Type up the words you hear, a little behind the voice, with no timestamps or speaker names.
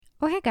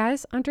Oh, hey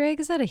guys, Andrea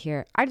Gazzetta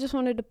here. I just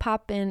wanted to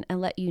pop in and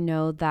let you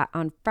know that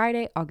on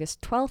Friday, August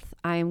 12th,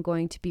 I am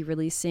going to be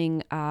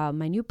releasing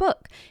my new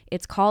book.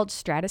 It's called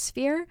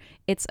Stratosphere.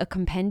 It's a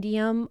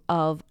compendium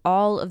of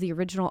all of the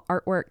original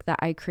artwork that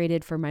I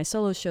created for my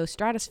solo show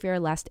Stratosphere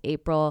last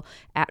April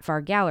at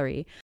Var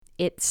Gallery.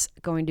 It's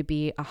going to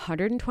be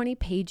 120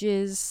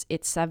 pages.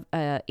 It's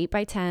 8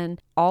 by 10,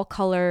 all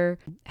color,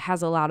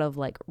 has a lot of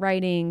like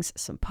writings,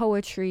 some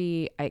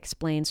poetry. I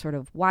explain sort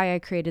of why I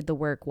created the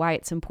work, why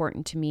it's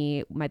important to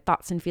me, my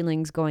thoughts and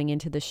feelings going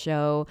into the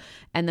show.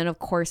 And then of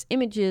course,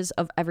 images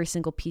of every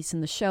single piece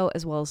in the show,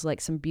 as well as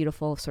like some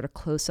beautiful sort of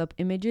close-up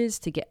images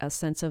to get a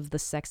sense of the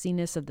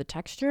sexiness of the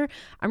texture.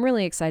 I'm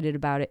really excited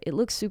about it. It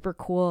looks super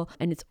cool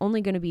and it's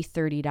only going to be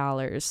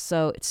 $30.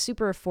 So it's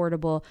super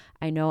affordable.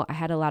 I know I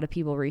had a lot of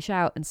people reach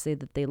out and say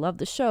that they love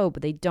the show,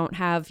 but they don't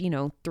have,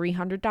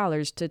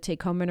 $300 to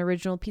take home an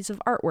original piece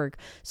of artwork.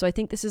 So I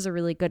think this is a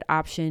really good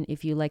option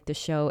if you like the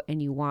show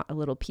and you want a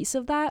little piece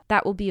of that.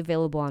 That will be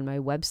available on my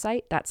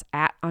website. That's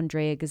at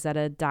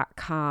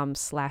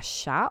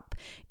andreagazzetta.com/shop.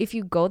 If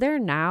you go there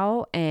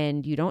now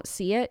and you don't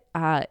see it,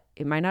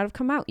 it might not have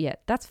come out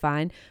yet. That's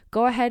fine.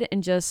 Go ahead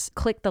and just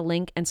click the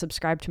link and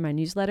subscribe to my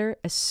newsletter.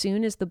 As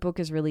soon as the book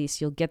is released,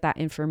 you'll get that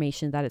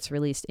information that it's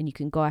released and you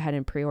can go ahead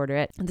and pre-order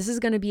it. And this is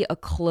going to be a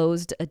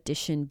closed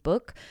edition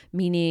book,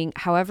 meaning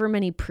however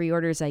many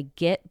pre-orders I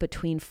get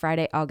between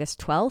Friday, August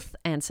 12th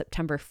and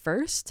September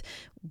 1st,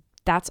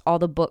 that's all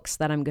the books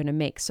that I'm going to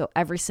make. So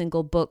every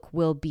single book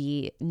will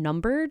be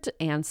numbered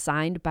and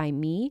signed by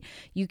me.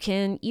 You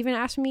can even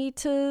ask me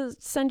to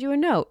send you a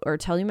note or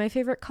tell you my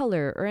favorite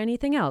color or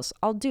anything else.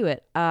 I'll do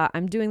it.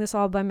 I'm doing this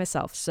all by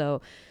myself.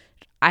 So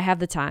I have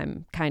the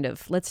time, kind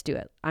of. Let's do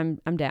it.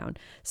 I'm down.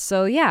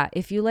 So yeah,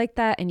 if you like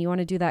that and you want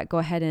to do that, go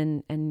ahead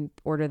and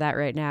order that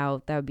right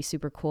now. That would be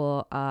super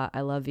cool.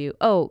 I love you.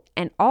 Oh,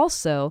 and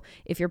also,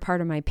 if you're part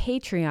of my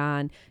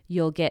Patreon,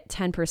 you'll get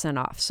 10%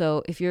 off.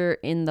 So if you're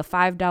in the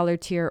 $5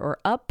 tier or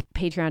up,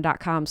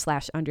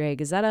 patreon.com/Andrea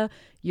Gazzetta,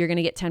 you're going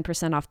to get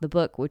 10% off the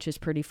book, which is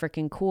pretty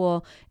freaking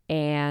cool.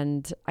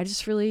 And I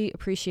just really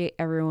appreciate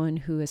everyone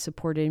who has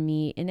supported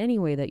me in any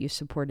way that you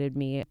supported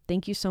me.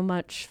 Thank you so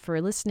much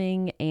for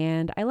listening,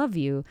 and I love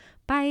you.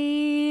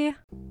 Bye.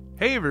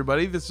 Hey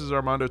everybody, this is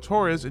Armando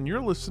Torres, and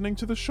you're listening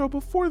to the show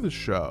before the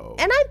show.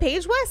 And I'm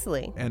Paige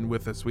Wesley. And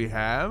with us we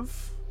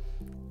have...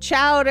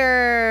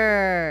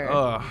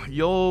 Chowder.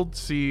 You'll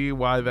see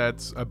why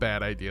that's a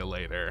bad idea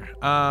later.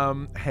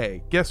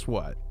 Hey, guess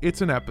what?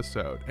 It's an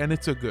episode, and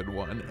it's a good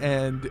one,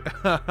 and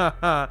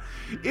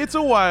it's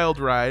a wild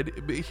ride.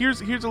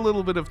 Here's a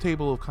little bit of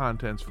table of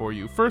contents for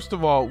you. First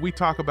of all, we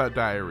talk about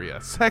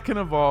diarrhea. Second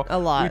of all, a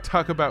lot. We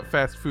talk about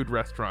fast food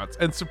restaurants,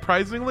 and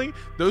surprisingly,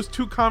 those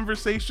two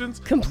conversations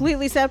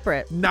completely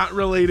separate, not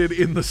related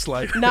in the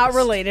slightest. Not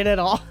related at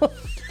all.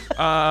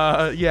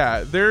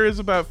 Yeah, there is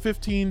about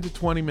 15 to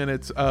 20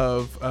 minutes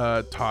of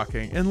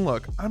talking. And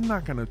look, I'm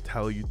not going to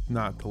tell you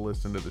not to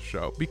listen to the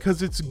show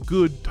because it's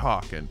good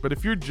talking. But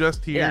if you're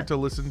just here to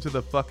listen to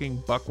the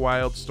fucking buck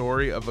wild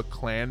story of a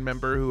Klan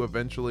member who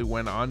eventually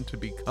went on to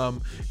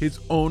become his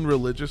own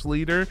religious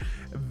leader,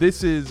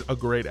 this is a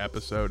great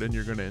episode and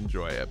you're going to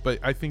enjoy it. But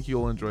I think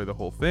you'll enjoy the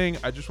whole thing.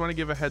 I just want to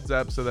give a heads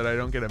up so that I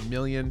don't get a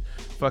million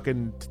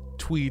fucking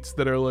tweets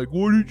that are like,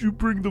 why did you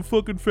bring the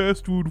fucking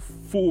fast food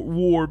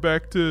war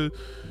back to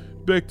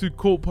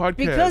Cult Podcast?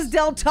 Because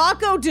Del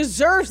Taco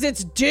deserves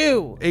its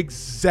due.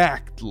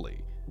 Exactly.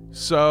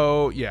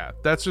 So yeah,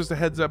 that's just a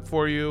heads up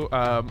for you.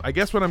 I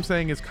guess what I'm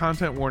saying is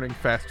content warning,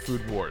 fast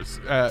food wars.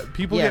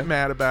 People get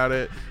mad about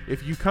it.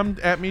 If you come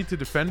at me to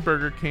defend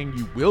Burger King,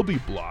 you will be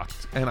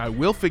blocked, and I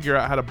will figure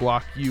out how to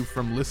block you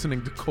from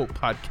listening to Cult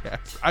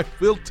Podcast. I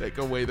will take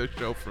away the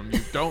show from you.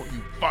 Don't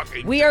you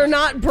fucking We are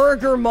not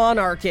burger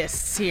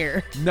monarchists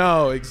here.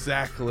 No,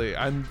 exactly.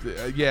 I'm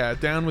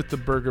down with the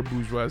burger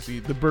bourgeoisie,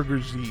 the burger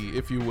Z,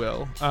 if you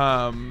will.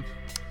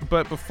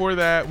 But before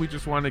that, we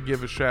just want to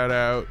give a shout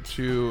out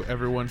to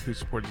everyone who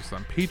supports us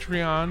on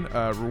Patreon.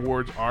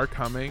 Rewards are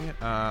coming.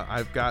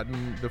 I've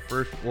gotten the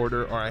first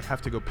order, or I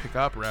have to go pick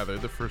up, rather,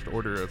 the first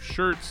order of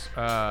shirts.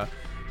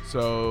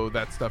 So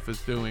that stuff is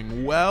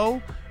doing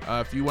well.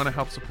 If you want to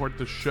help support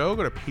the show,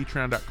 go to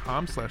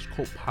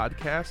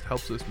patreon.com/cultpodcast.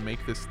 Helps us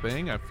make this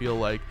thing. I feel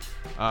like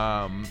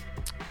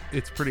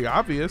it's pretty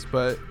obvious,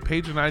 but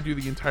Paige and I do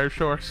the entire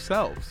show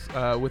ourselves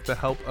with the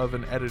help of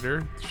an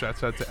editor.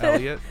 Shouts out to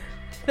Elliot.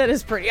 That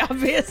is pretty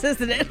obvious,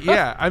 isn't it?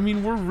 Yeah, I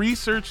mean, we're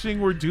researching,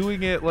 we're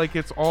doing it like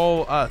it's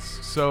all us.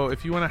 So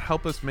if you want to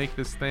help us make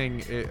this thing,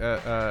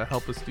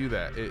 help us do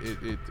that.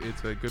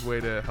 It's a good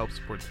way to help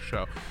support the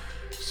show.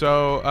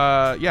 So,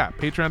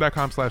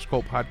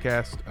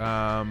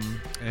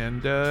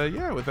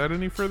 patreon.com/cultpodcast. Without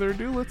any further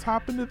ado, let's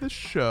hop into the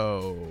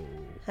show.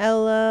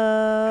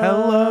 Hello.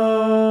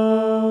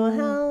 Hello.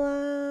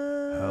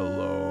 Hello.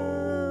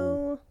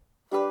 Hello.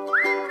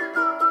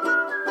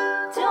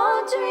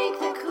 Don't drink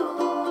the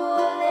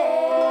Kool-Aid.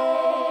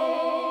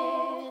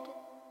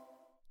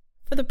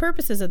 For the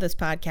purposes of this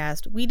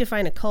podcast, we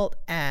define a cult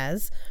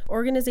as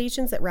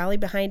organizations that rally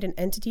behind an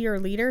entity or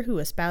leader who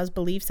espouse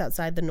beliefs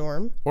outside the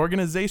norm.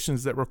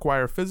 Organizations that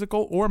require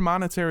physical or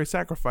monetary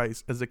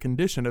sacrifice as a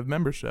condition of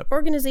membership.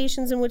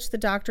 Organizations in which the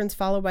doctrines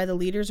followed by the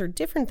leaders are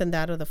different than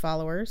that of the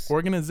followers.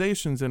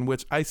 Organizations in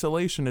which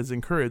isolation is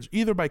encouraged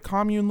either by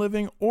commune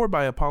living or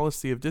by a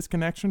policy of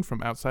disconnection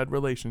from outside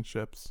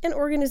relationships. And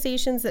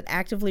organizations that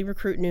actively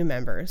recruit new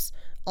members.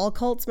 All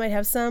cults might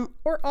have some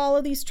or all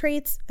of these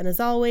traits, and as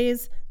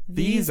always,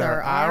 these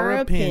are our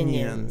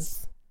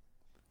opinions.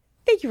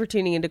 Thank you for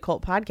tuning into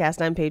Cult Podcast.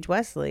 I'm Paige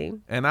Wesley.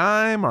 And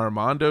I'm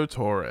Armando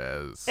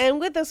Torres. And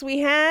with us we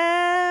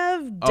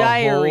have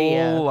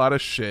diarrhea. A whole lot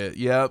of shit.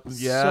 Yep.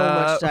 So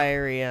much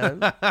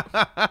diarrhea.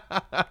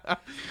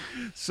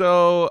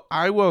 So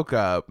I woke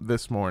up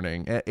this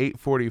morning at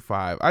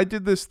 8:45. I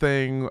did this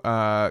thing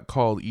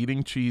called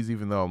eating cheese,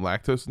 even though I'm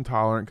lactose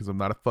intolerant because I'm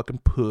not a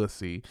fucking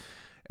pussy.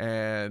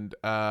 And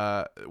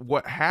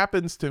what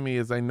happens to me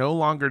is I no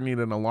longer need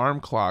an alarm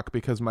clock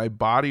because my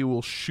body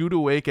will shoot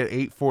awake at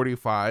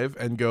 8:45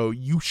 and go,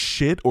 you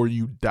shit or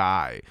you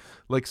die.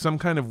 Like some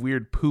kind of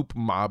weird poop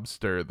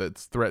mobster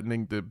that's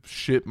threatening to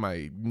shit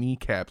my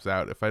kneecaps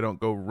out if I don't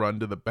go run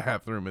to the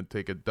bathroom and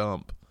take a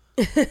dump.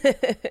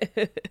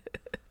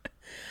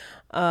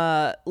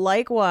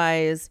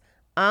 Likewise,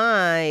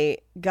 I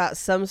got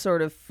some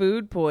sort of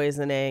food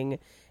poisoning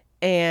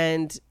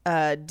and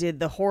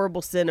did the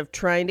horrible sin of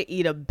trying to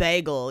eat a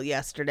bagel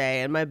yesterday,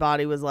 and my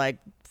body was like,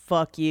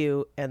 fuck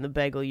you and the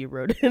bagel you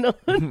wrote in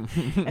on.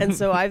 And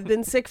so I've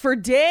been sick for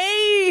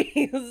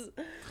days.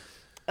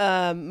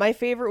 My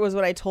favorite was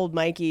when I told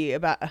Mikey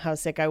about how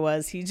sick I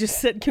was. He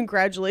just said,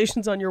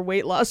 congratulations on your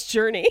weight loss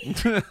journey.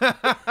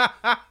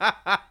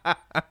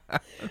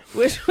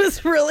 Which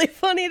was really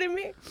funny to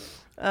me.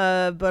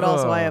 But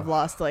also I have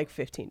lost like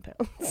 15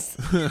 pounds.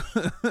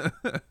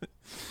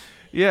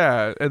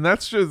 Yeah, and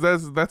that's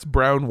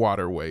brown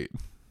water weight.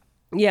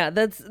 Yeah,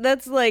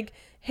 that's like,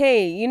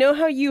 hey, you know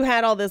how you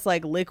had all this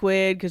like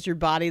liquid because your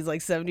body's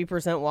like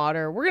 70%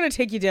 water? We're going to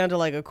take you down to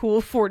like a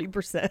cool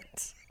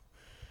 40%.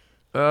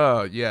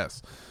 Oh,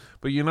 yes.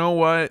 But you know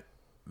what?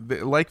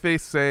 Like they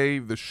say,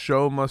 the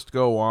show must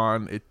go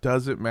on. It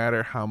doesn't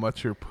matter how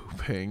much you're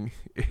pooping.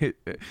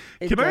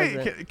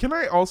 Can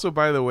I also,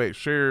 by the way,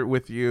 share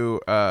with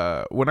you,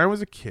 when I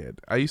was a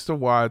kid, I used to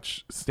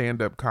watch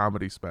stand-up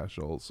comedy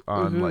specials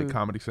on like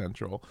Comedy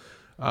Central.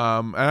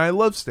 And I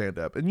love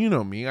stand-up. And you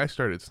know me, I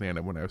started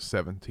stand-up when I was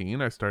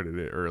 17. I started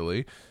it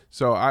early.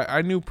 So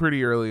I knew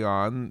pretty early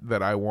on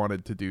that I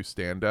wanted to do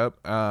stand-up.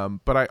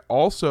 But I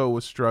also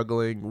was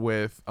struggling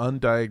with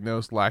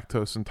undiagnosed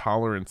lactose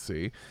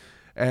intolerancy.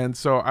 And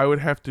so I would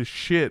have to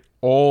shit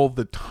all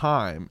the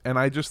time. And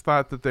I just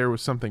thought that there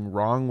was something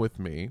wrong with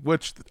me,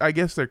 which I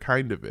guess there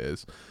kind of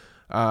is.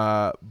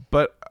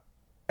 But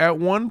at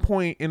one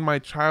point in my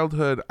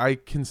childhood, I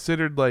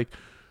considered like,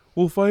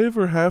 well, if I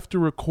ever have to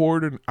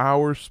record an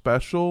hour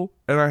special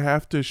and I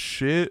have to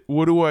shit,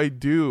 what do I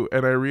do?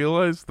 And I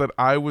realized that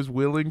I was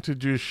willing to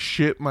just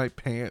shit my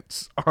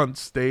pants on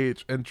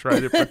stage and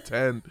try to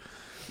pretend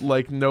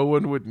like no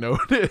one would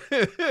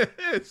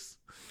notice.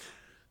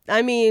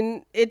 I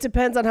mean, it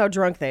depends on how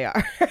drunk they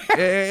are.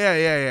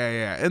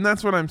 Yeah. And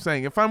that's what I'm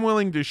saying. If I'm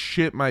willing to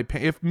shit my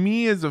pants, if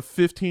me as a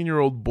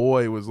 15-year-old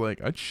boy was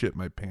like, I'd shit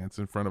my pants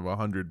in front of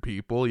 100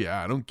 people,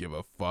 yeah, I don't give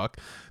a fuck,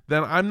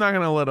 then I'm not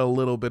going to let a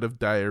little bit of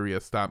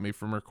diarrhea stop me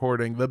from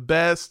recording the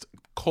best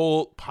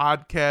cult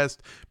podcast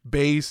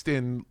based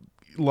in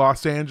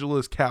Los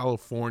Angeles,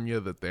 California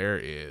that there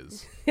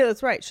is. Yeah,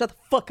 that's right. Shut the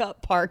fuck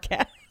up,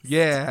 Parcast.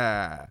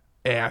 Yeah,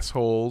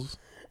 assholes.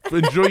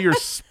 Enjoy your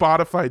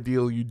Spotify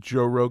deal, you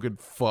Joe Rogan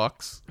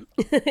fucks.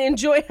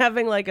 Enjoy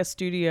having like a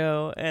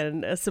studio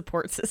and a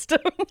support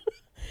system.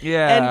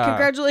 Yeah. And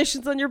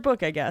congratulations on your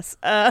book, I guess.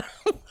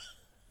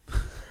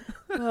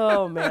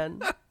 Oh,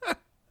 man.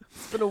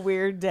 It's been a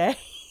weird day.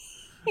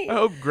 I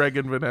hope Greg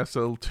and Vanessa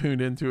will tune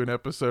into an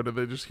episode and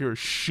they just hear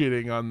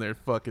shitting on their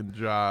fucking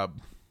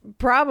job.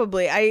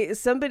 Probably.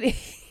 Somebody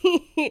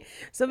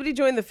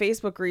joined the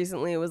Facebook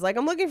recently. It was like,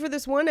 I'm looking for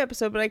this one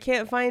episode, but I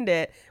can't find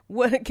it.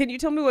 What can you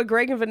tell me what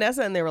Greg and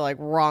Vanessa? And they were like,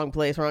 wrong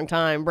place, wrong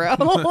time, bro.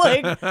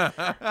 Like,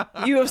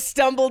 you have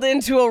stumbled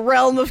into a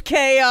realm of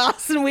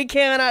chaos and we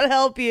cannot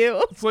help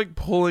you. It's like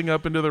pulling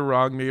up into the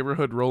wrong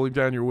neighborhood, rolling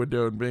down your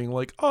window and being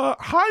like,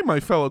 hi,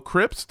 my fellow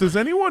Crips. Does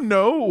anyone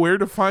know where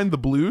to find the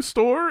Blue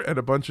store? And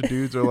a bunch of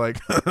dudes are like,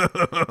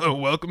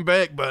 welcome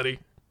back, buddy.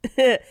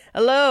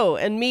 Hello,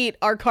 and meet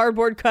our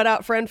cardboard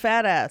cutout friend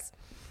Fat Ass.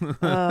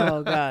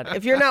 Oh God.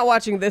 If you're not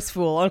watching this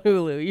fool on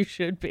Hulu, you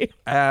should be.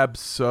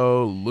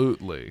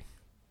 Absolutely.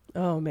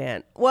 Oh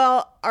man.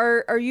 Well,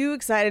 are you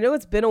excited? I know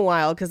it's been a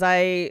while because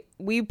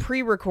we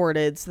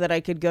pre-recorded so that I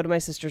could go to my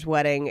sister's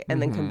wedding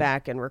and then come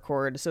back and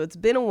record. So it's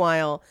been a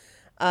while.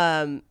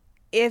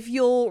 if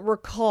you'll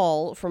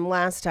recall from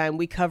last time,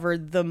 we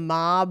covered the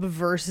mob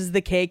versus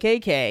the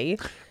KKK.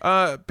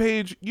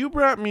 Paige, you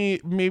brought me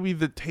maybe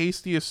the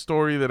tastiest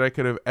story that I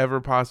could have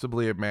ever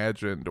possibly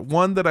imagined.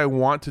 One that I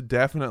want to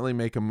definitely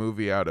make a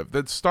movie out of.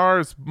 That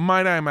stars,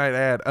 might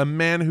add, a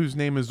man whose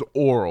name is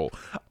Oral.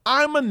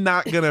 I'm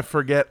not gonna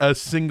forget a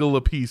single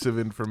piece of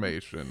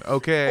information,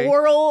 okay?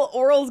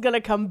 Oral's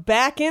gonna come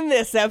back in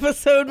this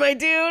episode, my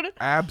dude.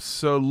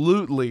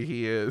 Absolutely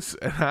he is.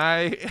 And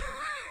I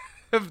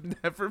have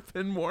never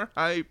been more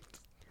hyped.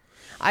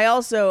 I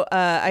also,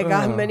 I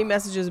got many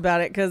messages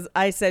about it because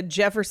I said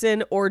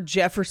Jefferson or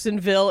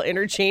Jeffersonville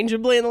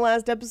interchangeably in the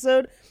last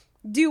episode.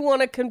 Do you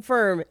want to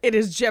confirm it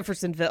is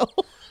Jeffersonville?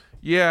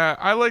 Yeah,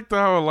 I liked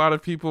how a lot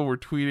of people were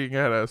tweeting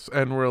at us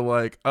and were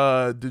like,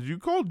 did you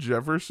call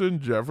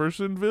Jefferson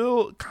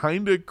Jeffersonville?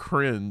 Kinda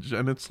cringe.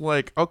 And it's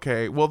like,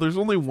 okay, well, there's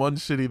only one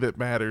city that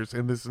matters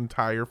in this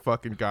entire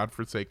fucking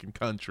godforsaken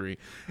country,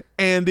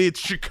 and it's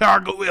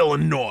Chicago,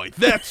 Illinois.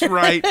 That's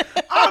right.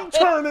 I'm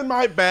turning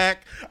my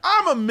back.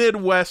 I'm a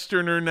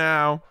Midwesterner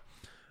now.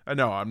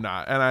 No, I'm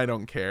not, and I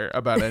don't care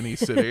about any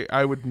city.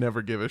 I would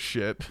never give a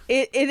shit.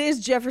 It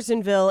is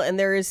Jeffersonville, and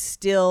there is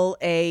still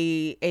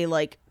a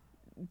like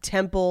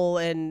temple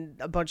and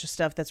a bunch of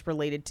stuff that's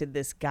related to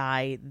this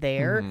guy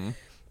there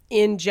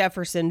in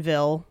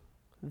Jeffersonville.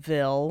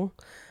 And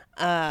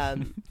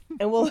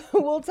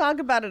we'll talk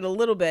about it a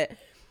little bit,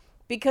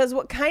 because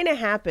what kind of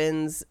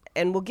happens,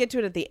 and we'll get to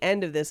it at the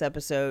end of this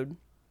episode,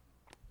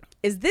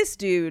 is this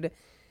dude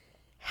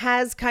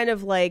has kind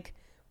of like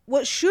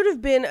what should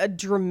have been a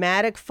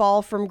dramatic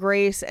fall from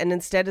grace, and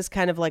instead is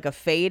kind of like a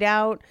fade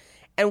out.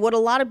 And what a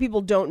lot of people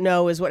don't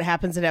know is what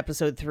happens in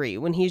episode 3,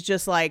 when he's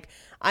just like,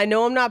 I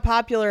know I'm not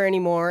popular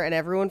anymore and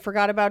everyone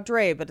forgot about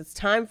Dre, but it's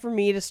time for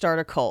me to start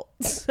a cult.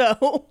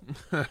 So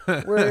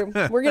we're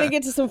going to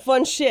get to some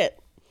fun shit.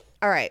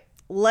 All right,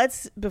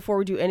 let's, before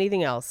we do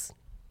anything else,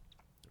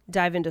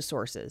 dive into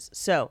sources.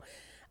 So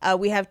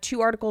we have 2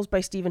 articles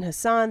by Stephen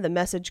Hassan, The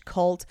Message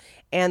Cult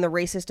and the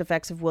Racist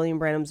Effects of William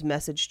Branham's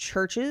Message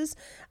Churches.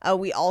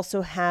 We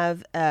also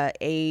have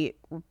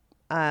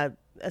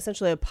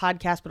essentially a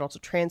podcast, but also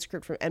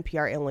transcript from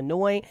NPR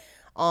Illinois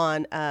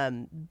on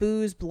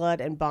Booze, Blood,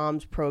 and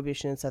Bombs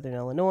Prohibition in Southern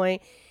Illinois.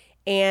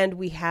 And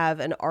we have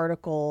an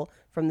article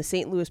from the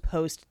St. Louis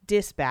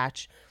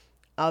Post-Dispatch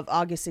of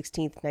August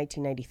 16th,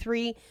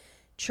 1993.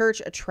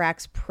 Church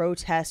attracts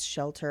protest,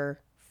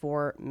 shelter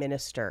for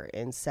minister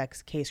in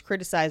sex case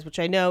criticized, which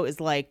I know is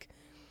like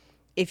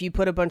if you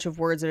put a bunch of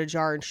words in a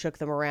jar and shook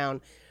them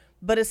around.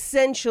 But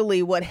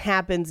essentially what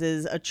happens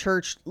is a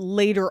church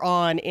later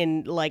on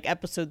in like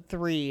episode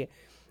 3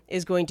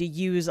 is going to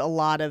use a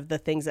lot of the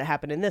things that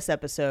happen in this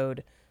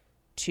episode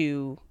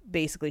to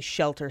basically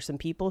shelter some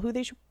people who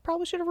they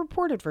probably should have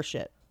reported for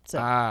shit. So.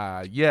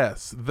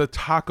 Yes. The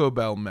Taco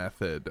Bell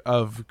method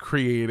of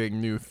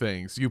creating new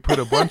things. You put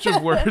a bunch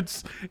of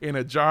words in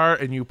a jar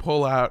and you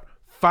pull out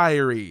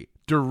fiery,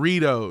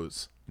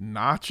 Doritos,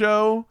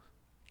 nacho,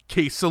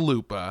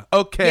 quesalupa.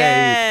 Okay.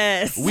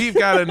 Yes. We've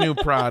got a new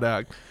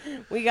product.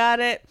 We got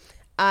it.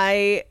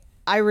 I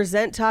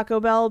resent Taco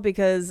Bell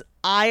because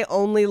I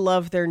only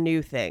love their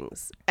new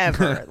things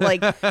ever.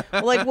 like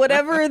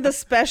whatever the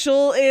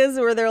special is,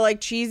 where they're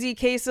like cheesy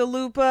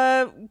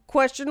quesalupa,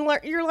 question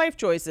your life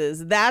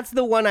choices. That's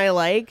the one I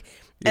like.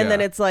 And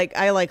then it's like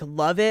I like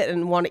love it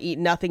and want to eat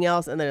nothing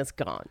else, and then it's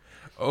gone.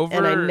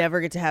 And I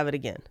never get to have it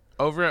again.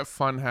 Over at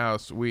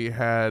Funhouse, we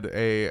had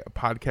a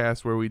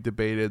podcast where we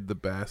debated the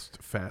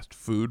best fast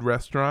food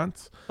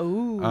restaurants.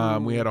 Ooh.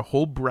 We had a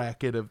whole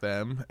bracket of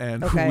them,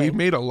 and we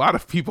made a lot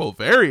of people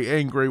very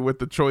angry with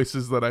the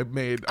choices that I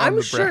made on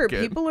the bracket. I'm sure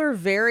people are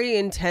very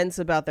intense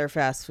about their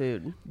fast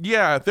food.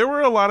 Yeah, there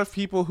were a lot of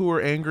people who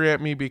were angry at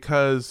me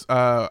because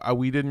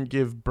we didn't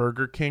give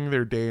Burger King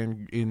their day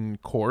in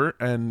court,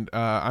 and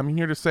I'm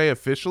here to say,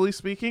 officially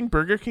speaking,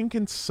 Burger King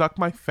can suck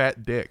my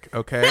fat dick,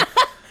 okay?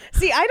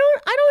 See, I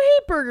don't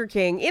hate Burger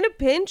King. In a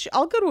pinch,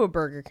 I'll go to a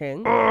Burger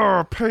King.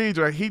 Oh, Paige,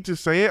 I hate to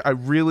say it. I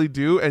really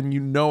do. And you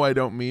know I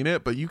don't mean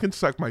it, but you can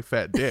suck my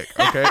fat dick,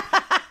 okay?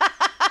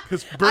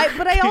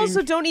 But I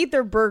also don't eat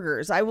their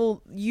burgers. I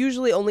will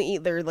usually only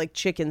eat their like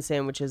chicken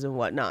sandwiches and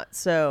whatnot.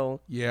 So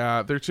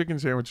yeah, their chicken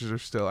sandwiches are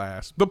still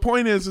ass. The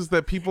point is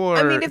that people are.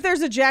 I mean, if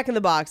there's a Jack in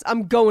the Box,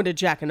 I'm going to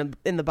Jack in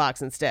the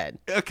Box instead.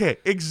 Okay,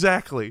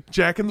 exactly.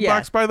 Jack in the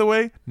Box, by the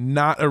way,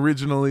 not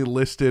originally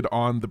listed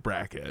on the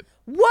bracket.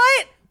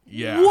 What?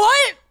 Yeah.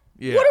 What?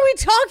 Yeah. What are we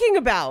talking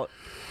about?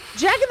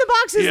 Jack in the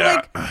Box is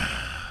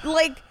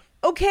like.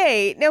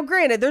 Okay, now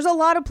granted, there's a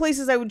lot of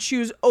places I would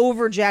choose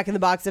over Jack in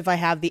the Box if I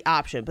have the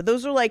option, but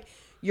those are like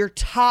your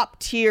top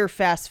tier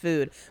fast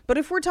food. But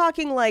if we're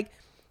talking like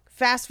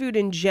fast food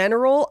in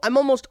general, I'm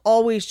almost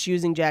always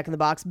choosing Jack in the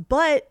Box,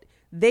 but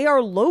they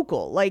are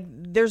local. Like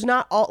there's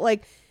not all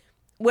like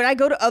when I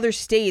go to other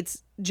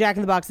states, Jack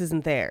in the Box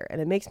isn't there,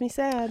 and it makes me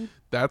sad.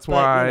 That's But,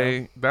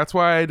 why that's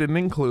why I didn't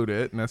include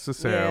it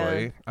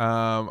necessarily.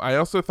 I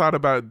also thought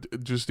about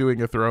just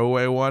doing a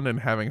throwaway one and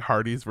having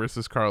Hardee's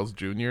versus Carl's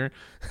Jr.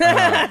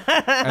 And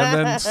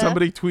then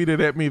somebody tweeted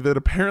at me that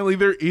apparently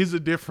there is a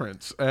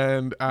difference,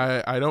 and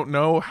I don't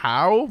know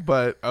how,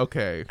 but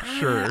okay,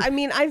 sure. I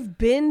mean, I've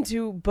been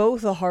to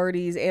both a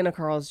Hardee's and a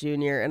Carl's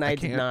Jr., and I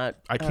did not.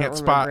 I don't can't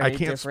spot. remember I any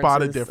can't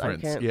spot a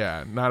differences. difference.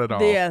 Yeah, not at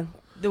all. Yeah.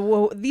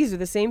 These are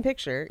the same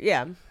picture.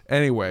 Yeah.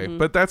 Anyway,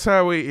 but that's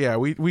how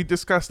we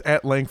discussed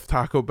at length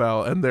Taco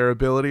Bell and their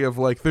ability of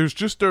like, there's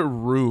just a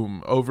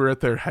room over at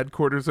their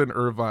headquarters in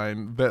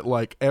Irvine that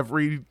like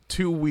every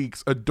 2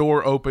 weeks a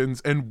door opens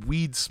and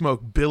weed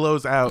smoke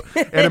billows out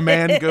and a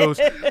man goes,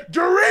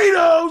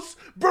 Doritos,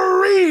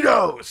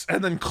 burritos,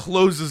 and then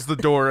closes the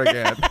door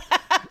again.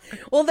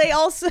 Well, they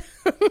also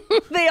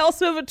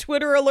have a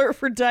Twitter alert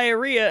for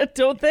diarrhea,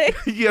 don't they?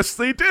 Yes,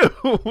 they do,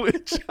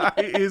 which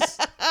is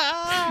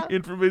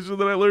information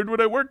that I learned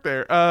when I worked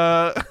there.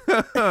 Yeah,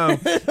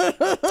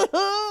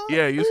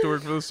 I used to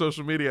work for the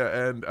social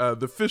media, and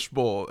the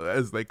fishbowl,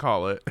 as they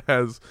call it,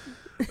 has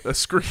a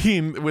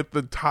screen with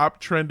the top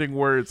trending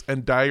words,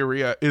 and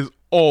diarrhea is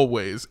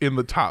always in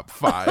the top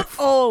 5.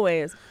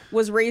 Always.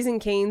 Was Raising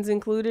Cane's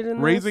included in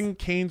this? Raising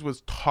Cane's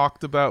was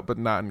talked about but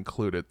not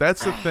included.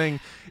 That's the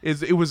thing,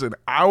 is it was an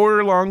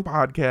hour-long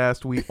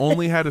podcast. We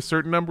only had a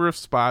certain number of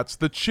spots.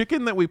 The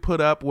chicken that we put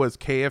up was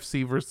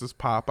KFC versus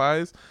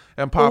Popeyes,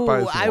 and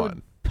Popeyes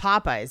won.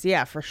 Popeyes,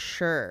 yeah, for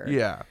sure.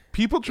 Yeah.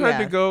 People tried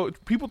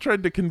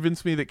to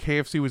convince me that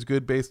KFC was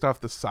good based off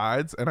the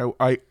sides, and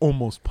I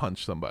almost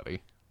punched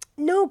somebody.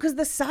 No, because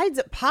the sides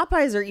at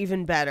Popeyes are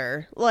even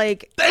better.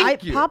 Like,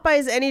 Thank you.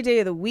 Popeyes any day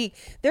of the week.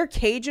 Their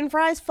Cajun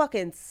fries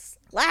fucking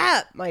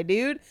slap, my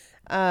dude.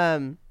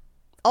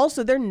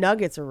 Also, their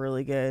nuggets are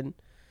really good.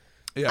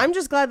 Yeah. I'm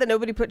just glad that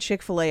nobody put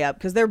Chick-fil-A up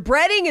because their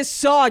breading is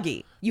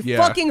soggy. You Yeah.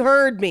 fucking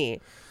heard me.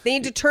 They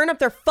need to turn up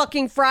their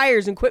fucking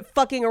fryers and quit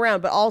fucking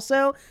around. But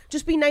also,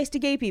 just be nice to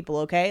gay people,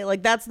 okay?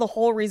 Like, that's the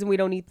whole reason we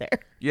don't eat there.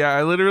 Yeah,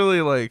 I literally,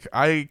 like,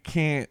 I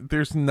can't,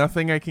 there's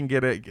nothing I can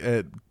get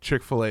at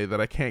Chick-fil-A that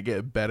I can't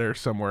get better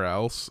somewhere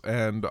else.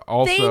 And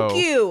also...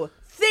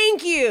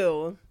 Thank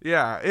you.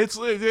 Yeah, it's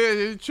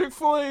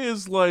Chick-fil-A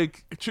is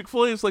like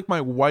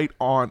my white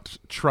aunt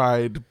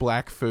tried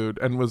black food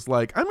and was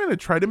like, I'm going to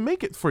try to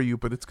make it for you,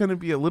 but it's going to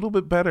be a little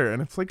bit better.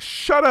 And it's like,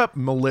 shut up,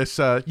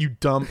 Melissa, you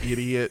dumb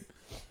idiot.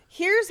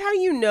 Here's how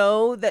you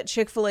know that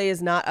Chick-fil-A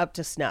is not up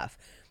to snuff.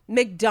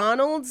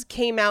 McDonald's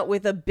came out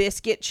with a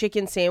biscuit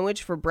chicken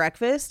sandwich for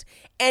breakfast,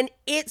 and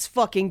it's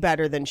fucking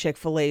better than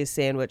Chick-fil-A's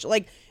sandwich.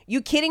 Like,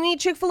 you kidding me,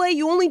 Chick-fil-A?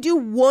 You only do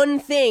one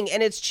thing,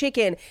 and it's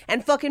chicken.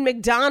 And fucking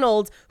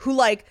McDonald's, who,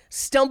 like,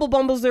 stumble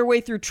bumbles their way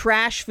through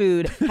trash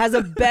food, has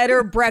a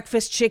better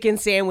breakfast chicken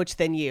sandwich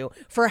than you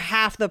for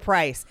half the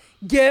price.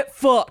 Get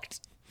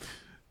fucked.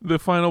 The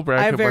final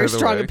bracket, I have very by the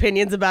strong way.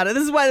 opinions about it.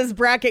 This is why this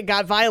bracket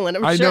got violent,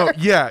 I'm sure. I know.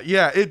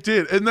 Yeah, it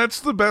did. And that's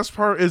the best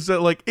part is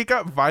that, like, it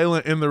got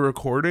violent in the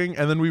recording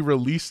and then we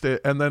released it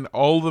and then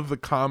all of the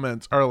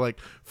comments are like,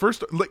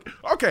 first of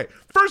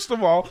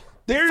all,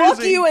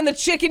 Fuck you and the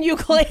chicken you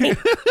claim.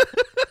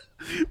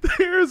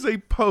 there is a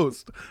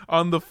post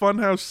on the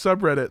Funhouse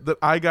subreddit that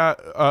I got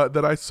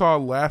that I saw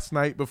last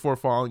night before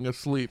falling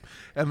asleep,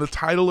 and the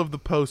title of the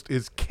post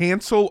is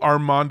 "Cancel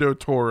Armando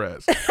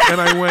Torres,"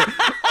 and I went,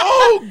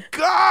 "Oh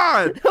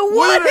God,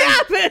 What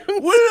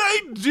happened? What did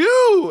I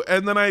do?"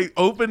 And then I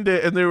opened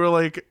it, and they were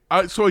like,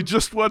 "So I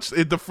just watched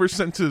it." The first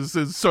sentence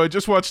is, "So I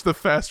just watched the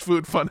Fast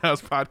Food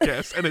Funhouse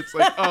podcast," and it's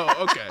like,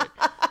 "Oh, okay,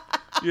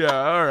 yeah,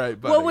 all right."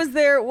 Buddy. What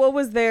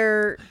was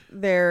their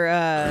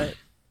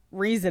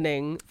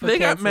reasoning for They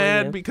got canceling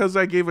mad you? because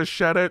I gave a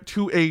shout out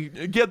to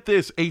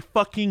a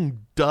fucking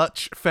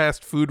Dutch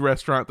fast food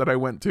restaurant that I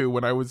went to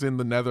when I was in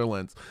the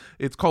Netherlands.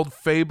 It's called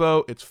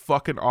Fabo. It's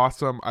fucking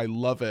awesome. I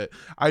love it.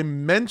 I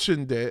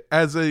mentioned it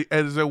as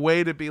a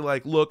way to be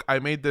like, look, I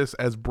made this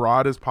as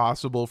broad as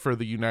possible for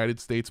the United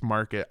States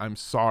market. I'm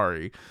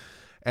sorry.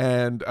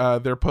 And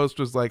their post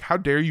was like, how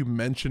dare you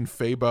mention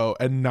Fabo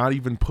and not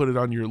even put it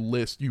on your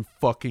list, you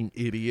fucking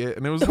idiot.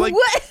 And it was like,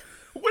 What?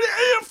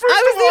 First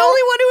I was of the all,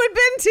 only one who had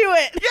been to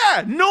it.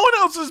 yeah, no one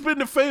else has been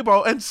to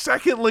Fabo. And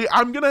secondly,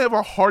 I'm going to have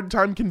a hard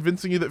time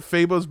convincing you that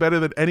Fabo's better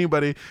than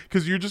anybody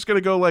because you're just going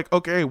to go like,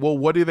 okay, well,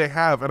 what do they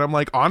have? And I'm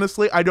like,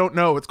 honestly, I don't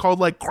know. It's called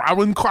like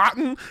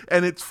Krauwenkrotten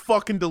and it's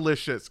fucking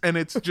delicious. And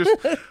it's just,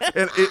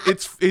 and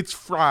it's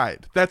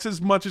fried. That's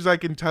as much as I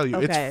can tell you.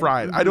 Okay. It's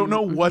fried. I don't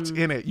know what's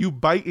in it. You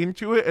bite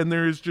into it and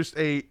there is just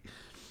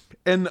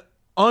an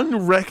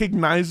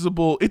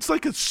unrecognizable, it's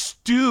like a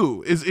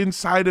stew is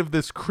inside of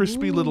this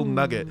crispy little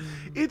nugget.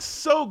 It's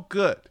so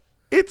good.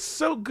 It's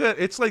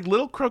like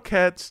little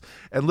croquettes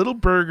and little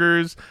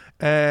burgers,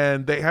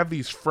 and they have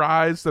these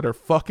fries that are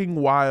fucking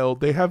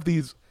wild. They have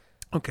these,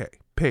 okay,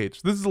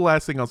 Paige, this is the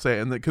last thing I'll say,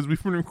 and because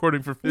we've been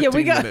recording for 15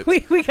 minutes.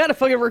 We got to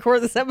fucking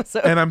record this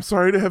episode. And I'm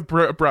sorry to have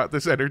brought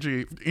this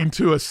energy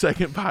into a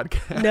second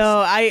podcast.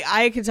 No,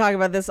 I could talk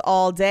about this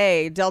all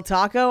day. Del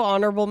Taco,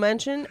 honorable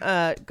mention.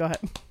 Go ahead.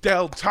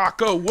 Del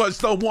Taco was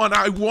the one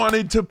I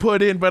wanted to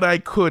put in, but I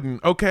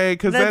couldn't. Okay,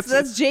 because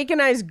That's Jake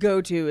and I's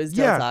go-to is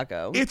Del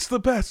Taco. It's the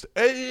best.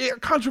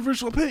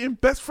 Controversial opinion.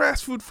 Best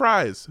fast food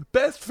fries.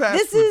 Best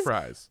fast food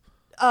fries.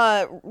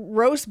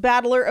 Roast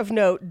battler of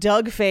note,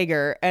 Doug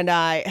Fager, and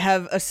I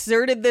have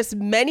asserted this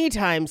many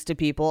times to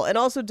people, and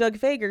also Doug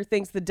Fager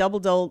thinks the Double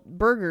Del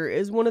burger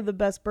is one of the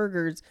best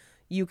burgers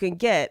you can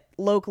get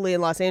locally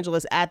in Los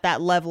Angeles at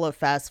that level of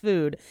fast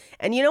food.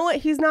 And you know what?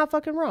 He's not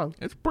fucking wrong.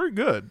 It's pretty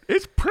good.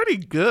 It's pretty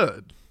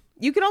good.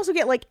 You can also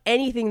get like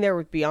anything there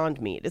with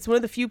Beyond Meat. It's one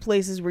of the few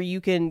places where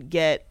you can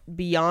get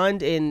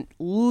Beyond in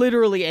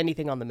literally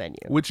anything on the menu.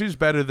 Which is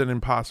better than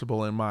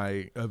Impossible in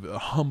my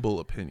humble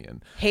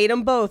opinion. Hate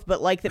them both,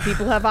 but like that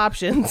people have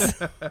options.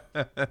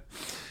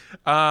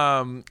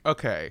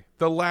 Okay.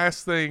 The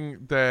last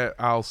thing that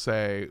I'll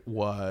say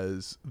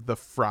was the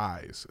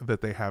fries that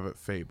they have at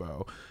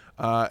Fabo.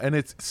 And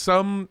it's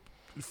some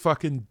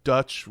fucking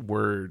Dutch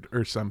word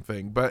or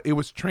something, but it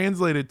was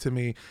translated to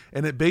me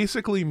and it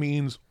basically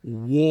means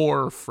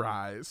war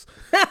fries.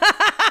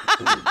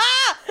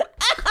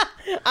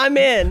 I'm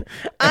in.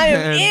 I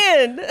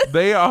am in.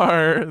 They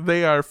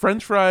are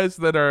French fries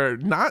that are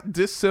not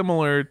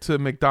dissimilar to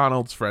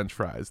McDonald's French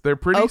fries. They're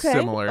pretty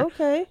similar.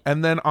 Okay.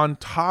 And then on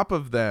top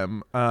of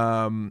them,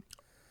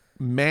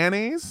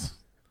 mayonnaise.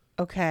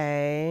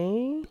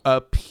 Okay.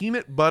 A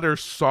peanut butter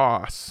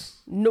sauce.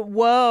 No,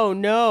 whoa,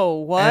 no.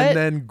 What? And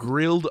then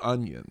grilled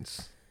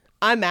onions.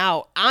 I'm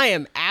out. I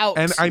am out.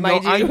 And I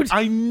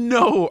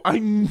know, I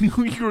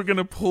knew you were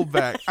gonna pull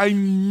back. I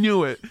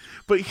knew it.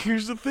 But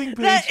here's the thing,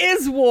 Paige. That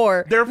is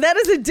war. That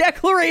is a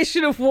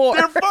declaration of war.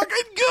 They're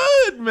fucking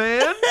good,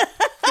 man.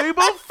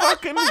 Fabo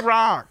fucking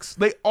rocks.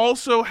 They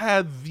also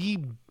had the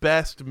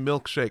best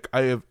milkshake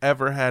I have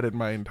ever had in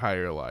my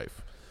entire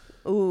life.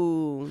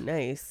 Ooh,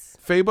 nice.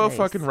 Fabo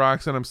fucking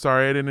rocks, and I'm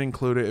sorry I didn't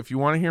include it. If you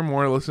want to hear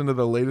more, listen to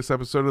the latest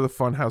episode of the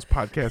Funhouse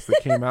podcast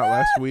that came out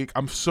last week.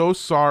 I'm so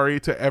sorry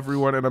to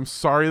everyone, and I'm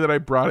sorry that I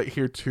brought it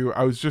here too.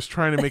 I was just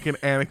trying to make an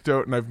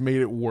anecdote, and I've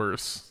made it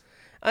worse.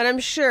 And I'm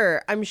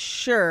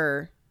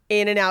sure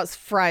In-N-Out's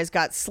fries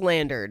got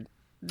slandered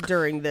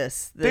during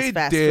this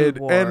fast food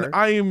war. And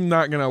I am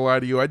not going to lie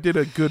to you. I did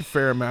a good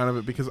fair amount of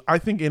it because I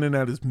think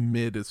In-N-Out is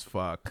mid as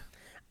fuck.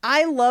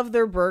 I love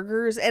their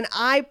burgers, and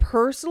I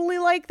personally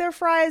like their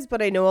fries,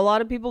 but I know a lot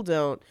of people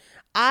don't.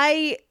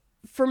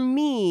 For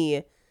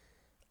me,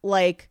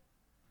 like,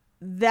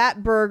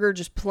 that burger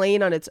just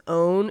plain on its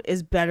own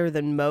is better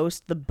than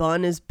most. The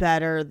bun is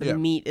better. The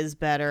meat is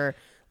better.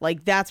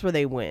 Like, that's where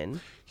they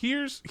win.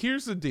 Here's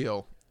the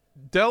deal.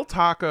 Del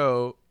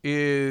Taco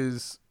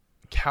is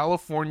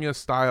California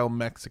style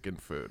Mexican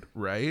food,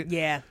 right?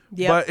 Yeah.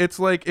 But it's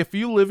like if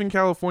you live in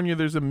California,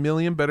 there's a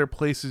million better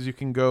places you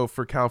can go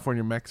for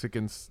California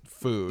Mexican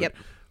food. Yep.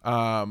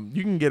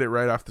 You can get it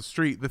right off the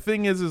street. The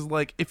thing is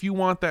like if you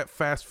want that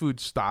fast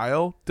food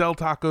style, Del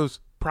Taco's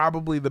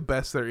probably the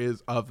best there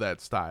is of that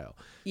style.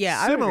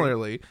 Yeah.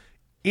 Similarly,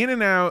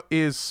 In-N-Out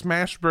is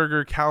smash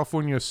burger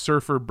California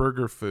surfer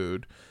burger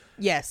food.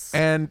 Yes.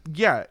 And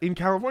yeah, in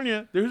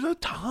California, there's a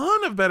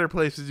ton of better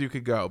places you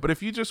could go. But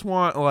if you just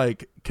want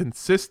like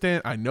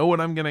consistent, I know what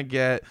I'm going to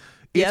get,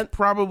 it's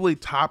probably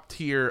top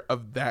tier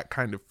of that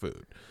kind of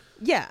food.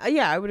 Yeah,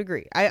 I would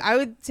agree. I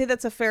would say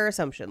that's a fair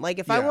assumption. Like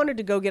if I wanted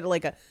to go get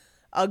like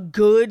a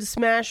good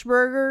smash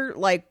burger,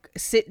 like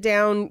sit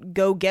down,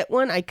 go get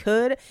one, I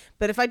could.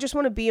 But if I just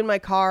want to be in my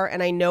car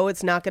and I know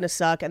it's not going to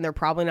suck and they're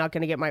probably not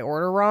going to get my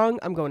order wrong,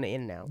 I'm going to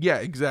In-N-Out. Yeah,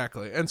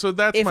 exactly. And so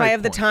that's if my I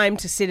have point. the time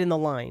to sit in the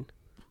line.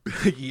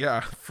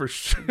 Yeah, for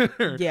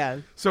sure.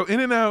 Yeah. So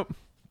In-N-Out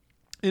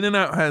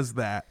has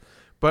that.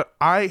 But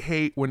I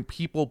hate when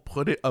people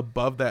put it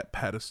above that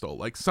pedestal.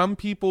 Like some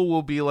people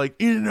will be like,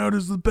 In-N-Out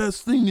is the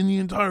best thing in the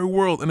entire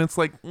world. And it's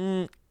like,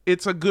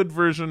 it's a good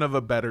version of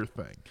a better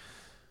thing.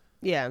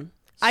 Yeah.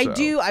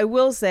 I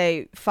will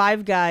say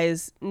Five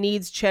Guys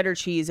needs cheddar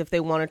cheese if they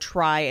want to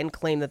try and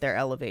claim that they're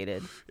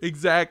elevated.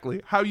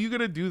 Exactly. How are you going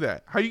to do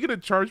that? How are you going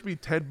to charge me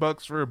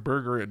 $10 for a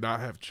burger and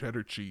not have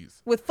cheddar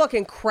cheese? With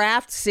fucking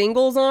Kraft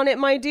singles on it,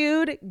 my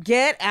dude.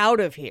 Get out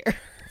of here.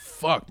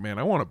 Fuck, man.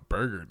 I want a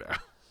burger now.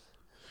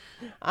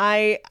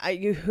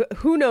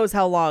 Who knows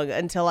how long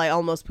until I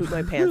almost poop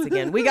my pants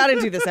again. We got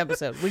to do this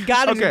episode. We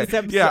got to do this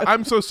episode. Yeah,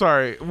 I'm so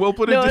sorry. We'll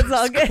put a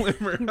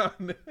disclaimer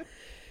on it.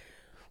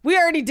 We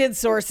already did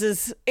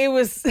sources. It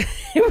was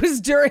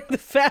during the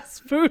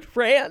fast food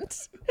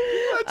rant.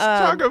 Let's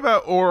talk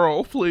about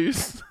oral,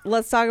 please.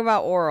 Let's talk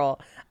about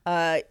oral.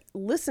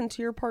 Listen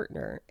to your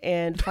partner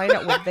and find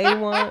out what they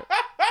want.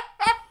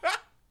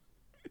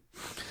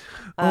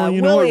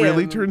 You know what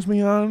really turns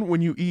me on?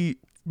 When you eat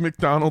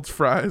McDonald's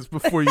fries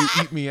before you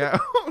eat me out.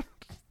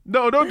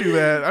 No, don't do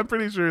that. I'm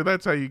pretty sure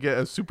that's how you get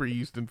a super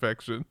yeast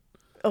infection.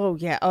 Oh,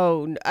 yeah.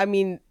 Oh, I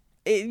mean,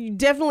 you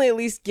definitely at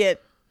least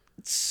get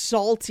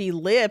salty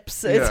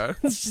lips. Yeah.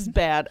 It's just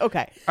bad.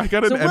 Okay. I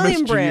got an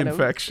William MSG Branham.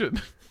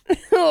 infection.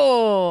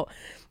 Oh,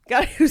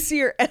 gotta go see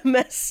your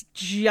MS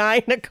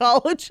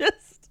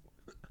gynecologist.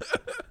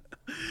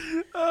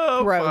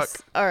 Oh, Gross.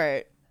 fuck. All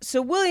right. So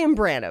William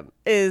Branham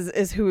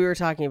is who we were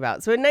talking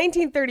about. So in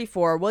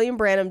 1934, William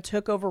Branham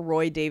took over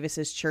Roy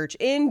Davis's church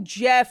in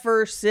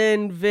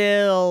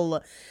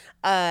Jeffersonville.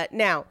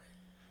 Now,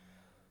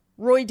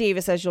 Roy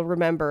Davis, as you'll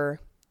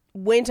remember,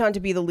 went on to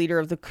be the leader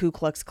of the Ku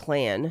Klux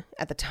Klan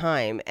at the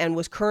time and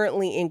was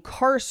currently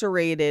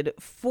incarcerated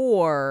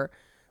for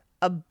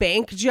a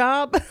bank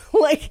job.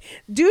 Like,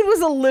 dude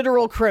was a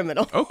literal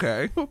criminal.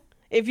 Okay.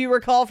 If you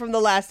recall from the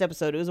last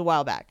episode, it was a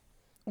while back,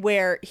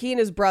 where he and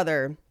his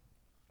brother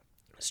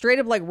straight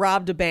up like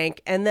robbed a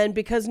bank, and then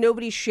because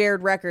nobody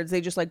shared records, they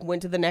just like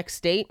went to the next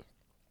state,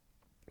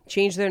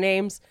 changed their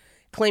names,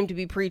 claimed to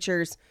be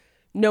preachers.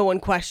 No one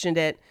questioned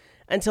it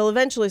until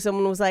eventually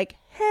someone was like,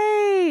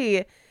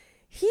 hey,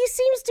 he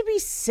seems to be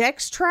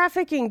sex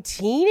trafficking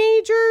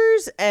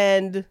teenagers,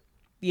 and,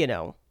 you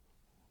know,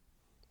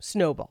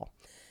 snowball.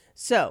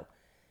 So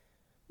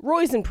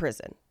Roy's in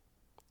prison.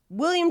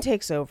 William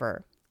takes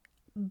over,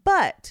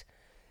 but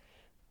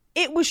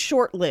it was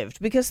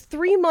short-lived because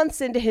 3 months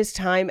into his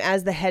time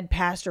as the head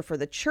pastor for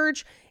the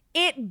church,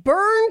 it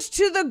burned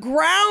to the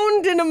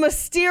ground in a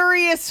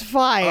mysterious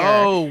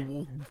fire.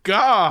 Oh,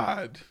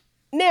 God.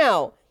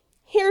 Now,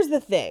 here's the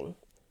thing.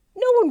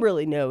 No one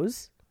really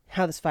knows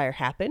how this fire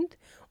happened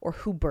or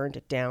who burned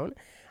it down.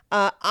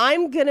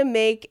 I'm going to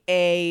make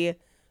a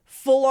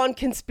full-on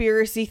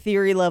conspiracy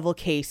theory level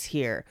case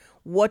here.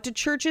 What do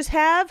churches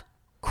have?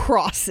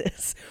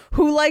 Crosses.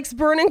 Who likes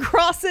burning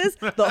crosses?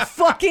 The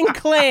fucking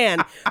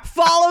Klan.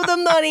 Follow the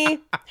money.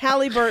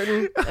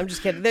 Halliburton. I'm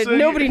just kidding.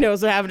 Nobody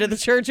knows what happened to the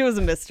church. It was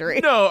a mystery.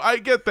 No, I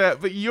get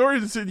that, but your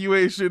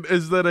insinuation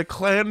is that a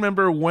Klan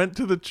member went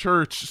to the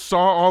church, saw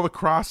all the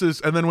crosses,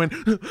 and then went,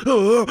 I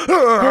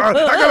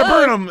gotta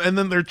burn them, and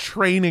then their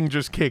training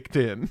just kicked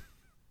in.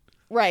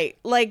 Right.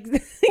 Like,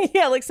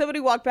 yeah, like somebody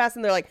walked past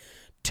and they're like,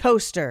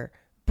 toaster,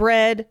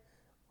 bread,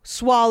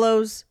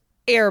 swallows,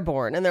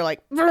 airborne, and they're like,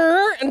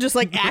 and just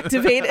like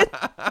activate it.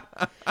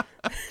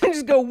 And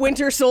just go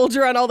Winter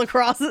Soldier on all the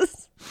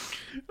crosses.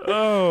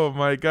 Oh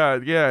my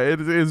God. Yeah, it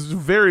is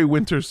very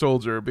Winter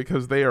Soldier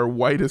because they are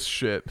white as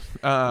shit.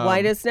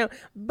 White as snow.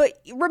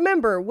 But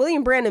remember,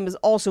 William Branham is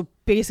also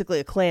basically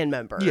a Klan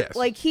member. Yes.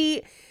 Like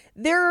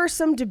there are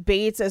some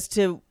debates as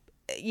to,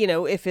 you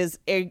know, if his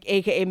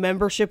AKA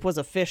membership was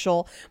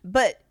official,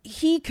 but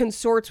he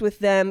consorts with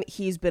them.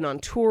 He's been on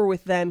tour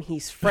with them.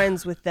 He's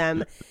friends with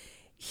them.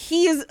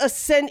 He is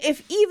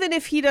even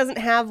if he doesn't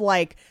have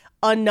like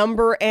a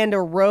number and a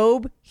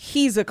robe,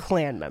 he's a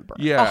Klan member.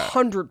 Yeah.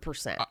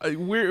 100%.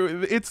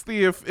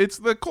 It's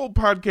the Cold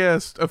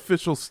Podcast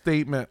official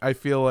statement. I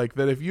feel like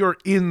that if you're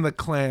in the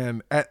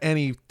Klan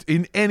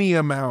in any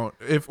amount,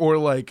 or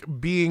like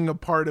being a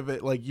part of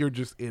it, like you're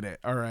just in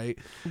it. All right.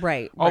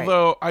 Right.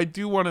 Although I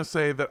do want to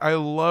say that I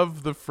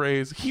love the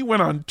phrase, he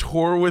went on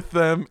tour with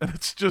them, and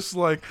it's just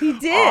like, he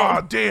did.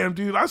 Oh, damn,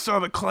 dude, I saw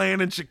the Klan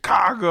in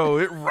Chicago.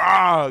 It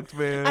rocked,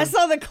 man. I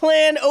saw the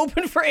Klan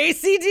open for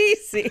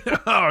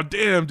AC/DC. Oh,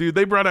 damn, dude,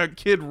 they brought out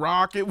Kid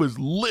Rock. It was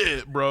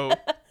lit, bro.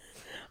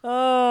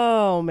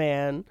 Oh,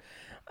 man.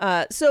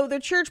 So the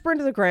church burned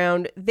to the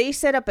ground. They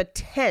set up a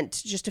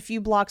tent just a few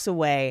blocks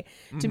away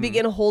to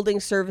begin holding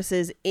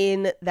services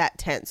in that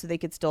tent so they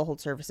could still hold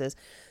services.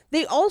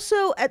 They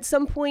also, at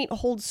some point,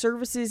 hold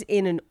services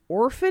in an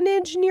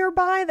orphanage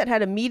nearby that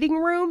had a meeting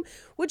room,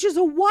 which is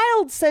a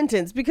wild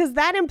sentence because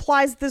that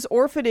implies this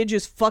orphanage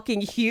is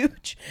fucking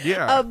huge.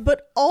 Yeah.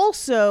 But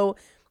also,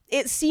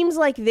 it seems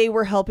like they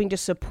were helping to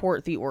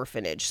support the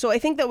orphanage. So I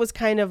think that was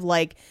kind of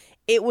like,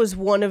 it was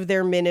one of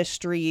their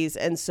ministries,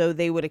 and so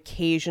they would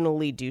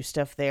occasionally do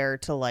stuff there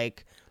to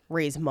like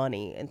raise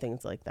money and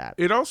things like that.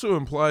 It also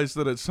implies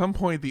that at some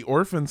point the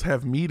orphans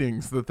have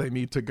meetings that they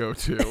need to go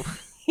to.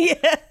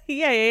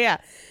 Yeah.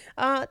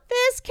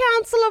 This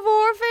Council of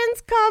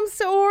Orphans comes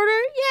to order.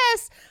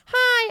 Yes.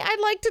 Hi,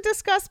 I'd like to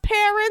discuss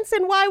parents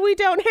and why we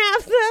don't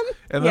have them.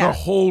 And then a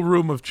whole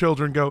room of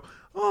children go,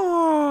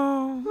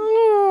 oh.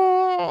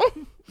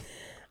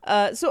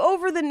 So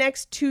over the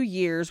next 2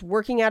 years,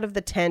 working out of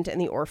the tent and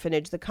the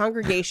orphanage, the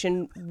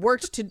congregation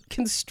worked to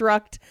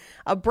construct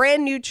a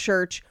brand new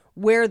church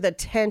where the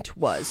tent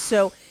was.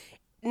 So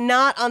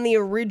not on the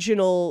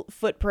original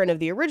footprint of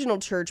the original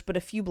church, but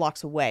a few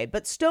blocks away.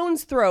 But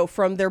stone's throw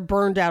from their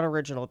burned out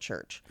original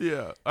church.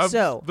 Yeah.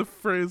 So the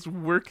phrase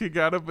working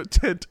out of a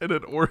tent and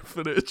an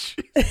orphanage.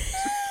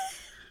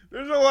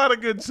 There's a lot of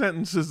good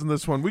sentences in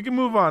this one. We can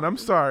move on. I'm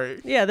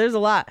sorry. Yeah, there's a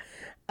lot.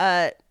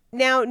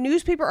 Now,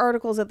 newspaper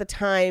articles at the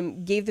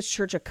time gave this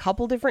church a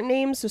couple different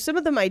names. So some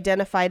of them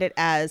identified it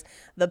as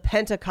the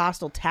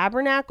Pentecostal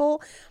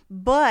Tabernacle,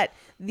 but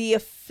the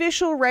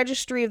official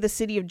registry of the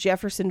city of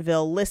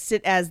Jeffersonville lists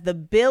it as the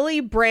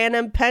Billy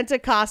Branham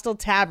Pentecostal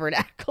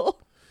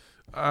Tabernacle,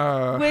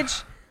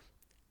 which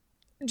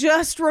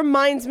just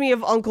reminds me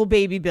of Uncle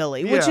Baby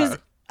Billy, which is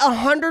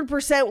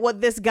 100% what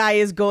this guy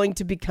is going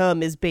to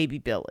become, is Baby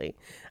Billy.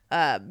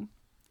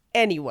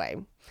 Anyway.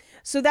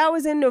 So that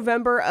was in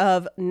November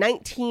of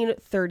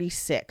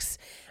 1936.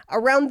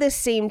 Around this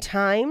same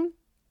time,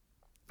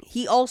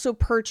 he also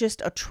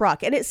purchased a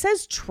truck. And it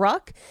says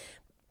truck.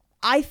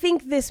 I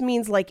think this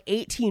means like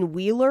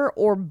 18-wheeler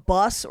or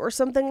bus or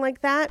something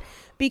like that,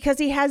 because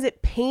he has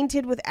it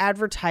painted with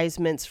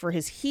advertisements for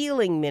his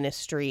healing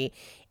ministry,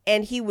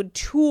 and he would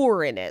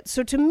tour in it.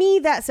 So to me,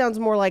 that sounds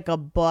more like a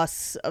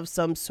bus of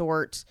some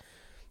sort,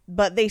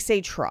 but they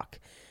say truck.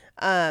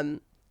 And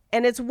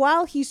it's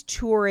while he's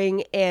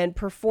touring and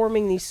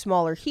performing these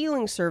smaller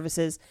healing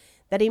services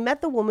that he met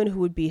the woman who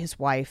would be his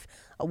wife,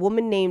 a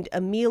woman named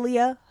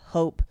Amelia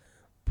Hope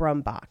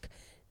Brumbach.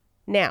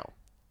 Now,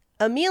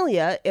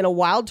 Amelia, in a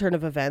wild turn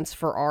of events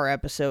for our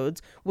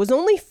episodes, was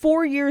only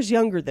 4 years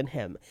younger than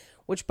him,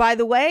 which, by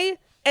the way,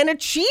 an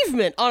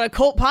achievement on a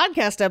cult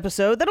podcast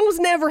episode that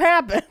almost never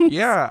happens.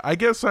 Yeah, I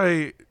guess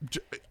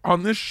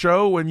on this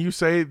show, when you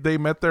say they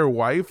met their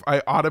wife,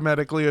 I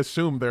automatically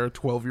assume they're a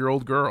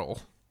 12-year-old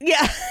girl.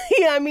 Yeah,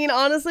 I mean,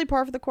 honestly,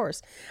 par for the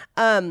course.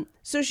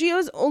 So she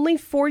was only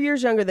 4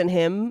 years younger than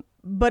him,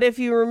 but if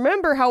you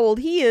remember how old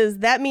he is,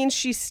 that means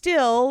she's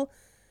still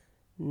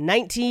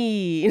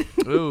 19.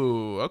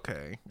 Ooh,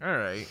 okay. All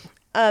right.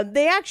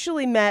 They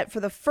actually met for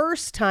the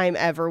first time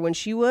ever when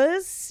she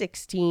was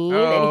 16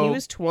 and he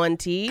was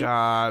 20.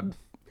 God.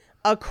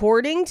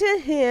 According to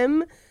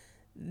him,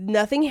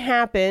 nothing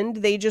happened.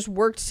 They just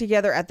worked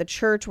together at the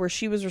church where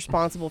she was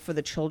responsible for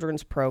the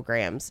children's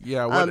programs.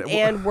 Yeah,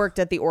 and worked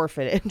at the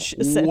orphanage.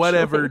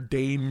 Whatever,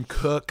 Dane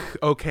Cook.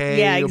 Okay.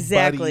 Yeah,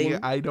 exactly.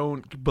 Buddy, I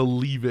don't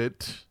believe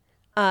it.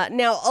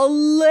 Now,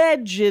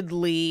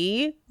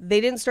 allegedly,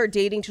 they didn't start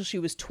dating till she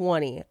was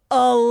 20.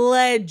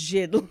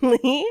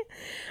 Allegedly.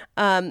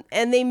 And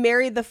they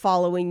married the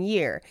following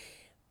year.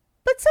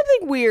 But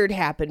something weird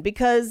happened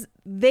because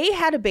they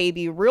had a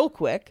baby real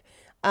quick.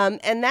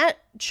 And that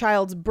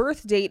child's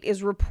birth date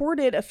is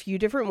reported a few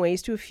different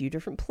ways to a few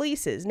different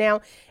places.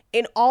 Now,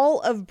 in all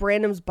of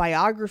Branham's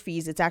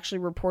biographies, it's actually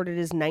reported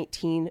as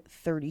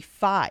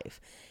 1935.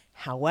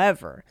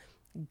 However,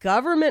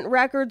 government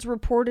records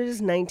reported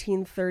as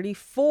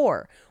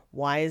 1934.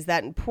 Why is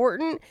that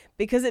important?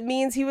 Because it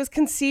means he was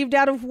conceived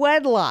out of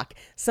wedlock,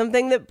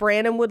 something that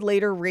Branham would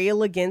later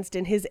rail against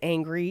in his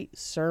angry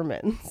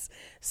sermons.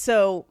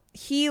 So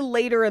he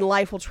later in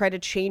life will try to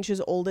change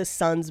his oldest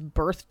son's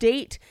birth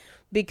date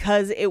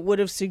because it would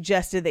have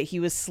suggested that he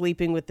was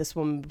sleeping with this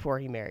woman before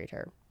he married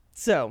her.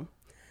 So,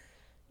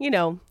 you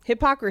know,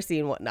 hypocrisy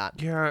and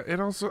whatnot. Yeah, it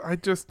also, I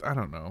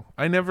don't know.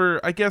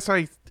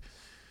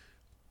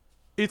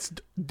 It's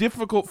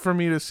difficult for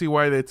me to see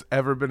why that's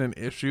ever been an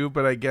issue,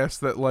 but I guess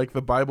that, like,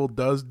 the Bible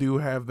do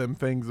have them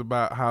things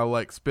about how,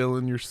 like,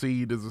 spilling your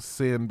seed is a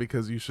sin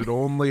because you should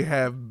only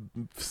have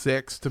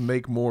sex to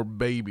make more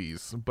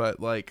babies. But,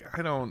 like,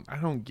 I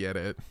don't get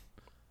it.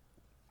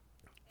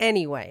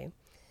 Anyway,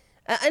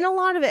 and a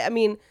lot of it, I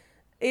mean,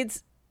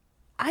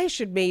 I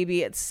should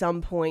maybe at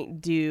some point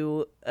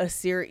do a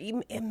series,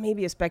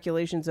 maybe a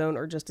speculation zone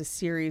or just a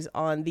series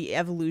on the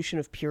evolution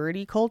of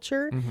purity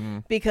culture,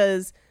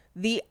 because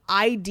the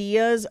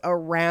ideas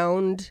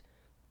around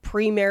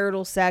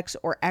premarital sex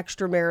or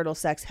extramarital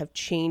sex have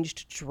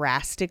changed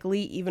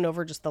drastically, even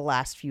over just the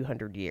last few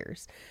hundred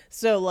years.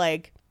 So,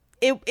 like,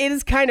 it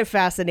is kind of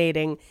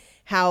fascinating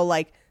how,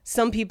 like,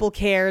 some people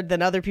cared,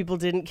 then other people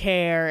didn't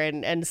care,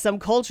 and some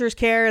cultures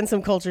care and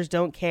some cultures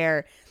don't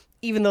care,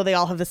 even though they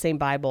all have the same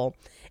Bible.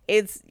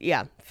 It's,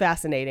 yeah,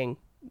 fascinating.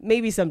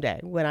 Maybe someday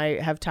when I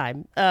have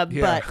time.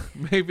 But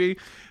maybe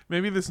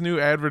this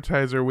new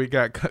advertiser we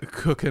got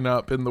cooking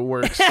up in the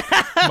works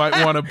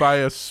might want to buy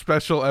a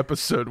special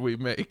episode we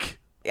make.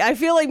 I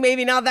feel like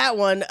maybe not that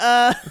one.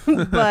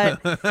 But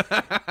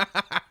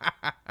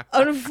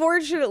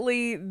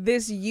unfortunately,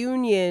 this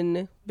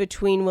union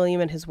between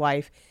William and his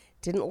wife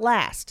didn't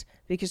last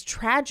because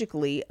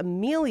tragically,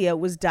 Amelia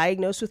was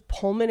diagnosed with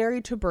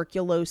pulmonary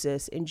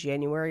tuberculosis in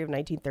January of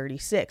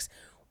 1936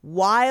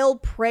 while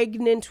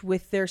pregnant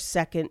with their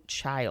second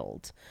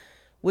child,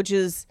 which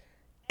is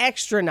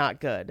extra not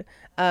good.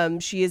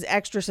 She is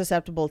extra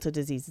susceptible to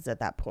diseases at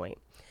that point.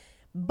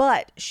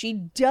 But she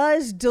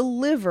does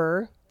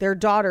deliver their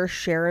daughter,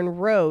 Sharon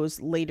Rose,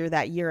 later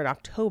that year in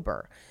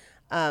October.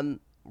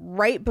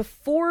 Right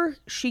before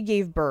she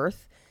gave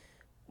birth,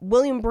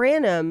 William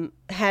Branham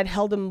had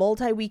held a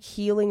multi-week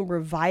healing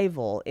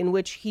revival in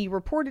which he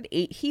reported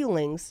 8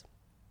 healings,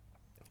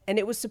 and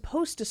it was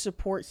supposed to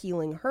support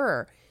healing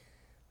her.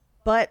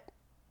 But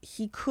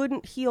he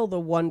couldn't heal the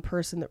one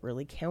person that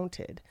really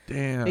counted.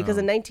 Damn. Because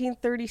in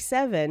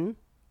 1937,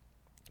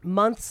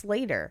 months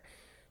later,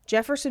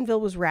 Jeffersonville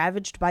was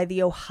ravaged by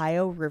the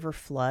Ohio River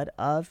flood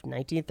of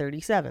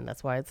 1937.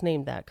 That's why it's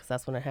named that, because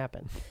that's when it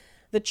happened.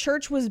 The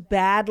church was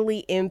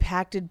badly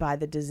impacted by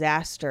the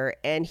disaster,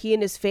 and he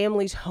and his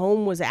family's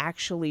home was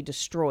actually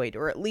destroyed,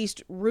 or at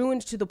least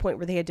ruined to the point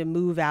where they had to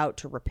move out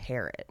to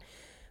repair it.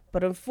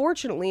 But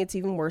unfortunately, it's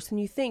even worse than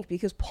you think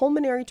because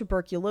pulmonary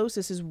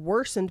tuberculosis is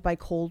worsened by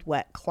cold,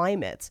 wet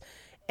climates.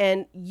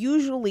 And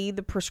usually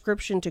the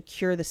prescription to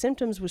cure the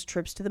symptoms was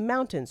trips to the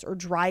mountains or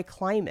dry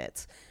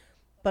climates.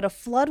 But a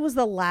flood was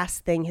the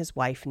last thing his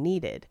wife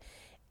needed.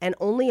 And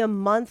only a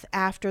month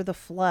after the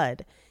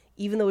flood,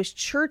 even though his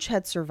church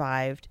had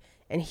survived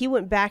and he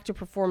went back to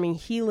performing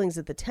healings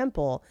at the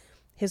temple,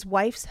 his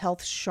wife's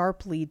health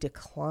sharply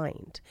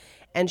declined.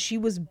 And she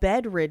was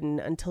bedridden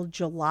until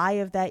July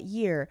of that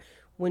year,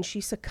 when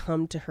she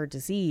succumbed to her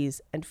disease.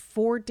 And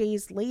 4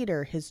 days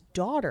later, his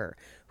daughter,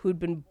 who had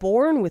been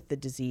born with the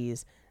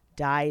disease,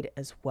 died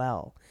as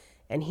well.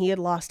 And he had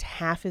lost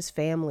half his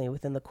family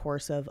within the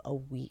course of a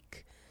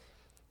week.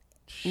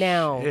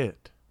 Now,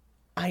 Shit.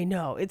 I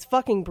know, it's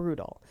fucking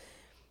brutal.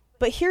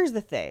 But here's the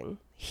thing.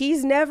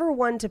 He's never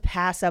one to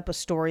pass up a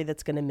story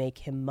that's going to make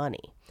him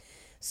money.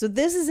 So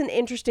this is an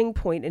interesting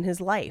point in his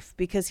life,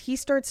 because he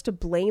starts to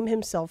blame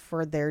himself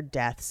for their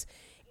deaths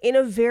in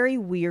a very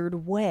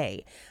weird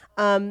way.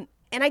 And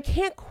I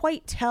can't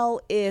quite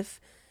tell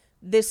if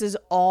this is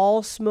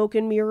all smoke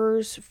and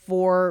mirrors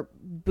for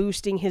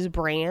boosting his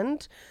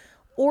brand,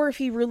 or if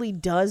he really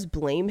does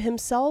blame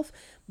himself,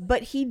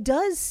 but he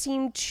does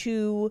seem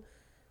to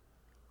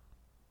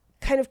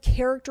kind of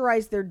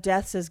characterize their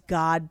deaths as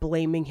God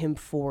blaming him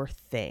for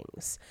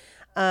things.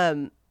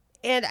 And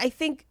I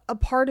think a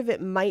part of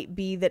it might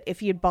be that if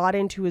he had bought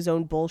into his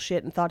own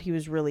bullshit and thought he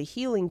was really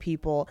healing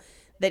people,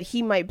 that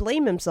he might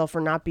blame himself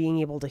for not being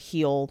able to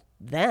heal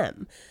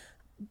them.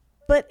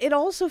 But it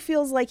also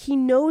feels like he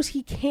knows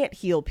he can't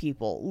heal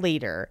people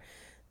later.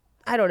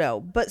 I don't know.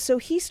 But so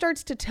he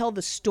starts to tell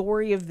the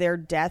story of their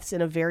deaths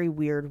in a very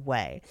weird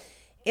way.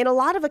 In a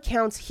lot of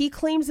accounts, he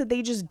claims that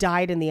they just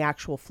died in the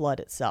actual flood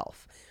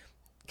itself.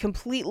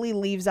 Completely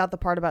leaves out the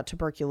part about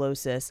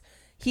tuberculosis.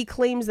 He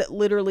claims that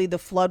literally the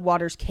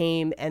floodwaters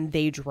came and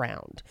they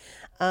drowned.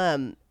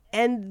 And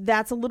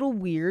that's a little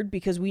weird,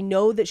 because we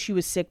know that she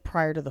was sick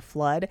prior to the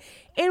flood,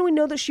 and we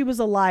know that she was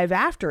alive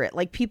after it.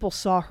 Like, people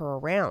saw her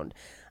around.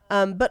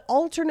 But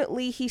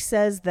alternately, he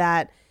says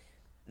that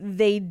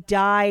they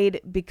died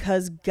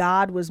because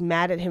God was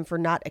mad at him for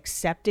not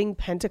accepting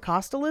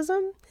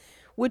Pentecostalism,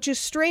 which is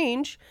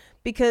strange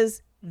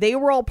because they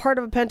were all part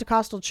of a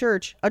Pentecostal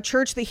church, a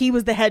church that he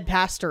was the head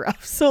pastor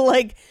of. So,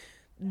 like,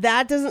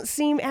 that doesn't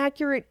seem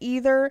accurate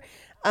either.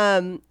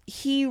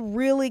 He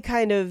really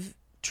kind of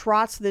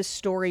trots this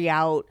story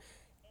out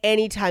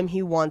anytime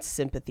he wants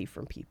sympathy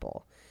from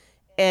people.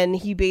 And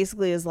he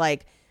basically is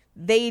like,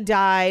 they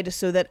died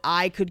so that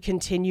I could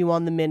continue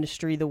on the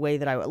ministry the way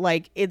that I would.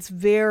 Like, it's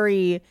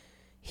very,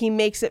 he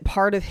makes it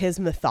part of his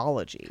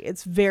mythology.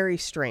 It's very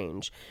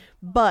strange.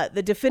 But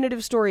the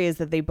definitive story is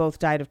that they both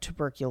died of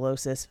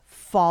tuberculosis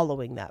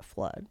following that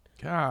flood.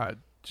 God,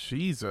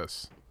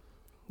 Jesus.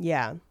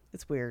 Yeah,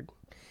 it's weird.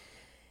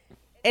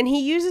 And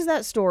he uses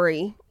that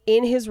story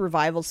in his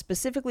revival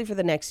specifically for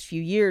the next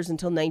few years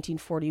until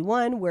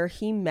 1941, where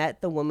he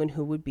met the woman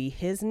who would be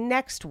his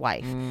next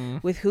wife,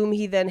 with whom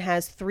he then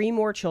has 3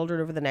 more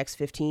children over the next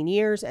 15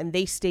 years, and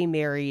they stay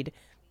married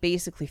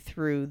basically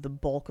through the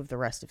bulk of the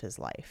rest of his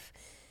life.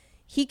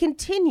 He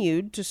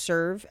continued to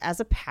serve as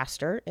a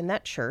pastor in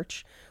that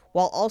church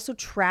while also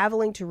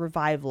traveling to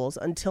revivals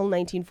until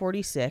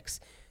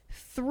 1946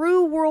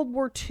 through World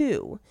War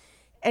II.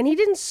 And he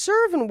didn't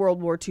serve in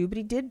World War II, but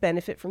he did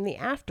benefit from the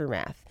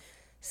aftermath,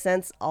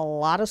 since a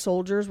lot of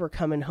soldiers were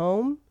coming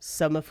home,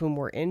 some of whom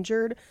were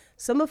injured,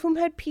 some of whom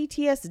had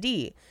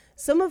PTSD,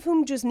 some of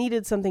whom just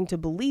needed something to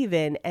believe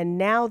in, and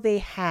now they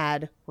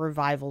had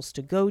revivals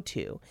to go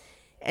to.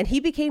 And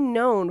he became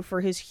known for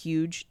his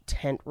huge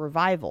tent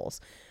revivals.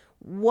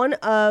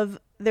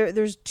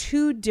 There's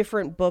 2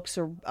 different books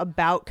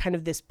about kind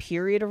of this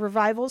period of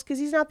revivals, because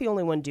he's not the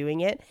only one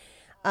doing it.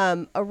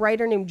 A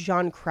writer named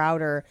John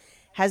Crowder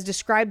has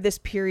described this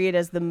period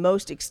as the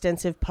most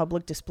extensive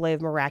public display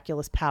of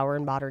miraculous power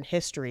in modern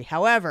history.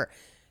 However,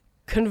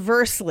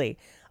 conversely,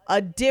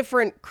 a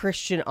different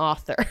Christian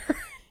author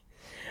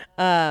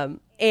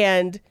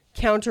and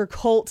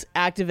counter-cult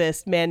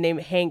activist man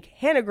named Hank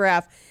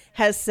Hanegraaff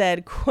has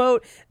said,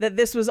 quote, that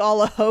this was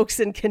all a hoax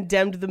and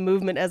condemned the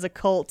movement as a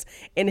cult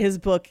in his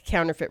book,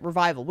 Counterfeit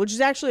Revival, which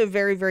is actually a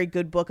very, very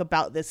good book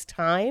about this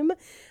time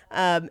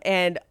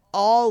and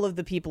all of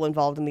the people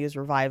involved in these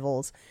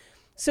revivals.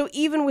 So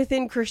even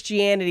within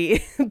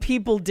Christianity,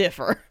 people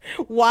differ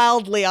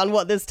wildly on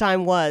what this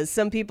time was.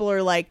 Some people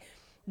are like,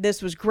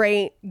 this was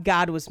great,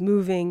 God was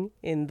moving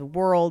in the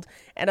world.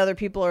 And other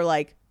people are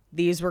like,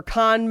 these were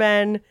con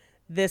men,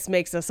 this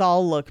makes us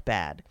all look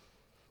bad.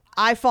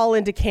 I fall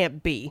into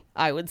camp B,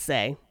 I would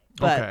say.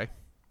 But, Okay.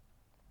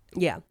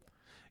 Yeah.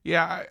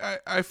 Yeah,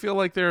 I feel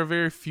like there are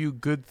very few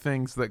good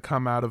things that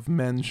come out of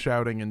men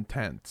shouting in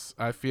tents.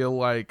 I feel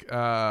like,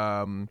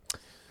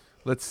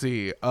 let's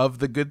see, of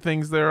the good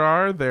things there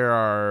are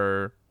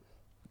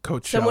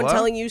Coachella. Someone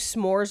telling you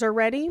s'mores are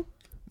ready?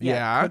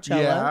 Yeah,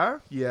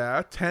 Coachella.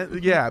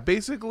 yeah.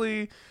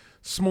 Basically,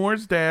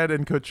 S'mores Dad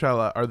and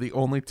Coachella are the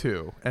only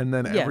 2, and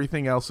then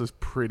everything else is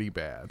pretty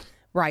bad.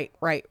 Right.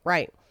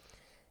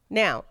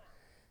 Now,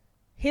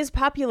 his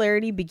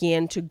popularity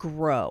began to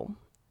grow.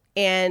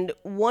 And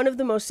one of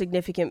the most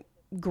significant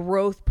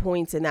growth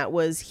points in that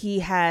was he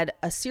had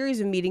a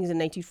series of meetings in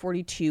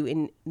 1942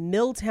 in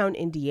Milltown,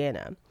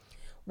 Indiana,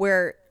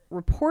 where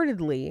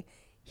reportedly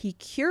he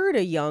cured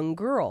a young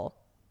girl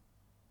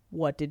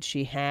What did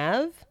she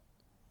have?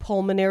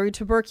 Pulmonary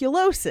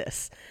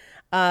tuberculosis.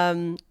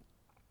 The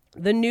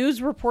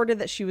news reported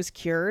that she was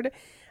cured,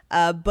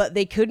 but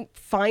they couldn't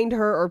find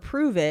her or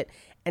prove it.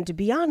 And to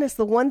be honest,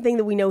 the one thing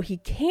that we know he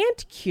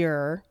can't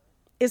cure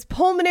is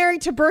pulmonary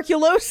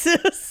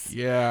tuberculosis.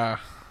 Yeah.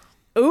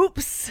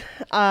 Oops.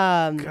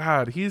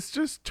 God, he's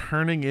just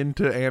turning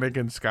into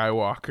Anakin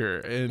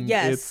Skywalker, and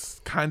Yes. it's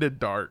kind of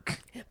dark.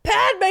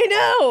 Padme,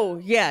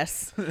 no!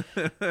 Yes.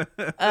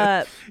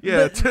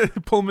 Yeah,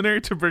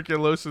 pulmonary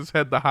tuberculosis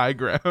had the high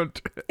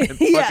ground and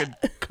Yeah. fucking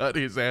cut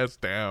his ass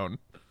down.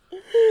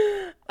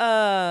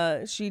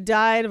 She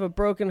died of a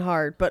broken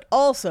heart, but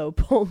also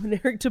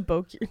pulmonary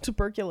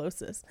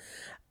tuberculosis.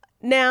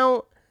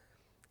 Now,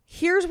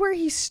 here's where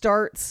he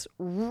starts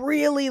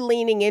really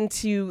leaning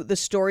into the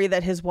story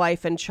that his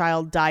wife and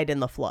child died in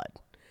the flood.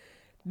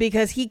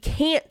 Because he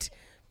can't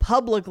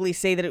publicly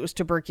say that it was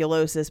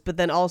tuberculosis, but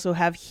then also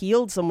have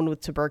healed someone with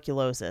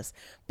tuberculosis.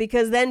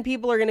 Because then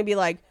people are going to be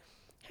like,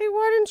 hey,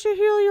 why didn't you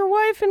heal your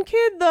wife and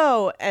kid,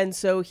 though? And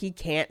so he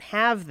can't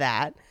have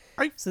that.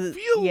 I So,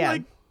 feel yeah.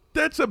 like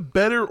that's a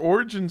better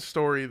origin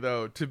story,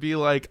 though, to be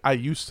like, I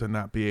used to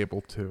not be able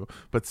to,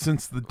 but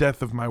since the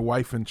death of my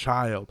wife and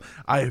child,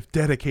 I have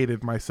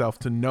dedicated myself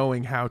to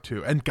knowing how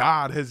to, and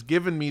God has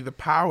given me the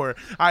power.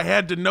 I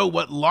had to know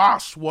what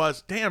loss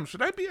was. Damn,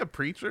 should I be a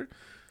preacher?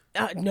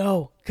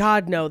 No,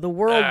 God, no. The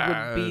world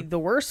would be the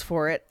worse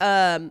for it.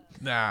 Nah,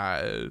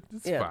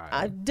 it's Yeah, fine.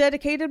 I've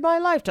dedicated my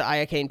life to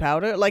iocane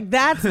powder. Like,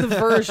 that's the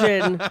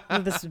version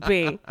that this would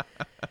be.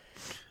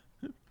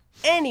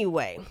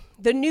 Anyway,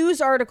 the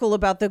news article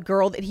about the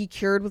girl that he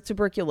cured with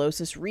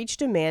tuberculosis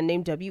reached a man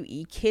named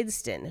W.E.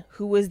 Kidston,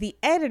 who was the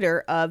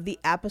editor of the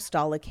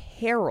Apostolic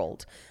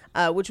Herald,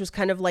 which was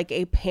kind of like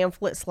a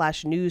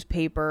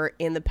pamphlet/newspaper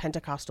in the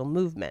Pentecostal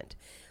movement.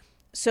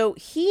 So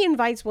he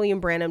invites William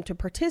Branham to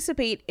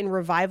participate in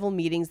revival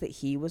meetings that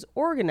he was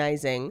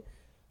organizing.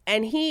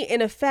 And he,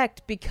 in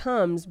effect,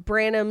 becomes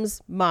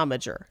Branham's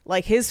momager,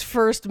 like his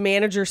first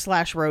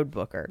manager/road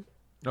booker.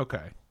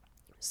 Okay.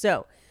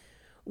 So,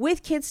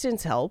 with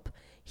Kidston's help,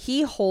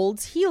 he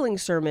holds healing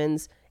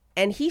sermons,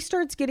 and he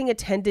starts getting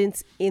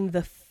attendance in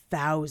the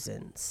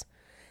thousands.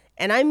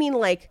 And I mean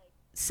like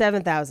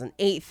 7,000,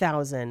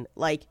 8,000,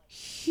 like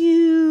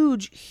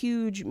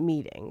huge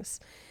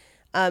meetings.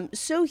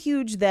 So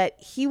huge that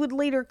he would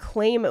later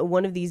claim at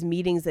one of these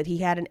meetings that he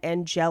had an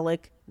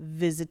angelic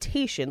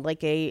visitation,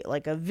 like a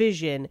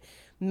vision,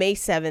 May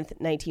 7th,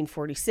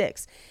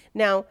 1946.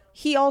 Now,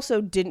 he also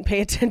didn't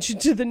pay attention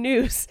to the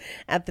news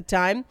at the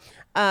time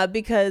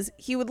because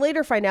he would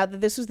later find out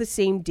that this was the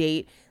same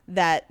date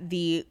that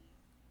the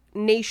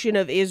nation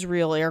of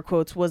Israel, air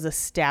quotes, was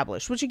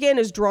established, which again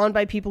is drawn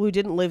by people who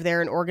didn't live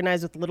there and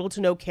organized with little to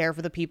no care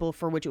for the people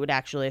for which it would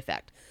actually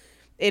affect.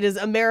 It is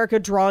America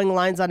drawing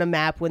lines on a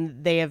map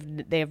when they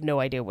have no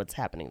idea what's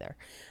happening there.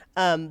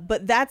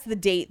 But that's the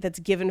date that's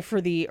given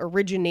for the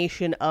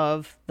origination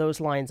of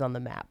those lines on the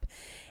map.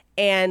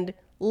 And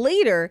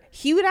later,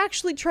 he would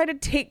actually try to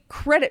take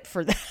credit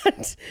for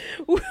that,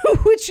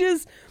 which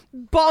is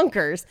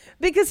bonkers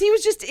because he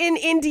was just in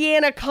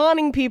Indiana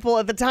conning people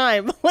at the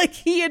time. Like,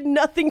 he had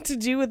nothing to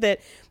do with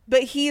it.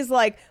 But he's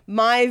like,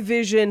 my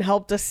vision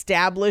helped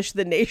establish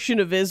the nation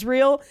of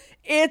Israel.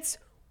 It's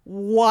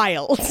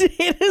wild.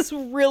 It is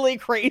really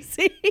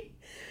crazy.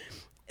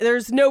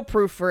 There's no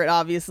proof for it,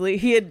 obviously.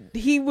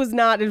 He was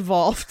not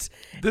involved.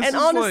 This and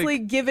is honestly,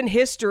 like- given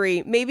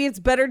history, maybe it's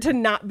better to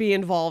not be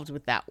involved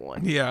with that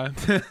one. Yeah.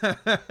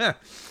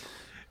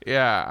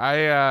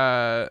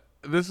 Yeah,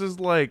 this is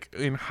like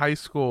in high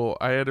school,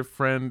 I had a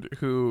friend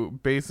who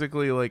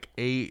basically like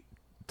ate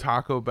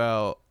Taco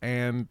Bell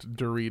and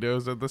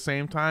Doritos at the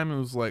same time and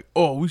was like,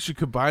 oh, we should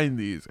combine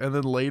these. And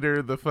then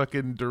later the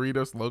fucking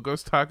Doritos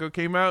Locos Taco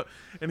came out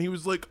and he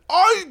was like,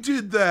 I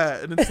did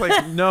that. And it's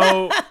like,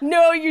 no.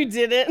 No, you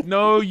didn't.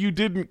 No, you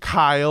didn't,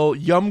 Kyle.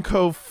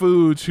 Yumco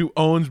Foods, who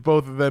owns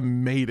both of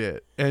them, made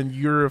it. And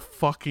you're a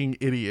fucking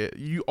idiot.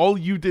 All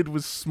you did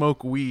was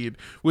smoke weed,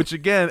 which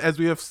again, as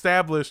we have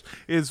established,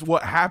 is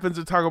what happens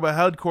at Taco Bell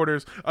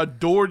headquarters. A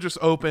door just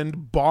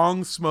opened,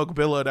 bong smoke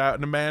billowed out,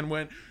 and a man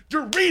went,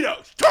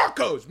 Doritos,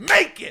 tacos,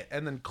 make it!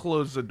 And then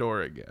closed the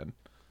door again.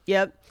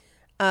 Yep.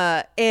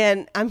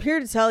 And I'm here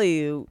to tell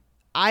you,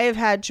 I have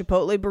had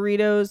Chipotle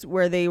burritos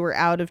where they were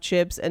out of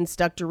chips and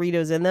stuck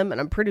Doritos in them, and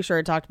I'm pretty sure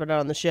I talked about it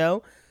on the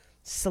show.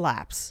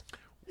 Slaps.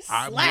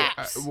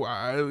 Slaps.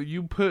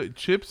 You put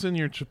chips in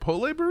your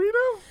Chipotle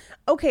burrito?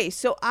 Okay,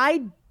 so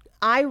I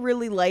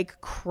really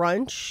like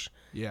crunch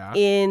Yeah.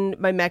 in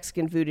my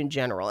Mexican food in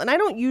general. And I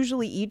don't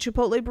usually eat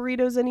Chipotle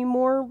burritos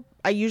anymore.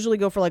 I usually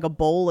go for like a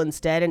bowl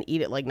instead and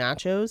eat it like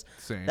nachos.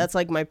 Same. That's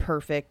like my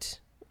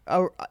perfect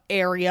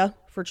area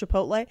for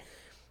Chipotle.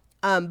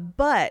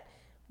 But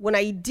when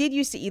I did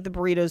used to eat the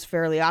burritos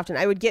fairly often,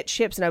 I would get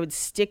chips and I would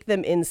stick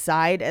them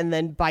inside and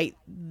then bite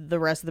the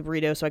rest of the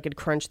burrito so I could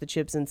crunch the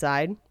chips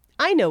inside.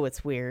 I know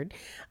it's weird.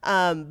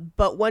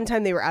 But one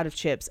time they were out of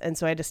chips, and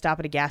so I had to stop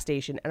at a gas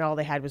station, and all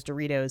they had was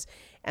Doritos.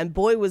 And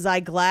boy, was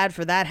I glad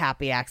for that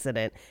happy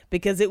accident,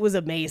 because it was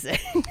amazing.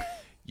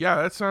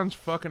 Yeah, that sounds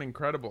fucking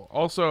incredible.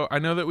 Also, I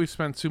know that we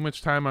spent too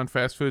much time on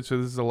fast food, so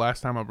this is the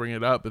last time I'll bring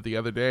it up. But the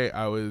other day,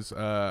 I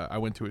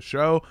went to a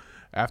show.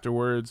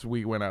 Afterwards,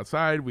 we went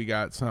outside. We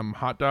got some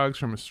hot dogs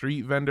from a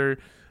street vendor,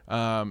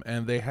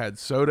 and they had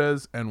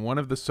sodas. And one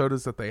of the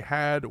sodas that they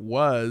had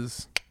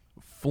was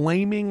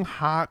flaming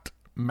hot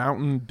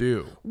Mountain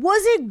Dew.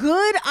 Was it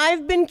good?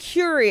 I've been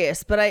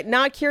curious, but I'm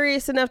not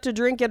curious enough to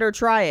drink it or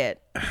try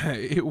it.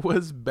 It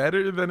was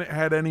better than it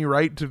had any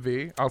right to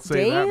be. I'll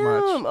say that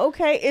much. Damn.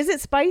 Okay. Is it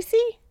spicy?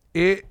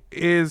 It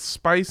is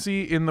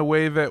spicy in the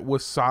way that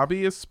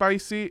wasabi is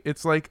spicy.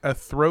 It's like a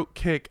throat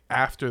kick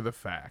after the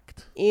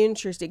fact.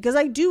 Interesting. Because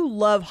I do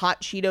love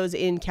hot Cheetos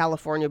in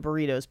California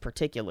burritos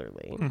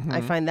particularly. Mm-hmm.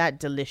 I find that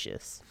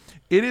delicious.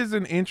 It is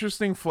an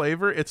interesting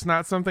flavor. It's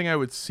not something I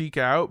would seek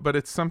out, but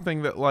it's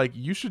something that like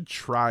you should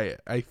try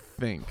it, I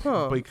think.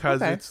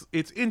 Because okay.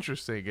 it's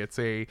interesting. It's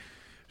a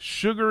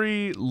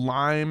sugary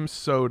lime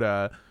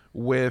soda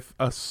with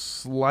a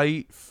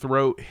slight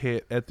throat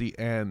hit at the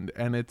end,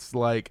 and it's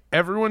like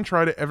everyone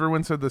tried it,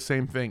 everyone said the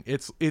same thing.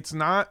 It's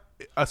not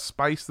a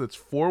spice that's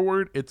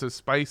forward, it's a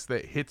spice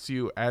that hits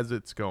you as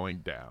it's going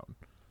down.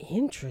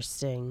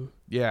 Interesting.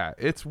 Yeah,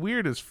 it's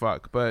weird as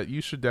fuck, but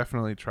you should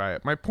definitely try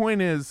it. My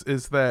point is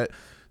that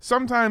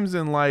sometimes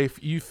in life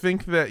you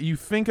think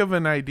of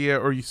an idea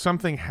or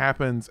something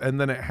happens and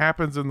then it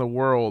happens in the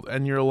world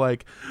and you're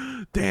like,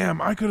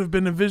 damn, I could have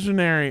been a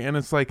visionary. And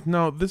it's like,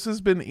 no, this has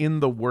been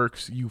in the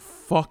works, you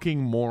fucking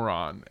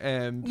moron.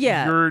 And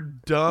your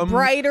dumb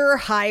brighter,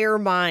 higher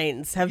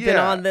minds have been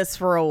on this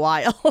for a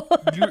while.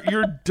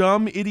 your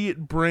dumb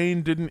idiot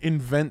brain didn't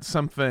invent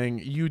something.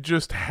 You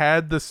just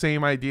had the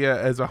same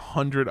idea as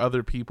 100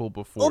 other people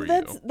before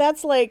you.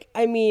 That's like,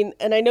 I mean,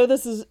 and I know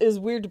this is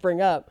weird to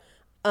bring up.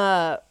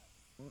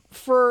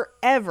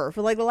 Forever,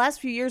 for like the last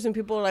few years, when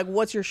people are like,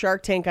 what's your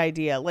Shark Tank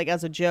idea? Like,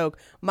 as a joke,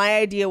 my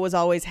idea was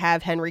always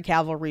have Henry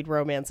Cavill read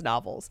romance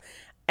novels.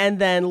 And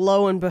then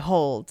lo and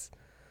behold,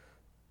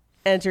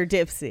 enter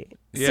Dipsy.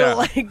 Yeah. So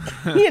like,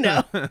 you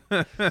know,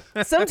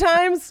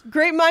 sometimes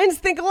great minds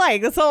think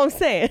alike. That's all I'm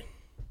saying.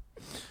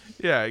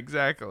 Yeah,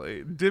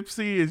 exactly.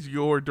 Dipsy is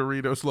your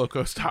Doritos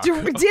Locos Taco.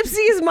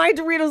 Dipsy is my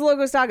Doritos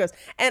Locos Tacos.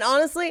 And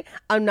honestly,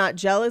 I'm not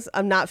jealous.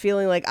 I'm not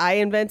feeling like I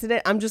invented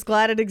it. I'm just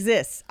glad it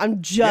exists.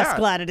 I'm just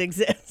glad it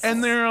exists.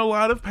 And there are a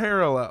lot of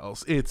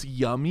parallels. It's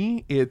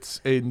yummy.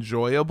 It's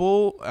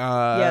enjoyable.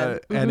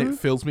 And it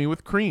fills me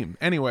with cream.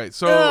 Anyway,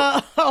 so...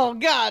 oh,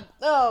 God.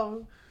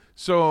 Oh.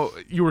 So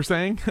you were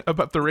saying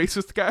about the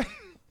racist guy?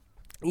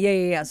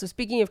 Yeah. So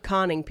speaking of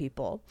conning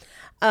people...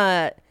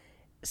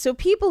 So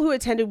people who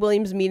attended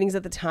William's meetings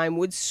at the time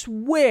would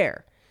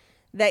swear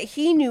that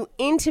he knew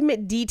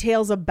intimate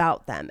details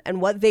about them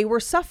and what they were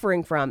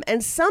suffering from,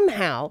 and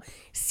somehow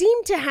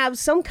seemed to have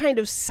some kind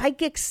of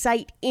psychic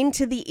sight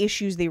into the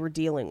issues they were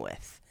dealing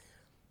with.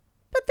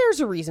 But there's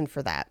a reason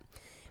for that.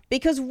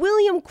 Because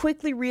William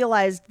quickly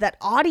realized that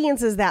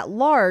audiences that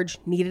large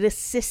needed a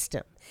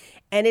system.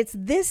 And it's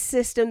this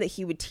system that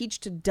he would teach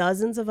to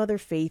dozens of other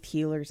faith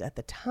healers at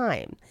the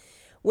time.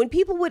 When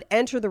people would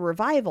enter the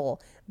revival,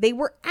 they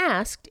were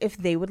asked if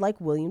they would like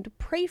William to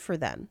pray for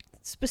them,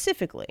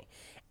 specifically.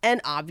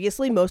 And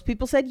obviously, most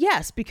people said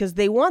yes, because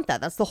they want that.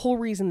 That's the whole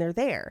reason they're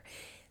there.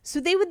 So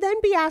they would then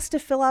be asked to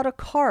fill out a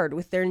card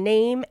with their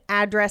name,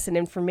 address, and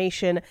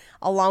information,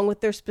 along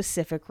with their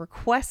specific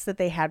requests that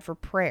they had for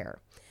prayer.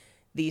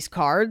 These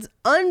cards,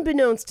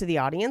 unbeknownst to the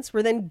audience,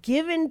 were then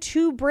given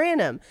to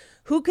Branham,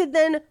 who could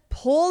then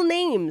pull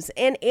names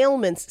and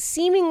ailments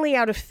seemingly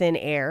out of thin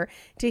air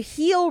to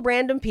heal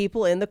random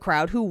people in the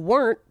crowd who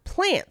weren't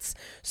plants.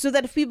 So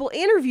that if people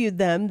interviewed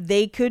them,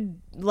 they could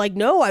like,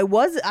 no,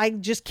 I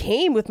just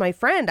came with my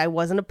friend. I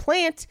wasn't a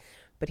plant,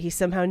 but he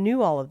somehow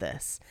knew all of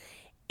this.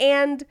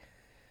 And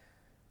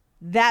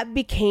that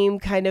became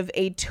kind of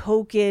a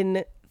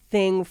token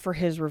thing for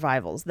his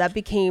revivals. That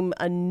became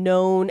a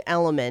known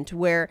element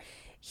where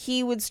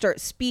he would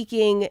start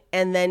speaking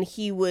and then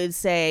he would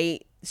say,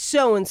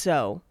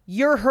 so-and-so,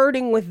 you're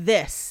hurting with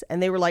this.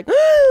 And they were like,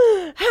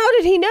 how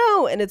did he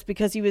know? And it's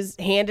because he was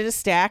handed a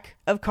stack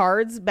of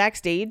cards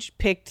backstage,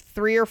 picked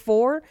 3 or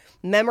 4,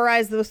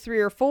 memorized those 3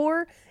 or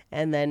 4,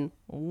 and then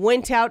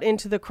went out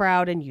into the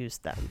crowd and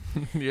used them.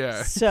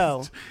 Yeah.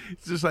 So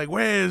it's just like,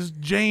 where's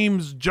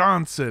James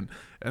Johnson?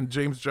 And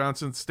James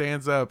Johnson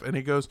stands up and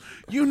he goes,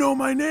 you know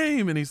my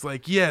name. And he's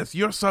like, yes,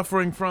 you're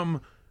suffering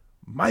from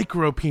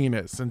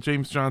micropenis. And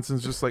James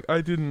Johnson's just like,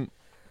 I didn't.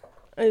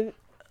 I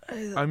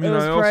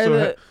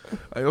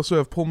also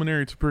have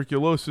pulmonary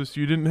tuberculosis.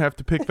 You didn't have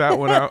to pick that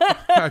one out.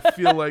 I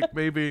feel like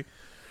maybe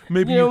you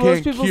can't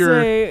most people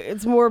cure. say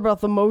it's more about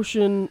the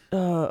motion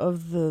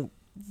of the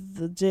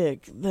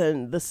dick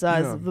than the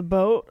size of the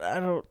boat.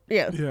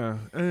 Yeah.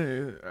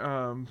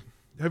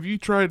 Have you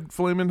tried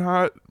Flamin'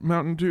 Hot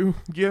Mountain Dew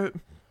yet?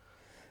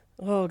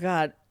 Oh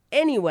God.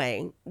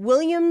 Anyway,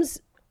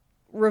 Williams'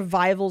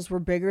 revivals were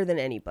bigger than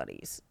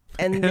anybody's.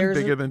 And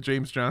bigger than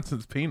James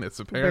Johnson's penis,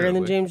 apparently. Bigger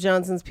than James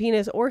Johnson's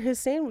penis or his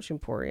sandwich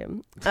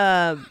emporium.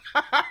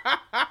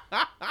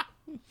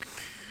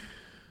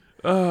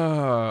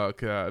 Oh,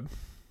 God.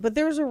 But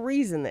there's a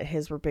reason that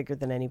his were bigger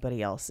than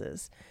anybody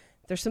else's.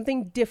 There's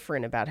something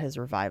different about his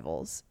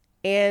revivals.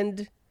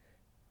 And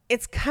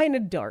it's kind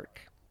of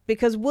dark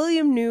because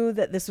William knew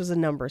that this was a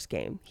numbers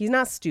game. He's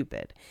not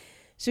stupid.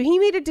 So he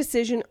made a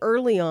decision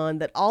early on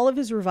that all of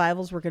his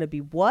revivals were going to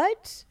be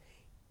what?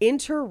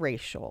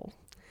 Interracial.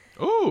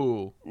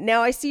 Ooh.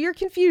 Now I see your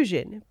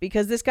confusion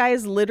because this guy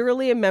is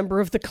literally a member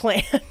of the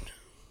Klan.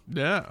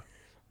 Yeah.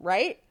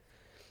 Right?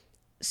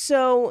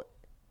 So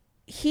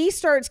he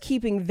starts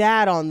keeping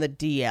that on the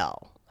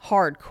DL,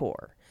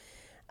 hardcore.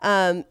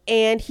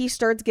 And he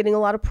starts getting a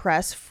lot of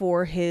press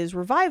for his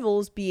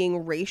revivals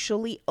being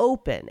racially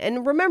open.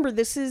 And remember,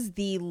 this is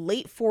the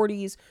late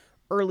 40s,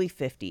 early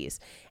 50s.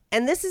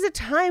 And this is a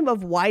time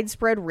of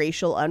widespread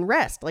racial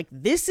unrest. Like,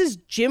 this is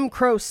Jim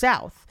Crow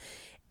South.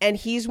 And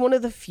he's one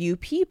of the few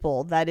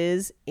people that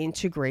is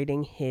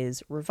integrating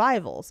his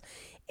revivals.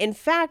 In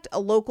fact, a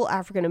local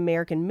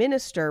African-American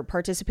minister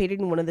participated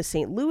in one of the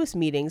St. Louis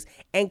meetings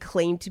and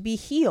claimed to be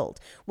healed,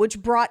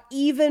 which brought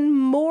even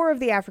more of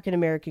the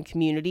African-American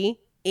community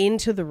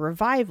into the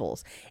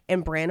revivals.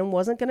 And Branham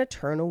wasn't going to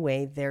turn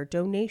away their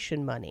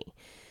donation money.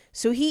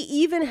 So he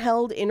even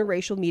held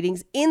interracial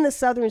meetings in the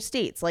southern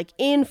states, like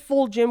in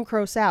full Jim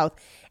Crow South.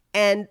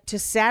 And to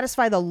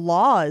satisfy the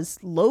laws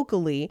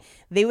locally,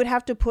 they would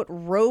have to put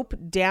rope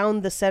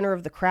down the center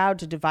of the crowd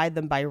to divide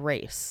them by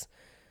race,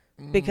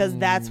 because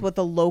that's what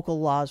the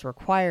local laws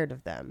required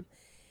of them.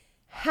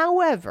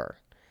 However,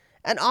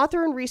 an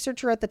author and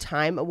researcher at the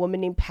time, a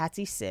woman named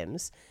Patsy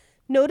Sims,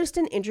 noticed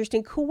an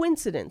interesting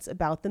coincidence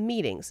about the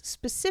meetings.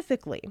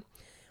 Specifically,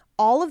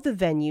 all of the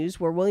venues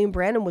where William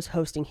Branham was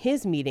hosting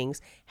his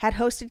meetings had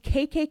hosted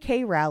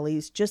KKK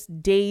rallies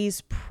just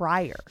days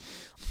prior,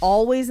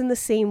 always in the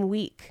same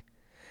week.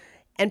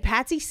 And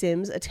Patsy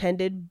Sims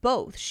attended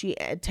both. She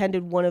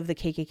attended one of the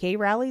KKK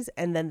rallies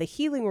and then the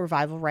Healing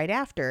Revival right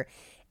after,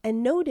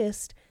 and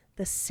noticed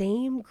the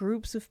same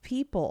groups of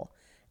people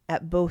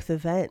at both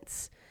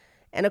events.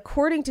 And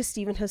according to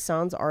Stephen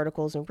Hassan's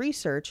articles and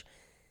research,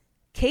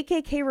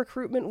 KKK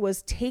recruitment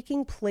was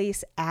taking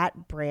place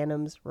at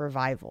Branham's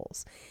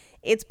revivals.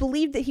 It's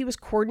believed that he was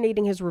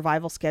coordinating his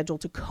revival schedule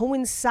to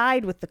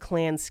coincide with the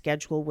Klan's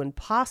schedule when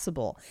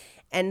possible.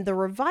 And the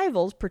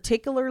revivals,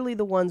 particularly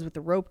the ones with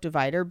the rope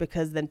divider,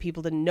 because then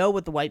people didn't know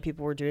what the white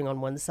people were doing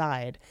on one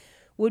side,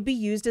 would be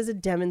used as a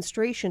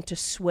demonstration to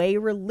sway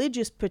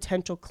religious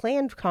potential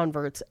Klan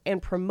converts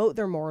and promote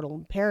their moral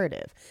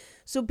imperative.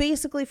 So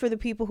basically for the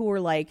people who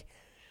were like,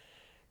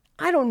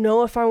 I don't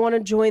know if I want to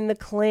join the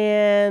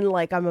Klan,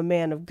 like I'm a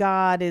man of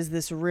God, is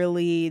this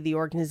really the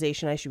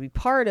organization I should be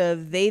part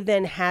of? They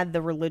then had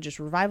the religious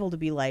revival to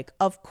be like,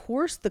 of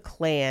course the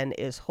Klan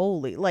is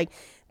holy. Like,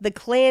 the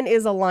Klan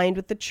is aligned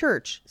with the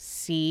church.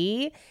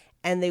 See?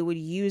 And they would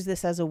use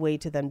this as a way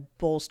to then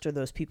bolster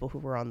those people who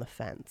were on the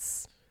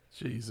fence.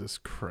 Jesus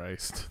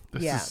Christ.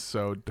 This Yeah. is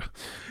so...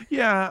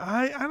 Yeah,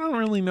 I don't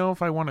really know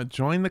if I want to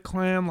join the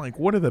Klan. Like,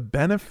 what are the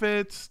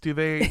benefits? Do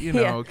they,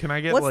 Yeah. can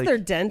I get What's their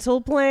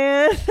dental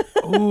plan?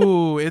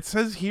 Ooh, it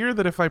says here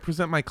that if I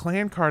present my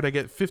Klan card, I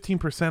get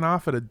 15%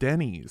 off at a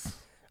Denny's.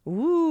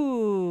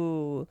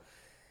 Ooh.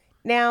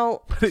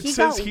 Now, But it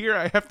says here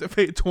I have to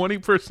pay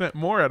 20%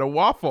 more at a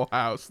Waffle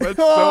House. That's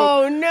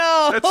oh,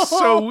 no. That's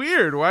so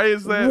weird. Why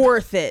is that?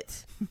 Worth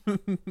it.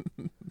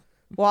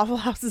 Waffle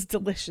House is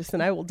delicious,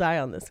 and I will die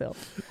on this hill.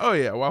 Oh,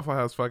 yeah. Waffle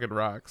House fucking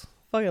rocks.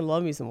 Fucking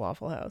love me some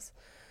Waffle House.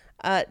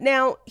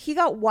 Now, he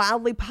got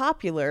wildly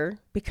popular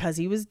because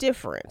he was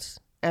different,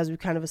 as we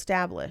kind of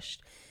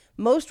established.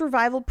 Most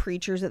revival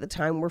preachers at the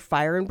time were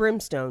fire and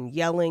brimstone,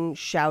 yelling,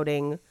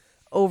 shouting,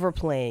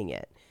 overplaying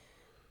it.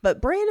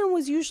 But Branham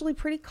was usually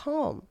pretty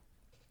calm,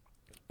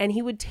 and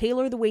he would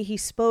tailor the way he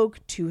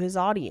spoke to his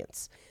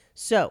audience.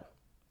 So,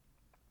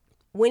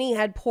 when he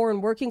had poor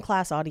and working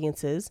class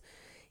audiences,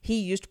 he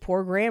used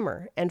poor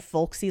grammar and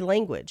folksy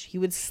language. He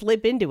would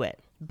slip into it.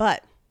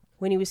 But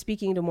when he was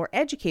speaking to more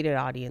educated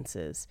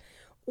audiences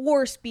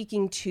or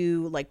speaking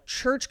to like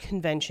church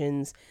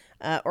conventions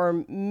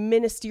or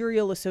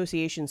ministerial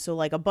associations, so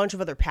like a bunch of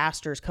other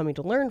pastors coming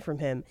to learn from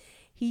him,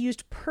 he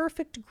used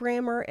perfect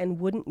grammar and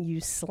wouldn't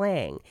use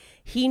slang.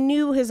 He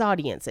knew his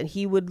audience and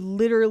he would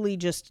literally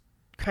just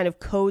kind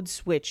of code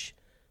switch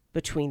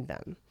between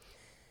them.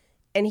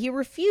 And he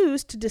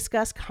refused to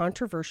discuss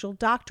controversial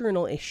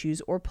doctrinal issues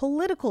or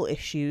political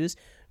issues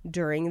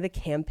during the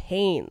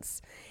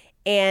campaigns.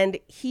 And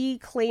he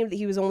claimed that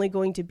he was only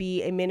going to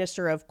be a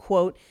minister of,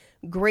 quote,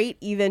 great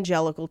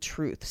evangelical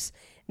truths.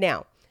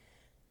 Now,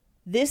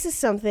 this is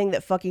something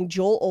that fucking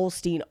Joel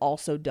Osteen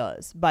also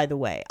does, by the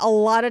way. A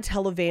lot of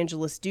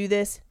televangelists do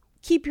this.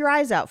 Keep your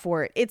eyes out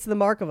for it. It's the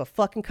mark of a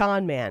fucking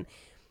con man.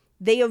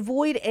 They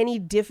avoid any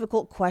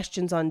difficult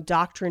questions on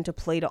doctrine to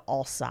play to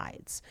all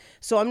sides.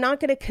 So I'm not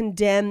going to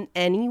condemn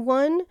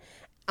anyone.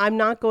 I'm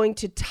not going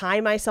to tie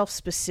myself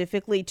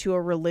specifically to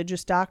a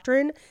religious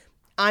doctrine.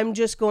 I'm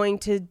just going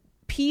to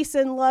peace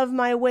and love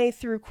my way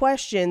through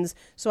questions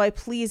so I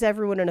please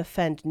everyone and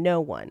offend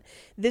no one.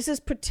 This is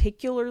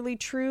particularly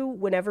true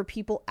whenever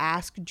people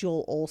ask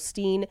Joel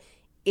Osteen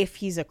if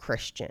he's a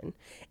Christian.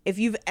 If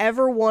you've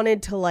ever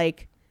wanted to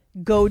like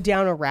go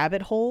down a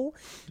rabbit hole.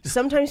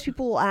 Sometimes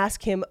people will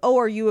ask him, "Oh,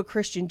 are you a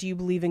Christian? Do you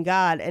believe in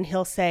God?" And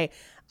he'll say,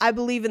 "I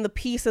believe in the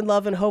peace and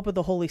love and hope of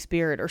the Holy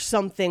Spirit," or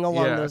something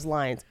along those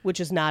lines, which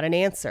is not an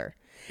answer.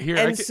 Here,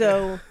 And I can,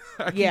 so,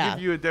 I can yeah.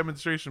 give you a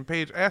demonstration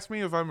page. Ask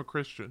me if I'm a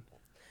Christian.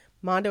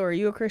 Mondo, are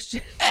you a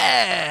Christian?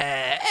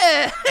 Yeah,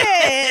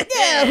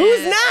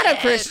 who's not a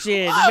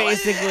Christian,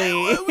 basically?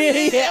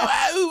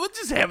 We're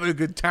just having a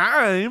good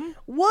time.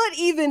 What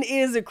even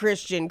is a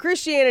Christian?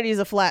 Christianity is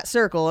a flat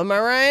circle. Am I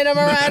right? Am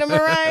I right? Am I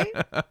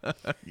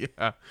right?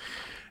 Yeah.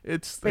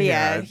 It's But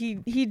yeah,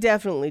 he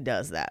definitely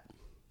does that.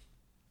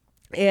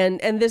 And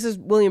this is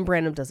William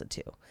Branham does it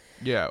too.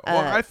 Yeah. Well,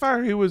 I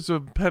thought he was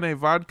a Penne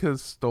vodka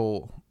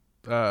stole.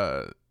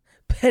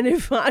 Penny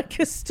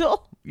vodka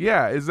stole.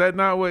 Yeah, is that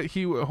not what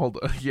he hold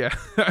on. Yeah.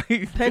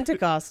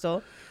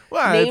 Pentecostal.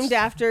 Well, named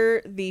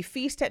after the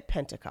feast at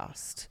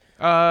Pentecost.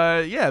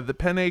 Yeah, the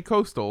Penne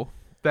Coastal.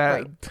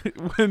 That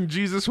when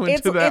Jesus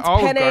went to that it's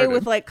Olive penne Garden.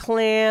 with like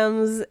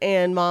clams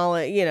and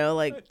molly,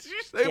 like Did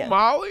you say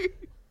Molly?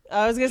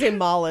 I was gonna say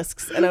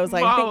mollusks, and I was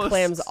like, I think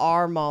clams Mollusks.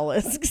 are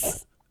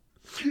mollusks.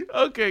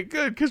 Okay,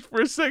 good. Because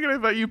for a second I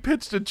thought you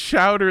pitched a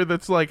chowder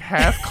that's like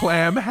half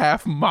clam,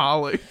 half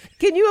Molly.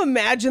 Can you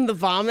imagine the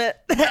vomit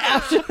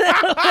after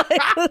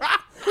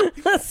that?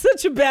 That's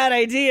such a bad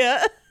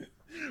idea.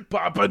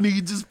 Papa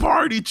needs his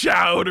party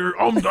chowder.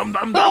 Dum dum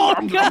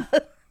dum dum.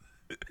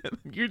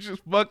 You're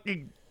just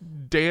fucking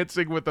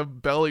dancing with a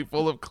belly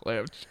full of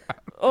clam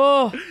chowder.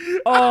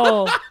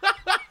 Oh.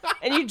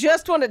 And you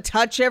just want to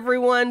touch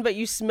everyone, but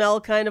you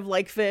smell kind of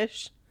like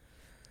fish.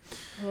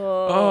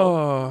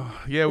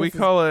 Oh, yeah, we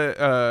call it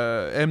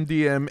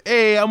MDM.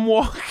 Hey, I'm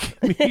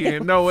walking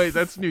in. No, wait,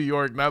 that's New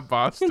York, not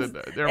Boston.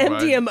 Never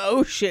mind. MDM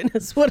Ocean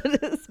is what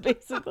it is,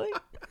 basically.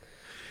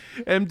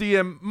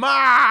 MDM.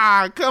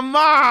 Ma, come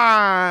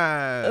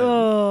on.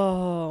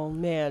 Oh,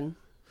 man.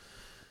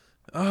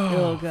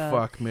 Oh, God.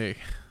 fuck me.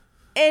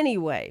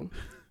 Anyway,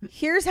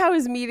 here's how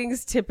his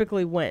meetings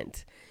typically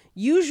went.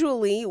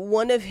 Usually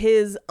one of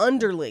his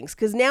underlings,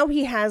 because now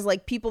he has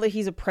like people that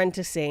he's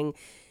apprenticing,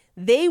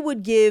 they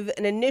would give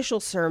an initial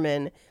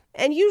sermon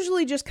and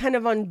usually just kind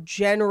of on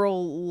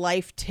general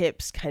life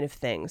tips kind of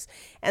things.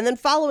 And then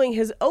following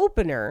his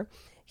opener,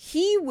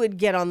 he would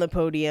get on the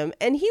podium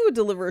and he would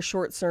deliver a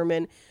short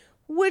sermon,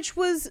 which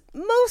was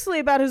mostly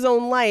about his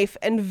own life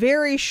and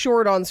very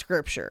short on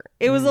scripture.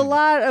 It was a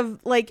lot of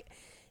like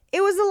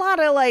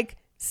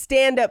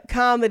stand-up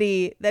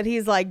comedy that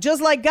he's like,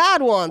 just like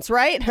God wants,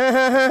 right?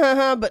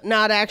 But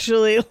not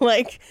actually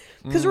like,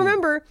 because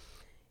remember,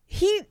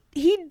 he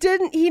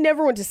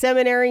never went to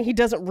seminary. He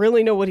doesn't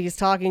really know what he's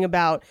talking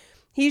about.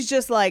 He's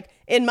just like,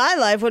 in my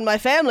life, when my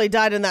family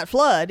died in that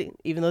flood,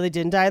 even though they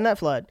didn't die in that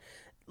flood,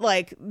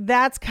 like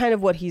that's kind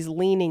of what he's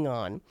leaning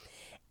on.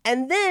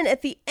 And then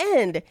at the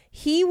end,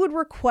 he would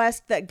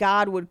request that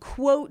God would,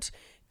 quote,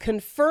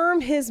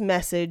 confirm his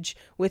message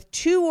with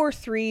 2 or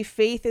 3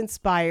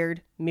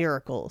 faith-inspired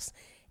miracles.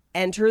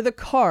 Enter the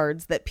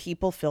cards that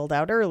people filled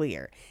out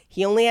earlier.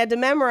 He only had to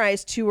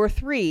memorize 2 or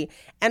 3,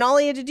 and all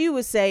he had to do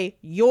was say,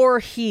 "You're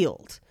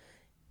healed."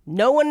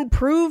 No one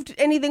proved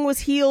anything was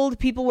healed.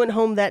 People went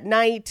home that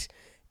night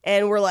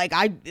and were like,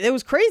 it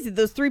was crazy.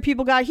 Those 3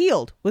 people got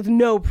healed with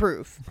no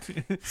proof.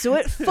 So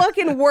it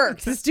fucking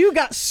worked. This dude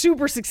got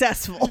super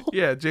successful.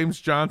 Yeah, James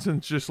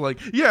Johnson's just like,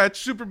 yeah, it's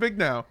super big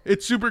now.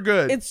 It's super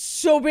good. It's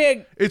so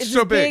big. It's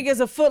so as big as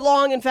a foot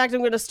long. In fact,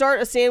 I'm going to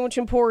start a sandwich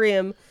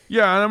emporium.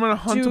 Yeah, and I'm going to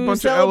hunt a to bunch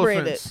of celebrate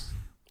elephants.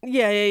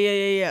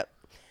 Yeah.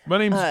 My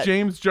name's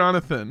James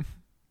Jonathan.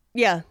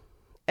 Yeah.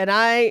 And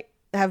I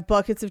have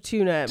buckets of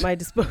tuna at my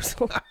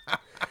disposal.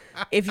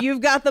 If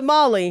you've got the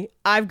molly,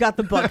 I've got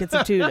the buckets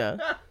of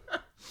tuna.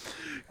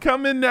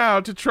 Come in now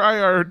to try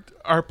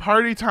our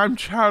party time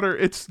chowder.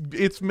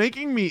 It's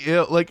making me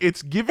ill. Like,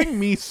 it's giving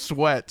me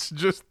sweats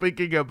just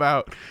thinking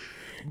about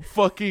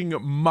fucking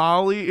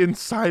Molly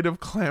inside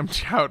of clam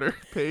chowder,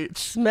 Paige.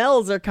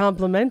 Smells are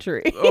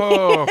complimentary.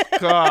 Oh,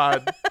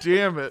 God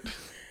damn it.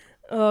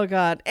 Oh,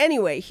 God.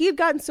 Anyway, he had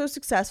gotten so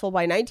successful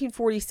by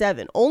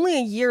 1947, only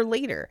a year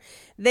later,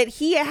 that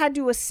he had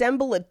to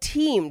assemble a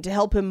team to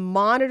help him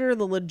monitor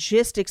the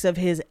logistics of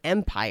his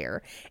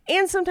empire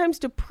and sometimes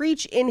to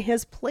preach in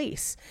his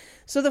place.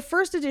 So the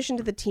first addition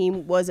to the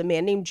team was a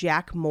man named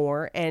Jack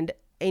Moore and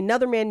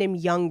another man named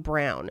Young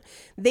Brown.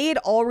 They had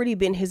already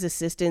been his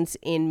assistants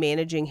in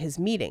managing his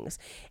meetings.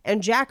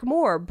 And Jack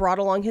Moore brought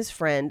along his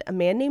friend, a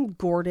man named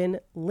Gordon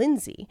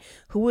Lindsay,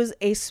 who was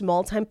a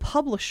small-time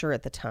publisher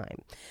at the time.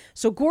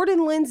 So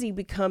Gordon Lindsay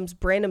becomes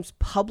Branham's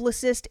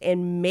publicist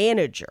and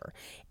manager,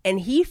 and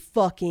he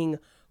fucking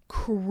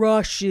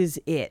crushes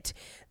it.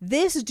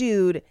 This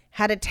dude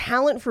had a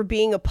talent for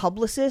being a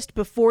publicist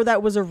before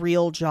that was a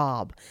real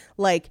job.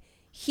 Like,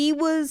 he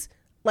was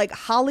like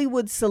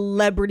Hollywood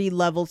celebrity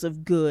levels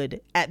of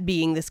good at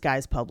being this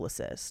guy's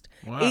publicist.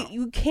 Wow.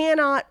 You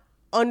cannot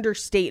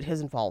understate his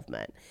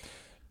involvement.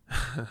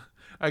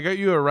 I got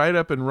you a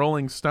write-up in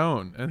Rolling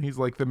Stone. And he's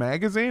like, the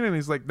magazine? And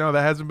he's like, no,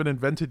 that hasn't been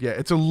invented yet.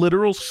 It's a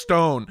literal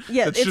stone.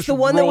 Yeah, that's it's just the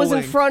one that was in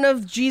rolling. front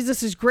of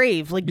Jesus's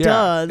grave. Like, Yeah,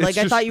 duh. it's Like,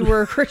 I just- thought you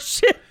were a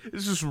Christian.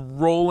 It's just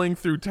rolling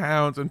through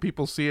towns and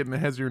people see it and it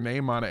has your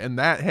name on it. And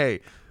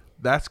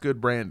that's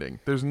good branding.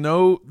 There's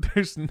no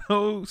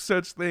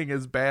such thing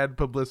as bad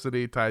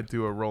publicity tied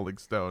to a Rolling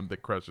Stone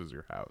that crushes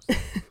your house.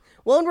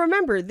 Well, and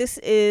remember, this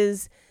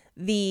is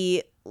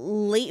the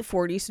late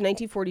 40s, so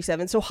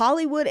 1947. So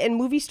Hollywood and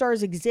movie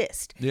stars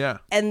exist. Yeah.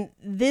 And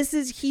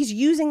he's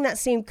using that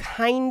same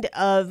kind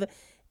of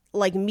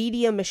like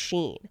media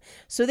machine.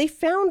 So they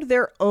found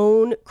their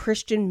own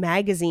Christian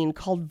magazine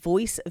called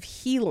Voice of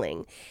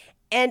Healing.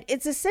 And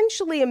it's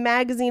essentially a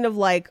magazine of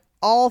like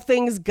all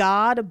things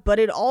God, but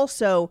it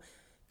also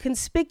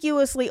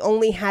conspicuously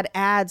only had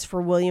ads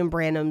for William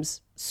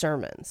Branham's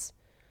sermons.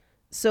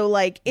 So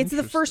like it's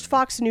the first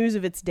Fox News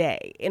of its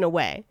day in a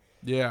way.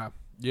 Yeah.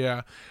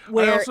 Yeah.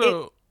 Where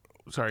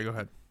sorry, go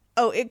ahead.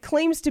 Oh, it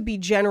claims to be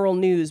general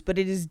news, but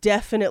it is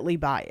definitely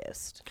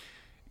biased.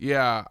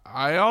 Yeah,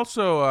 I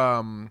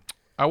also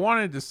I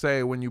wanted to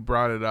say when you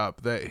brought it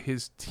up that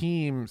his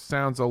team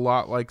sounds a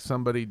lot like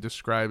somebody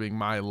describing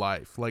my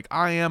life. Like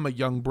I am a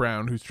young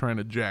Brown who's trying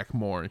to jack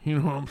more. You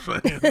know what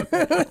I'm saying?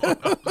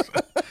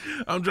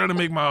 I'm trying to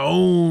make my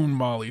own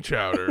Molly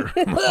Chowder.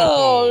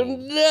 Oh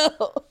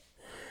no.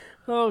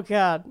 Oh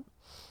God.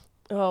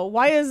 Oh,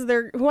 why is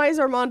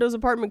Armando's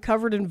apartment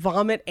covered in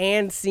vomit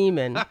and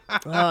semen?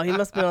 Oh, he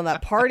must have been on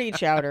that party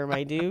chowder,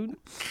 my dude.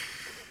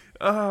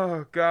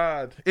 Oh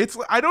God,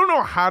 I don't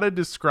know how to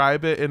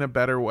describe it in a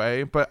better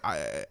way, but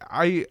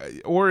I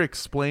or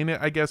explain it,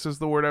 I guess is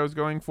the word I was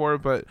going for,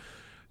 but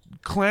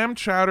clam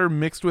chowder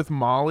mixed with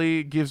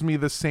Molly gives me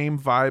the same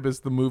vibe as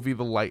the movie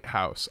The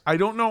Lighthouse. I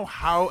don't know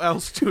how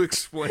else to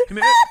explain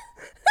it.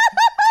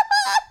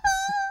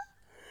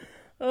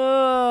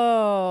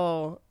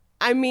 Oh,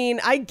 I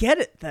mean, I get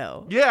it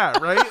though. Yeah,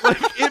 right?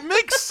 Like it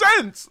makes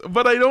sense,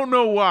 but I don't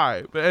know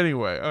why. But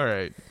anyway, all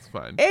right.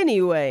 Fine.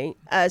 Anyway,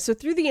 so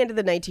through the end of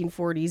the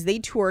 1940s, they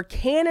tour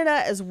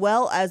Canada as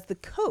well as the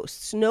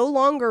coasts. No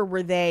longer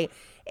were they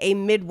a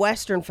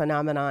Midwestern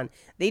phenomenon.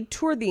 They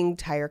toured the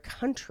entire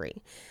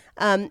country.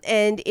 And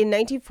in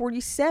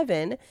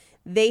 1947,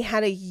 they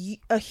had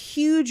a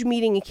huge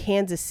meeting in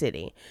Kansas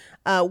City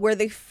where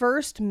they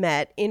first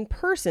met in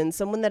person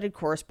someone that had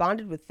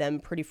corresponded with them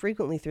pretty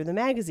frequently through the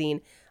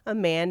magazine, a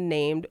man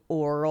named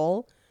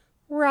Oral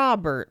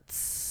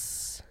Roberts.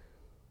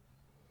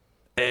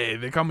 Hey,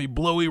 they call me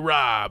Blowy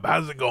Rob.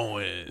 How's it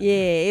going?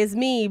 Yeah, it's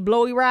me,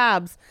 Blowy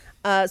Robs.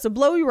 So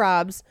Blowy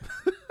Robs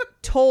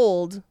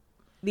told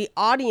the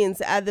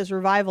audience at this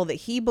revival that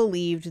he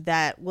believed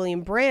that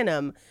William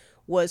Branham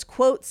was,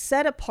 quote,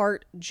 set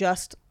apart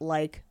just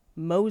like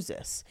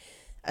Moses,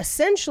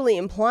 essentially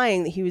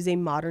implying that he was a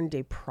modern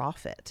day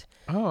prophet.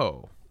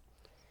 Oh.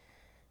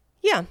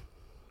 Yeah.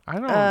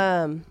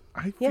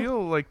 I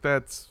feel like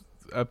that's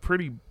a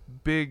pretty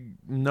big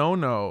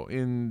no-no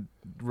in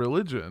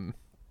religion.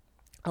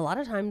 A lot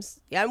of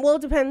times. Yeah, well,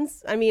 it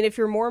depends. I mean, if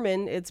you're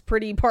Mormon, it's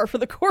pretty par for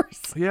the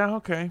course. Yeah,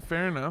 okay.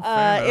 Fair enough.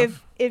 Fair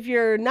enough. If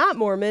you're not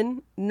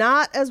Mormon,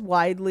 not as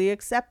widely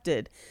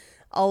accepted.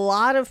 A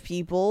lot of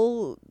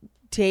people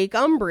take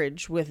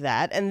umbrage with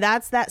that, and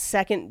that's that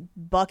second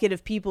bucket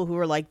of people who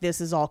are like,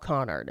 this is all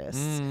con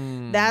artists.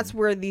 That's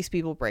where these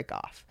people break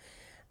off.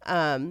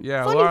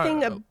 Yeah,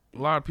 a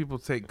lot of people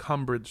take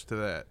umbrage to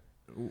that.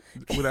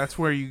 That's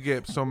where you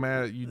get so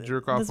mad you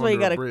jerk off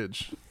under a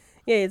bridge.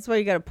 Yeah, that's why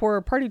you got to pour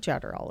party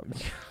chowder all over.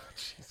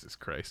 Jesus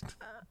Christ.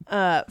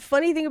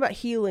 Funny thing about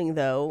healing,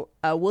 though,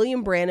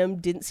 William Branham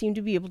didn't seem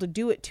to be able to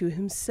do it to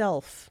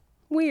himself.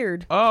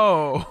 Weird.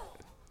 Oh.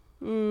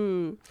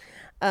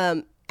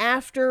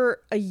 After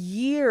a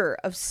year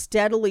of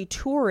steadily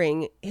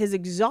touring, his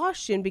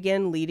exhaustion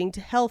began leading to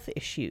health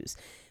issues.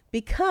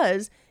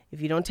 Because if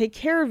you don't take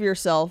care of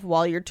yourself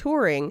while you're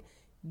touring,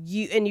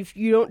 if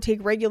you don't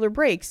take regular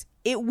breaks,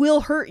 it will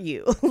hurt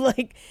you.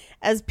 Like,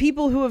 as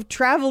people who have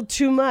traveled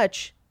too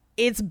much,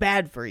 it's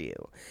bad for you.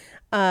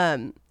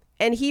 And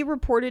he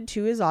reported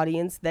to his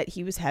audience that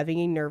he was having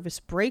a nervous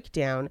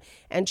breakdown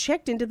and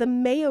checked into the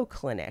Mayo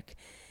Clinic.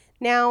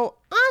 Now,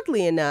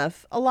 oddly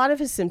enough, a lot of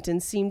his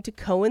symptoms seemed to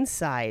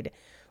coincide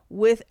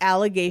with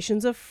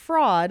allegations of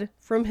fraud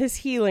from his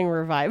healing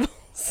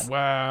revivals.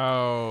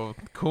 Wow.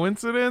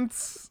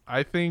 Coincidence?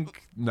 I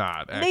think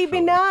not, actually. Maybe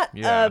not.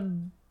 Yeah.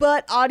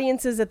 But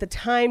audiences at the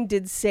time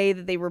did say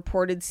that they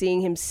reported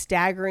seeing him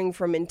staggering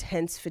from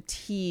intense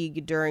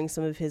fatigue during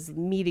some of his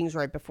meetings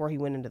right before he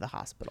went into the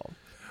hospital.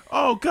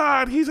 Oh,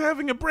 God, he's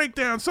having a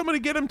breakdown. Somebody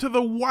get him to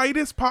the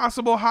whitest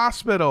possible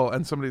hospital.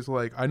 And somebody's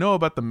like, I know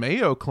about the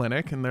Mayo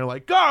Clinic. And they're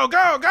like, go,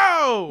 go,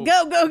 go.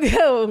 Go, go,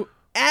 go.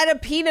 Add a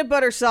peanut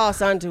butter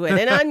sauce onto it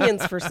and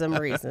onions for some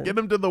reason. Get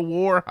him to the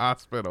war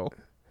hospital.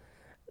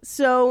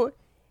 So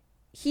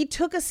he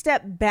took a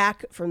step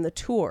back from the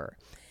tour.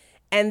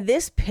 And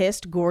this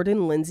pissed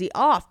Gordon Lindsay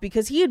off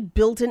because he had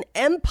built an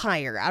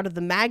empire out of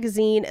the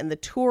magazine and the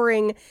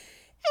touring.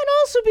 And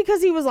also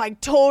because he was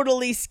like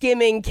totally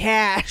skimming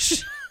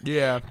cash.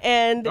 Yeah.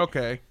 And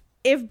okay.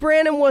 If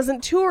Branham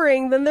wasn't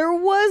touring, then there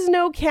was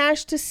no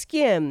cash to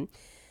skim.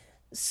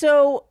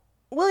 So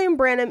William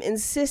Branham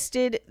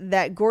insisted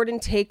that Gordon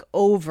take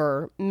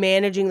over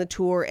managing the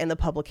tour and the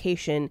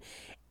publication.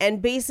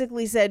 and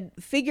basically said,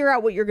 figure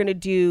out what you're going to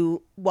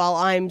do while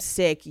I'm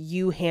sick.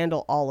 You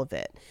handle all of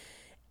it.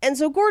 And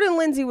so Gordon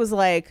Lindsay was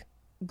like,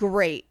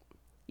 great.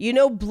 You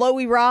know,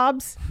 Blowy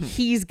Robs,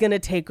 he's going to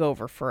take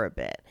over for a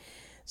bit.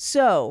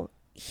 So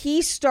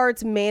he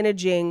starts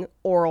managing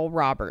Oral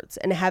Roberts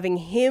and having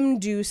him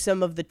do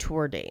some of the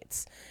tour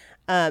dates.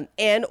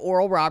 And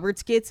Oral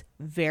Roberts gets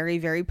very,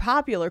 very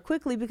popular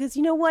quickly because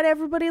you know what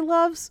everybody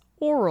loves?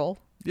 Oral.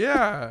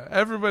 Yeah,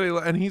 everybody.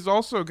 And he's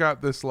also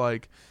got this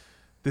like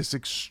this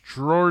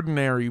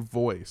extraordinary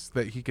voice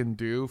that he can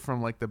do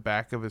from like the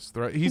back of his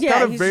throat. He's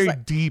got a very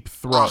like, deep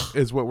throat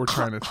is what we're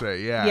trying to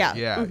say. Yeah.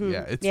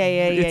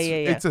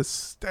 It's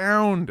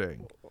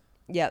astounding.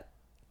 Yep.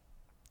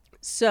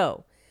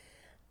 So,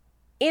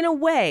 in a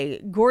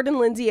way, Gordon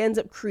Lindsay ends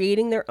up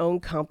creating their own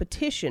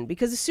competition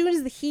because as soon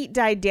as the heat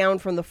died down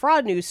from the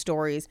fraud news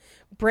stories,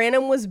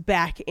 Branham was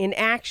back in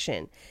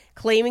action,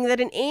 claiming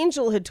that an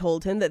angel had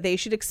told him that they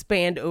should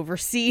expand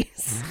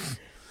overseas.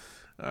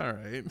 All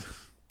right.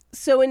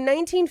 So in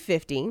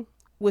 1950,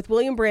 with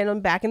William Branham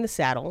back in the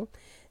saddle,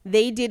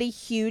 they did a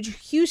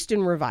huge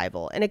Houston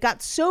revival, and it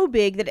got so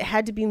big that it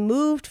had to be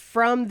moved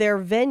from their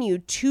venue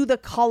to the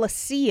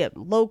Coliseum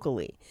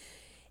locally.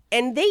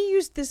 And they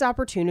used this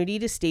opportunity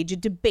to stage a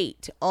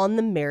debate on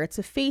the merits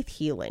of faith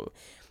healing.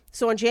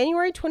 So on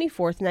January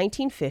 24th,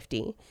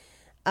 1950,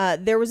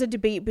 there was a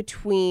debate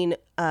between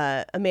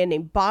a man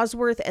named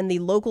Bosworth and the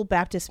local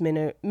Baptist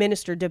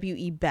minister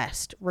W.E.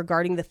 Best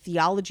regarding the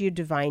theology of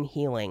divine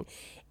healing.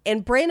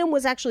 And Branham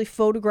was actually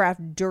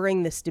photographed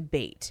during this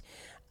debate.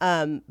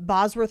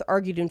 Bosworth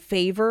argued in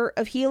favor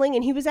of healing,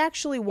 and he was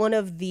actually one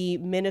of the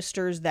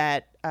ministers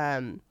that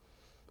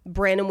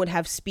Branham would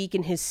have speak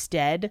in his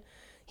stead.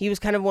 He was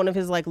kind of one of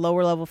his like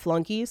lower level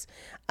flunkies.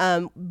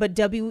 But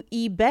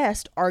W.E.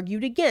 Best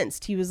argued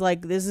against. He was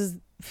like,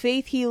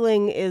 faith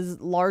healing is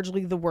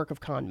largely the work of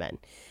con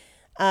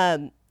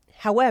men.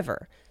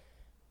 However,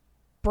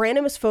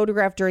 Branham was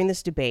photographed during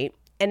this debate,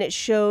 and it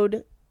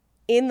showed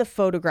in the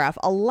photograph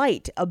a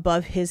light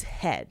above his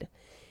head.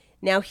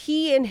 Now,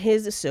 he and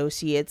his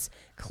associates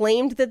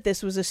claimed that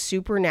this was a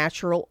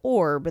supernatural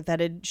orb that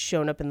had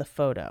shown up in the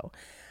photo.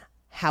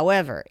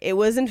 However, it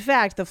was in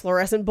fact the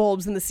fluorescent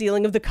bulbs in the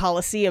ceiling of the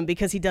Coliseum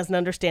because he doesn't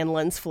understand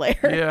lens flare.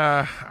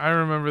 Yeah, I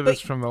remember this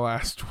from the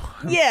last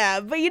one. Yeah,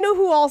 but you know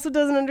who also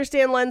doesn't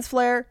understand lens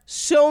flare?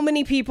 So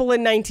many people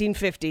in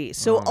 1950.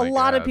 So a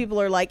lot of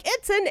people are like,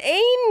 it's an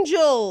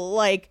angel!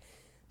 Like,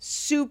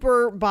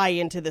 super buy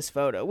into this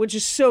photo, which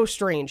is so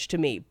strange to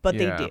me, but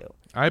they do.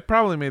 I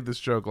probably made this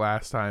joke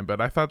last time, but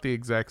I thought the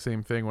exact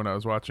same thing when I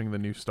was watching the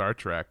new Star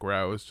Trek, where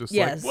I was just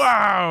like,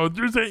 wow,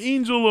 there's an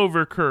angel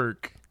over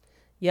Kirk.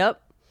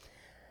 Yep.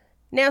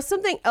 Now,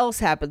 something else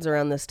happens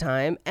around this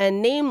time,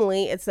 and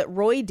namely, it's that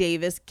Roy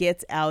Davis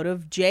gets out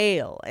of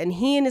jail, and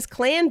he and his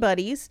Klan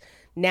buddies,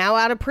 now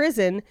out of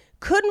prison,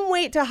 couldn't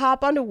wait to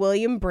hop onto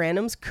William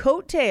Branham's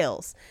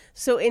coattails.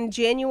 So in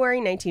January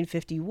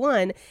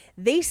 1951,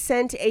 they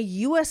sent a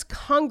U.S.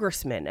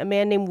 congressman, a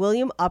man named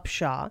William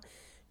Upshaw,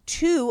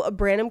 to a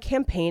Branham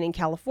campaign in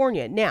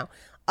California. Now,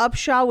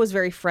 Upshaw was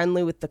very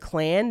friendly with the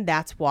Klan.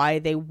 That's why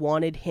they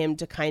wanted him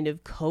to kind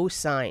of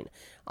co-sign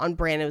on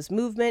Branham's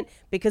movement,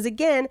 because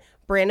again,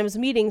 Branham's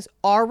meetings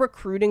are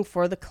recruiting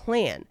for the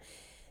Klan.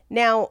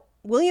 Now,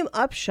 William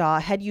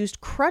Upshaw had used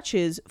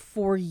crutches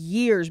for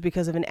years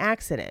because of an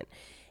accident.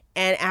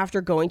 And after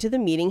going to the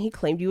meeting, he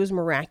claimed he was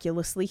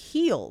miraculously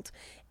healed.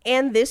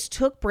 And this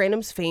took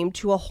Branham's fame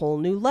to a whole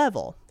new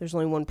level. There's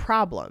only one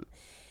problem.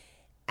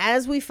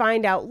 As we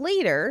find out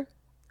later,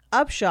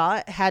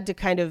 Upshaw had to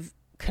kind of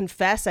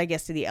confess, I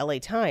guess, to the LA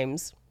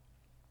Times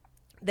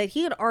that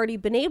he had already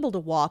been able to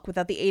walk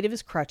without the aid of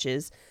his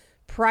crutches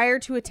prior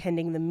to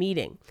attending the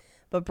meeting,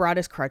 but brought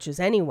his crutches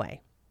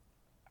anyway.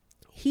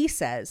 He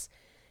says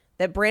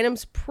that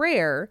Branham's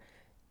prayer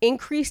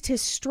increased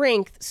his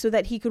strength so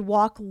that he could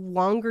walk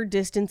longer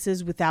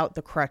distances without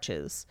the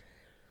crutches.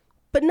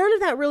 But none of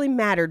that really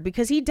mattered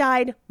because he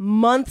died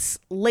months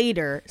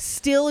later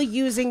still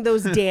using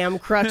those damn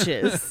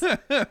crutches.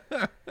 All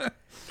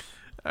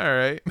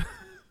right.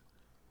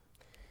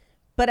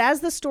 But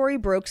as the story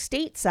broke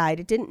stateside,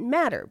 it didn't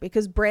matter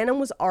because Branham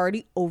was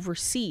already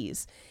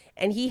overseas,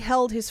 and he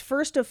held his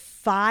first of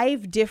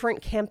 5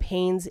 different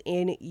campaigns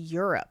in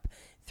Europe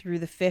through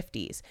the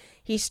 50s.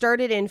 He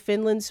started in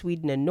Finland,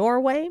 Sweden, and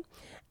Norway,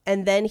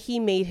 and then he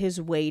made his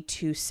way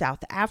to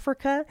South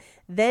Africa.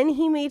 Then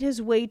he made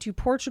his way to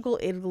Portugal,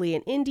 Italy,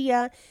 and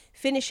India,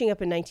 finishing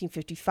up in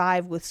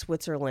 1955 with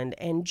Switzerland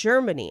and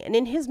Germany. And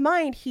in his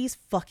mind, he's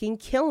fucking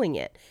killing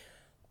it.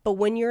 But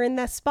when you're in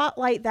that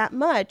spotlight that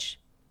much,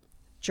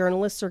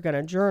 journalists are going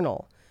to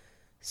journal.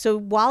 So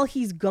while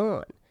he's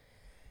gone,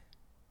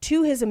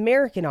 to his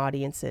American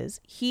audiences,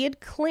 he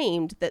had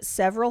claimed that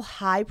several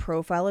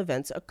high-profile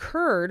events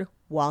occurred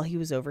while he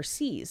was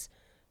overseas.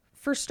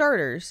 For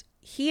starters,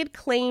 he had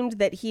claimed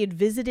that he had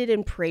visited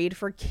and prayed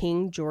for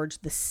King George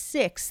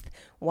VI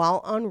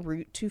while en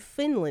route to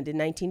Finland in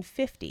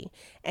 1950,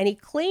 and he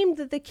claimed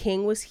that the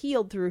king was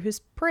healed through his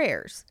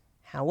prayers.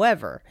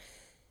 However,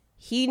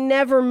 he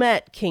never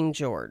met King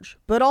George,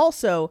 but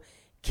also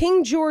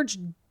King George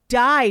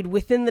died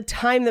within the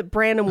time that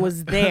Branham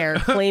was there,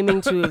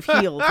 claiming to have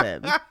healed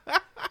him.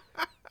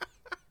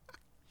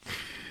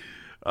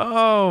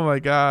 Oh my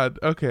God.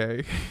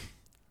 Okay.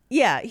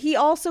 Yeah, he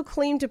also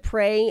claimed to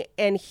pray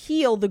and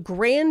heal the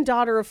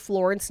granddaughter of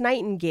Florence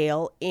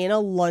Nightingale in a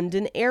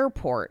London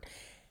airport.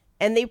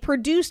 And they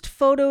produced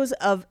photos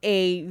of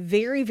a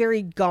very,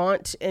 very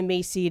gaunt,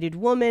 emaciated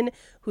woman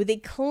who they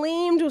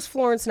claimed was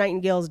Florence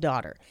Nightingale's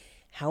daughter.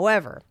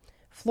 However,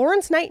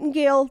 Florence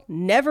Nightingale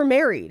never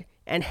married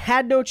and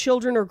had no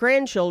children or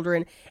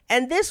grandchildren,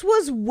 and this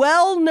was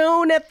well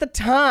known at the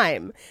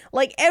time.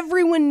 Like,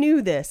 everyone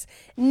knew this.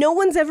 No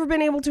one's ever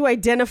been able to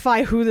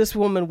identify who this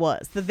woman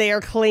was that they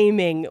are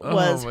claiming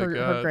was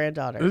her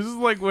granddaughter. This is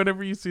like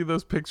whenever you see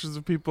those pictures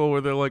of people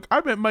where they're like,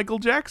 I met Michael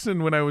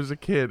Jackson when I was a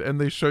kid, and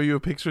they show you a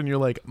picture and you're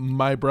like,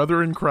 my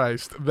brother in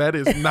Christ. That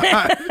is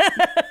not...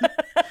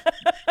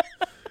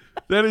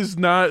 That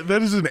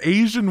is an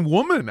Asian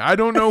woman. I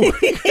don't know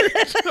what you're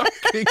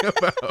talking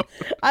about.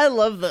 I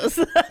love this.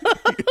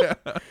 Yeah.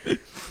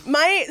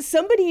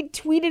 Somebody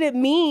tweeted at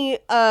me,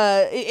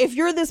 if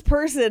you're this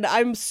person,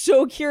 I'm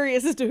so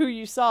curious as to who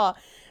you saw.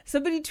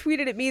 Somebody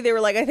tweeted at me, they were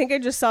like, I think I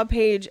just saw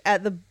Paige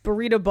at the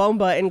Burrito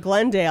Bomba in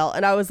Glendale.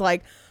 And I was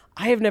like,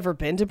 I have never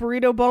been to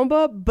Burrito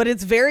Bomba, but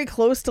it's very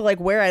close to like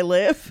where I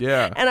live.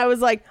 Yeah. And I was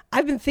like,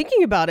 I've been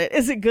thinking about it.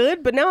 Is it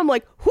good? But now I'm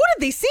like, who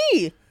did they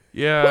see?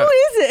 Yeah. Who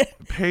is it?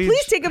 Paige,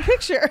 Please take a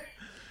picture.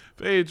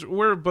 Paige,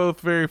 we're both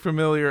very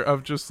familiar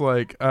of just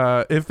like,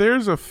 if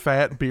there's a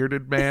fat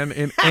bearded man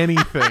in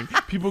anything,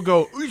 people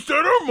go, is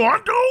that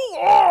Armando?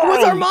 Oh!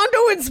 Was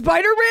Armando in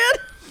Spider-Man?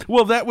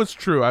 Well, that was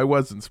true. I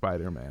was in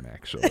Spider-Man,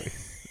 actually.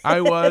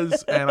 I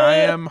was, and I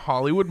am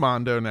Hollywood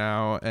Mondo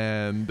now,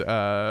 and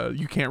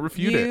you can't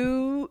refute it.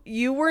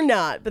 You were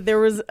not, but there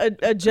was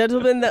a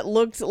gentleman that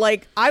looked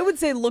like, I would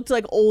say looked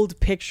like old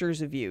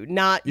pictures of you,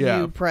 not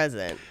you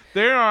present.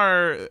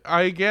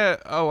 I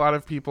get a lot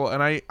of people,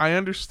 and I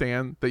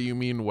understand that you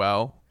mean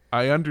well.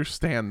 I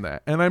understand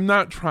that. And I'm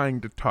not trying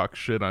to talk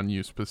shit on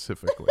you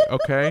specifically,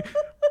 okay?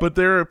 But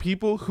there are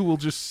people who will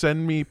just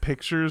send me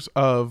pictures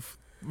of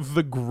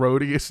the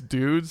grodiest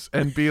dudes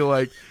and be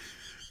like,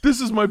 this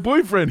is my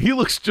boyfriend. He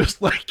looks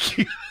just like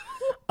you.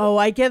 Oh,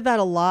 I get that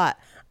a lot.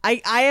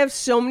 I have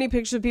so many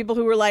pictures of people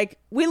who were like,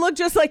 we look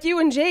just like you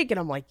and Jake. And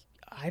I'm like,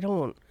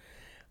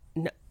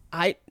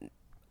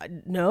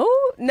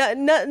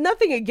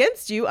 nothing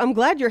against you. I'm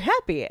glad you're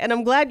happy. And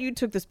I'm glad you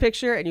took this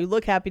picture and you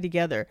look happy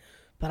together.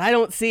 But I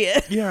don't see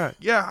it. Yeah,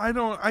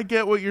 I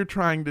get what you're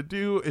trying to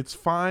do. It's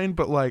fine,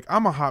 but like,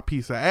 I'm a hot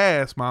piece of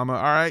ass, mama,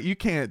 all right? You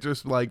can't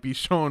just like be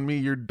showing me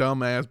your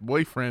dumb ass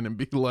boyfriend and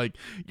be like,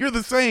 you're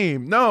the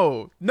same.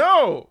 No,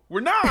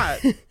 we're not.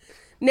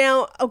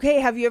 Now, okay,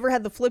 have you ever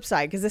had the flip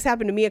side? Because this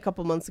happened to me a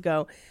couple months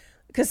ago.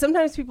 Because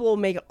sometimes people will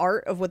make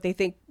art of what they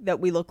think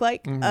that we look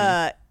like.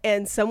 Mm-hmm.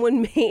 And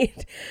someone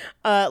made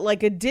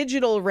like a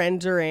digital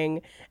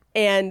rendering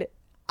and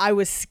I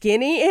was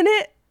skinny in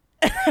it.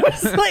 I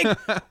was like,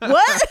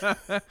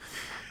 what?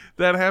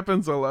 That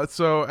happens a lot.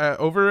 So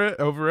over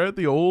at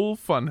the old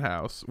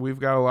Funhouse, we've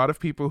got a lot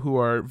of people who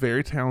are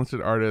very talented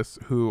artists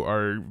who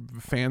are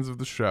fans of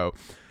the show.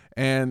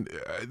 And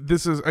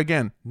this is,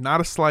 again,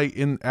 not a slight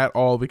at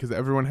all because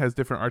everyone has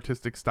different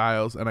artistic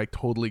styles and I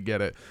totally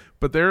get it.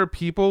 But there are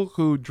people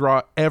who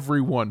draw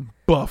everyone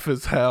buff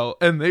as hell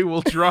and they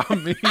will draw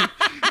me.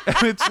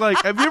 And it's like,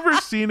 have you ever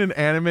seen an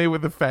anime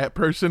with a fat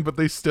person but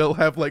they still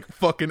have like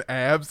fucking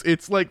abs?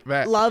 It's like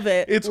that. Love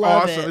it. It's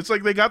Love awesome. it. It's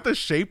like they got the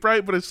shape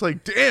right, but it's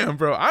like, damn,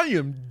 bro, I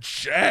am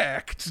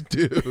jacked,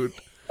 dude.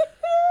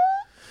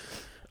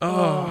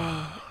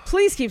 Oh.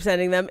 Please keep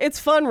sending them. It's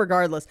fun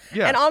regardless.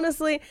 Yeah. And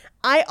honestly,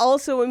 I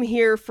also am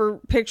here for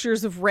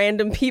pictures of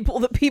random people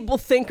that people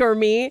think are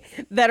me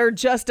that are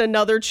just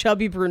another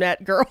chubby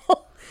brunette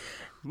girl.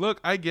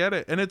 Look, I get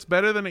it. And it's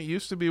better than it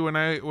used to be when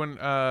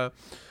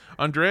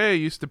Andrea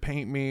used to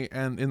paint me,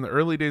 and in the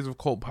early days of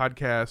Cult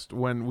Podcast,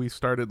 when we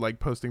started like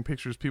posting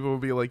pictures, people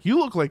would be like, you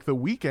look like The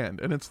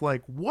Weeknd. And it's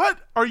like, what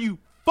are you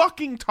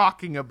fucking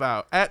talking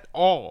about at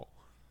all?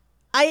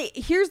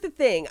 Here's the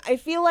thing. I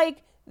feel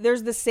like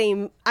there's the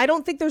same, I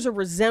don't think there's a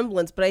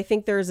resemblance, but I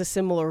think there is a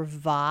similar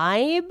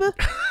vibe. That's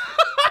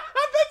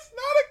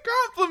not a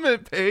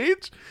compliment,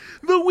 Paige.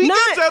 The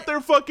Weeknd's out there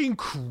fucking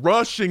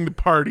crushing the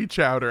party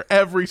chowder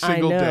every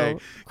single day.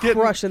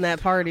 Crushing that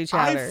party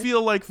chowder. I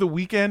feel like The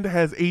Weeknd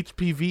has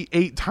HPV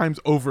 8 times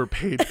over,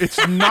 Paige.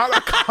 It's not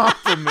a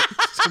compliment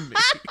to me.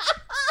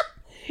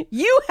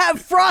 You have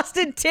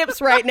frosted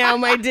tips right now,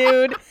 my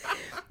dude.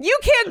 You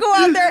can't go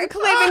out there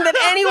claiming that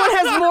anyone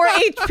has more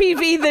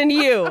HPV than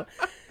you.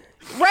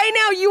 Right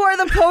now, you are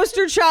the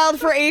poster child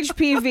for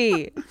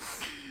HPV.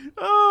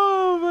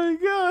 Oh, my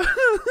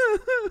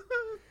God.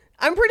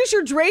 I'm pretty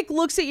sure Drake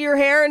looks at your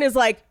hair and is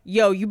like,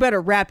 yo, you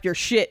better wrap your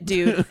shit,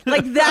 dude.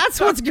 Like,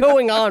 that's what's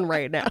going on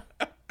right now.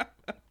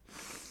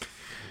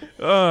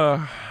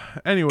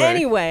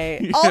 Anyway,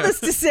 yeah. all this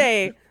to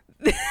say,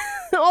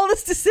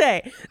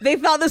 they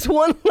thought this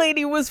one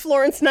lady was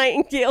Florence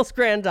Nightingale's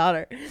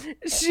granddaughter.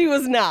 She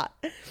was not.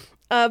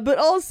 But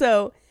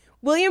also,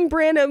 William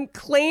Branham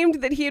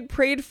claimed that he had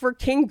prayed for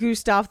King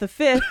Gustav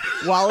V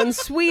while in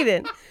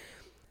Sweden.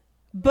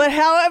 But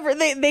however,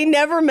 they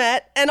never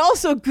met. And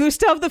also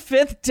Gustav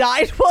V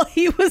died while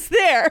he was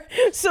there.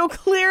 So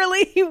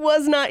clearly he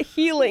was not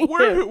healing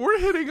him. We're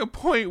hitting a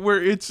point where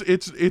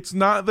it's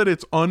not that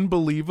it's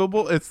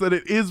unbelievable, it's that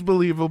it is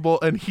believable,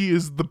 and he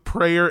is the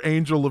prayer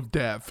angel of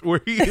death,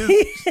 where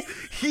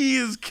he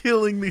is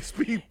killing these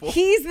people.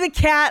 He's the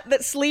cat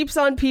that sleeps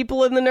on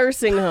people in the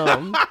nursing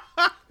home.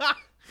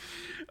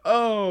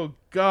 Oh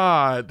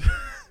God.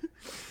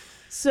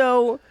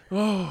 So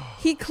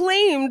he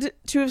claimed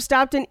to have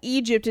stopped in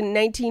Egypt in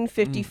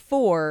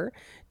 1954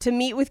 to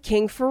meet with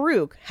King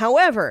Farouk.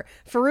 However,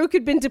 Farouk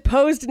had been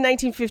deposed in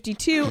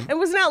 1952 and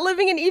was not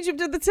living in Egypt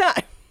at the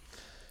time.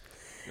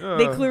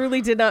 They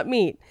clearly did not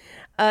meet.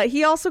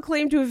 He also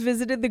claimed to have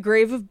visited the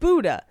grave of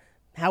Buddha.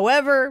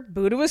 However,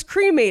 Buddha was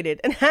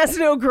cremated and has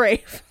no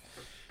grave.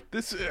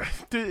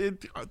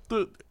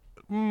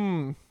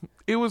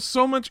 It was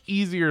so much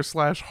easier /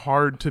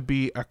 hard to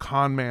be a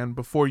con man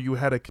before you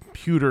had a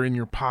computer in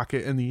your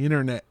pocket and the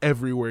internet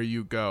everywhere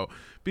you go.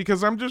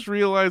 Because I'm just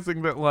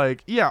realizing that,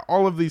 like, yeah,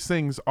 all of these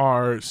things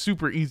are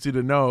super easy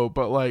to know,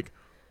 but, like,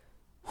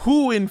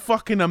 who in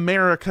fucking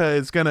America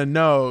is gonna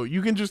know?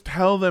 You can just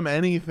tell them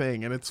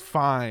anything and it's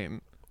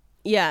fine.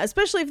 Yeah,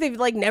 especially if they've,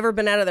 like, never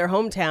been out of their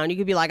hometown. You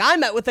could be like, I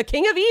met with the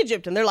king of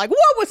Egypt. And they're like, what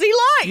was he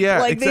like?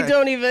 Yeah, like, exactly. They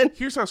don't even.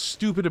 Here's how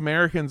stupid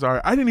Americans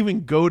are. I didn't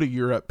even go to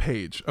Europe,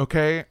 Paige,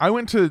 okay? I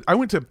went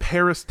to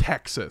Paris,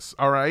 Texas,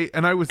 all right?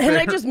 And I was there. And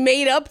I just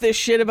made up this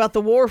shit about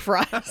the war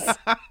fries.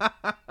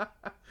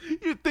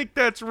 You think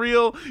that's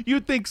real? You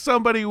think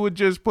somebody would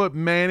just put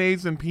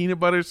mayonnaise and peanut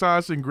butter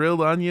sauce and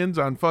grilled onions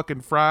on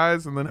fucking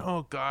fries and then,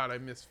 oh God, I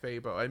miss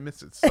Fabo. I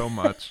miss it so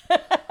much.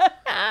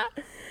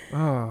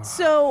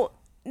 So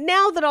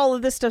now that all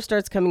of this stuff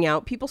starts coming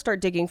out, people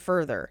start digging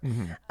further.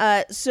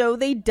 So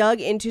they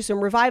dug into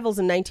some revivals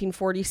in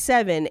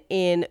 1947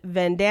 in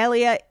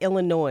Vandalia,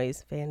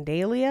 Illinois.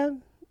 Vandalia?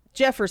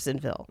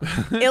 Jeffersonville,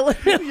 Illinois.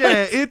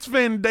 Yeah, it's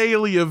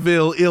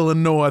Vandaliaville,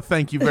 Illinois.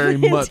 Thank you very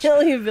much.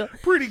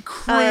 Vandaliaville. Pretty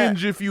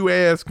cringe if you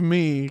ask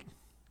me.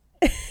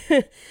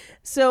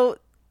 So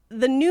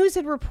the news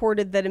had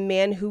reported that a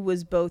man who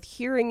was both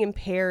hearing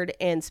impaired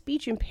and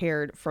speech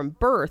impaired from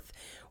birth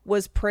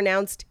was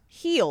pronounced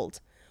healed,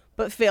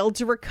 but failed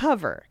to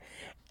recover.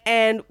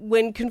 And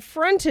when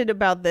confronted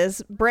about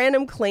this,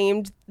 Branham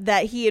claimed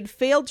that he had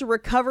failed to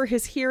recover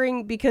his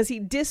hearing because he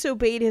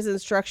disobeyed his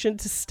instruction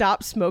to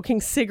stop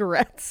smoking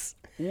cigarettes.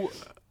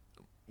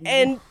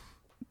 And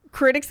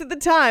critics at the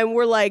time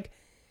were like,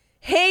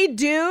 hey,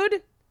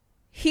 dude,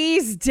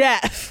 he's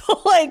deaf.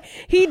 Like,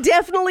 he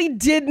definitely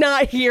did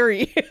not hear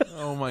you.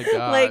 Oh, my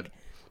God. Like,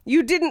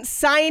 you didn't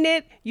sign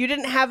it. You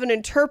didn't have an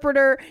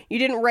interpreter. You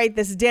didn't write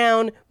this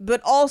down.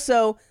 But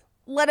also,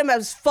 let him have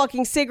his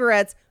fucking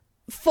cigarettes.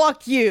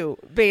 Fuck you,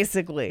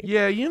 basically.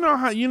 Yeah, you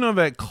know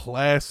that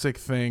classic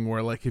thing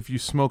where, like, if you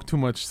smoke too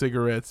much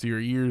cigarettes, your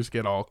ears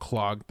get all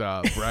clogged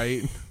up,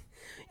 right?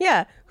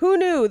 Yeah, who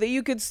knew that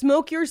you could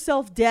smoke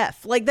yourself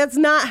deaf? Like, that's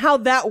not how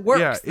that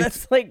works. Yeah,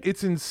 That's like,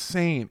 it's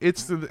insane.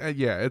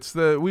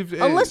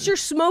 unless you're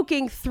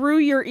smoking through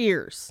your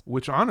ears.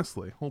 Which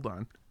honestly, hold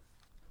on.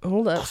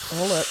 Hold up.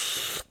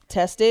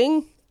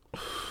 Testing.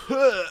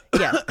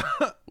 Yeah.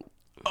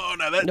 Oh,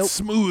 now that's Nope.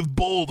 smooth,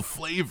 bold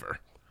flavor.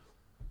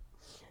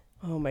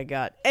 Oh my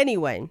God.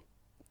 Anyway,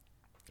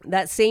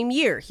 that same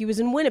year, he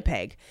was in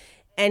Winnipeg,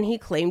 and he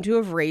claimed to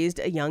have raised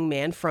a young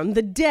man from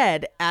the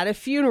dead at a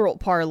funeral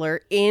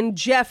parlor in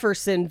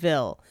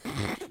Jeffersonville.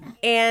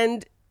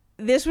 And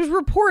this was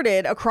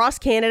reported across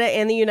Canada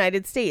and the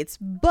United States,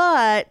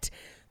 but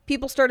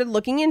people started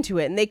looking into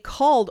it, and they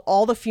called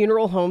all the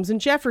funeral homes in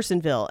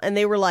Jeffersonville, and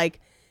they were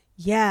like,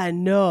 yeah,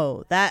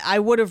 no, that I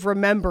would have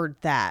remembered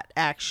that,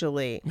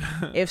 actually,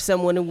 if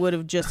someone would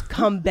have just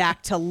come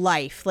back to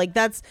life. Like,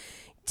 that's...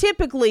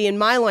 Typically, in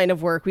my line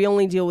of work, we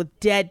only deal with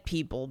dead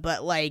people.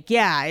 But, like,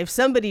 yeah, if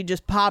somebody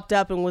just popped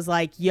up and was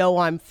like, yo,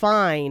 I'm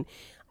fine,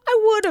 I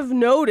would have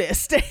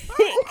noticed, I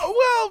think.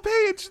 Well,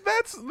 Paige,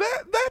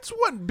 that's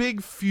what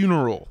Big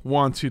Funeral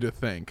wants you to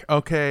think,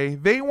 okay?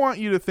 They want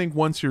you to think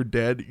once you're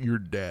dead, you're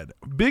dead.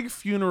 Big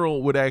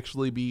Funeral would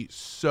actually be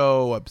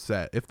so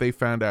upset if they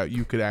found out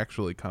you could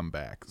actually come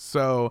back.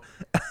 So,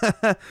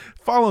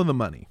 follow the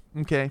money,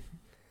 okay?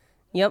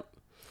 Yep.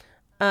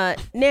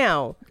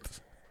 Now...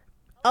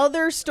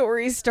 Other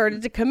stories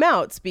started to come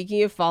out,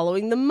 speaking of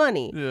following the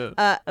money.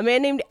 Yeah. A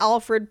man named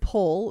Alfred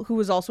Pohl, who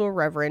was also a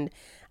reverend,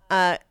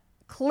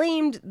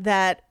 claimed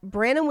that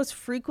Branham was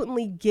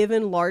frequently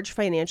given large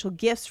financial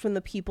gifts from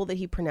the people that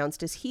he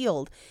pronounced as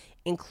healed,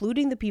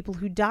 including the people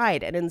who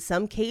died. And in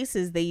some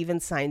cases, they even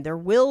signed their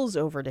wills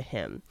over to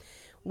him,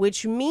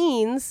 which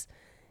means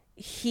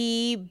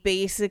he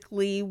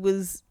basically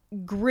was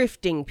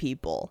grifting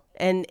people,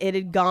 and it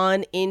had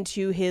gone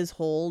into his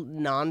whole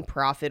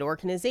nonprofit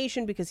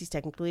organization because he's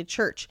technically a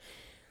church.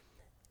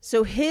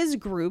 So his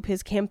group,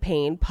 his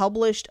campaign,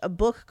 published a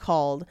book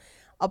called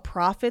A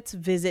Prophet's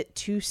Visit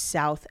to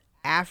South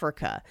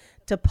Africa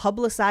to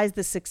publicize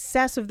the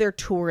success of their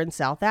tour in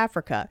South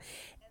Africa.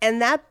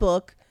 And that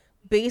book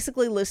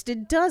basically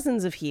listed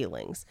dozens of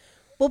healings.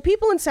 Well,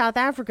 people in South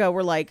Africa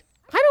were like,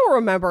 I don't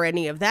remember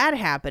any of that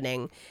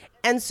happening.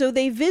 And so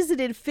they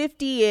visited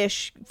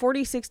 50-ish,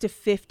 46 to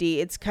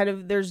 50. It's kind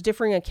of, there's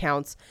differing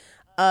accounts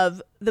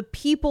of the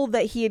people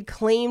that he had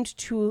claimed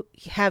to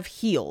have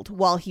healed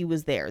while he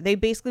was there. They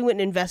basically went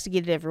and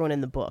investigated everyone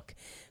in the book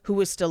who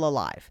was still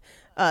alive.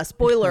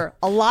 Spoiler,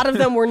 a lot of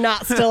them were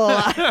not still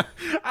alive.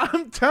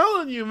 I'm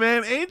telling you,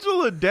 man,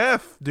 Angel of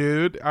Death,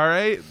 dude. All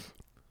right.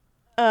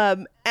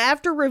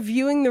 After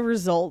reviewing the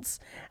results,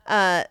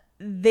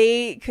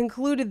 they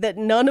concluded that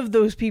none of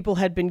those people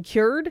had been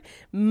cured.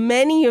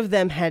 Many of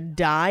them had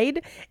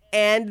died,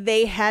 and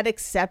they had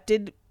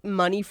accepted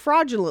money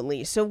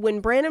fraudulently. So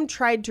when Branham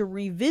tried to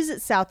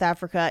revisit South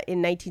Africa in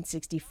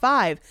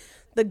 1965,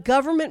 the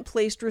government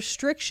placed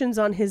restrictions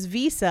on his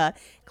visa,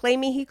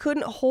 claiming he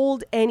couldn't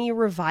hold any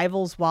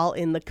revivals while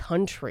in the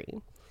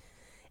country.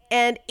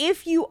 And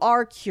if you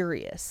are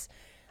curious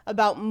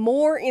about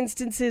more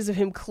instances of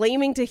him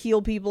claiming to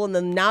heal people and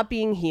them not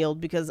being healed,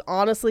 because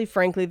honestly,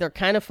 frankly, they're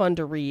kind of fun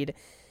to read,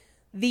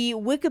 the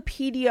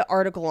Wikipedia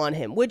article on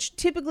him, which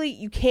typically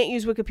you can't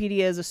use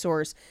Wikipedia as a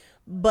source,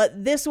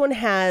 but this one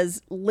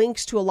has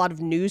links to a lot of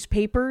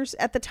newspapers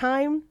at the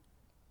time.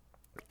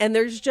 And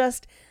there's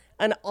just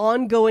an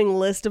ongoing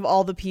list of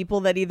all the people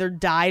that either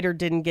died or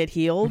didn't get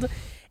healed.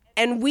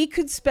 And we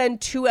could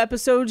spend 2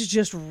 episodes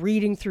just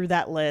reading through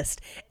that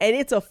list. And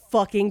it's a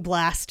fucking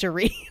blast to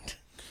read.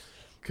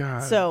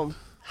 God. So,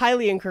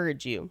 highly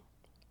encourage you.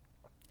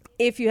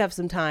 If you have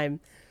some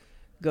time,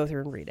 go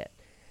through and read it.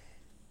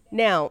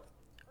 Now,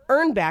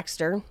 Ern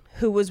Baxter,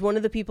 who was one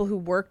of the people who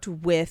worked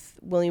with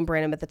William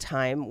Branham at the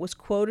time, was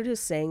quoted as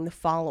saying the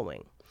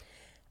following: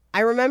 I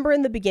remember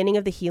in the beginning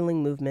of the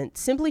healing movement,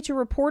 simply to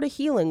report a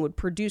healing would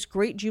produce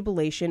great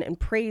jubilation and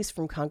praise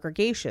from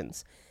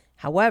congregations.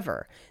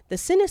 However, the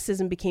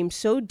cynicism became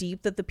so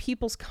deep that the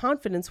people's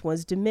confidence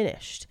was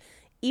diminished.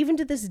 Even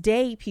to this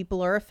day,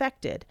 people are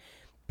affected.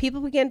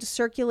 People began to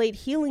circulate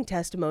healing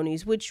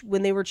testimonies, which,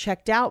 when they were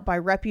checked out by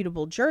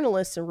reputable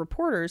journalists and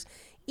reporters,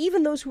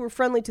 even those who were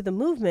friendly to the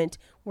movement,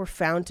 were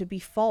found to be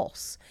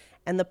false.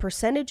 And the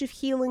percentage of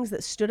healings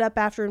that stood up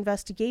after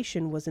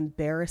investigation was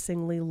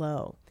embarrassingly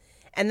low.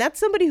 And that's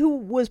somebody who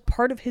was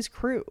part of his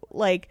crew.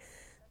 Like,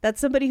 that's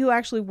somebody who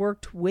actually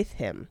worked with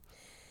him.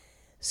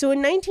 So in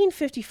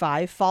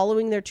 1955,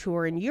 following their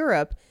tour in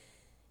Europe,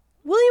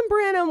 William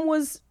Branham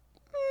was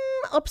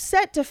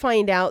upset to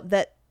find out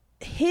that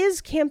his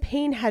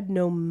campaign had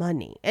no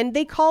money. And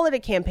they call it a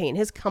campaign.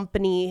 His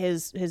company,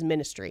 his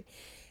ministry,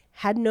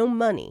 had no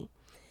money.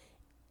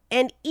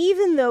 And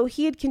even though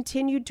he had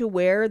continued to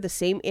wear the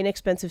same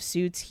inexpensive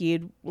suits he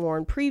had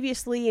worn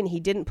previously and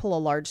he didn't pull a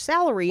large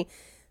salary,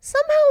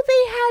 somehow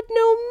they had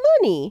no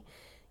money,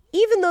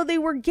 even though they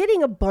were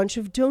getting a bunch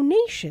of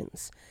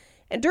donations.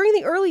 And during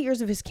the early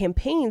years of his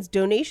campaigns,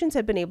 donations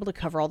had been able to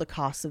cover all the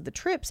costs of the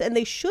trips, and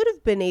they should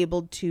have been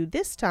able to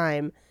this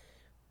time,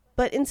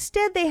 but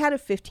instead they had a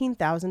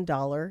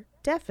 $15,000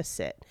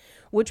 deficit,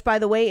 which, by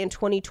the way, in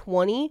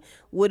 2020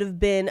 would have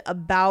been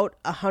about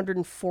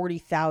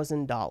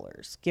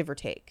 $140,000, give or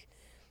take.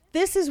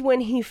 This is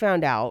when he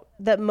found out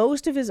that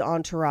most of his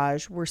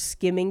entourage were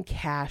skimming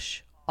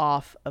cash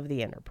off of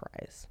the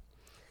enterprise.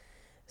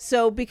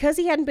 So because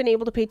he hadn't been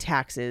able to pay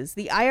taxes,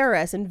 the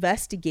IRS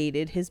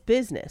investigated his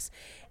business,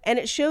 and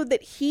it showed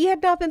that he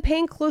had not been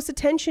paying close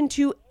attention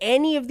to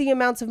any of the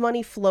amounts of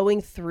money flowing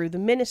through the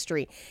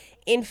ministry.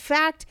 In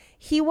fact,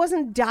 he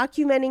wasn't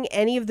documenting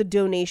any of the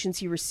donations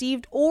he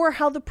received or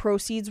how the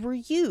proceeds were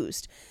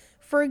used.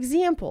 For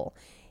example,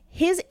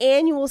 his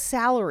annual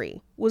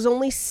salary was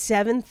only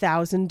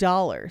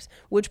 $7,000,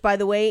 which, by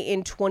the way,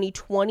 in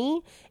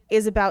 2020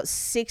 is about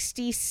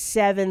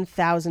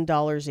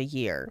 $67,000 a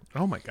year.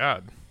 Oh my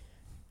God.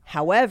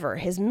 However,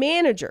 his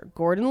manager,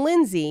 Gordon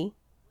Lindsay,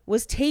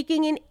 was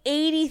taking an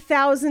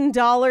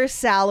 $80,000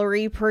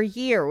 salary per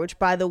year, which,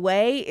 by the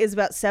way, is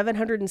about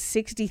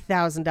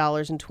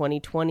 $760,000 in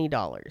 2020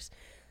 dollars.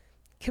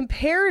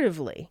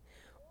 Comparatively,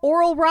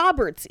 Oral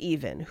Roberts,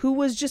 even, who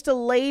was just a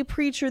lay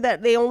preacher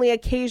that they only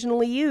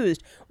occasionally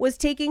used, was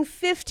taking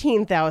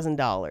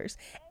 $15,000.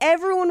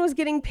 Everyone was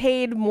getting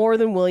paid more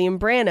than William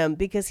Branham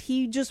because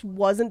he just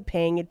wasn't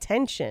paying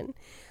attention.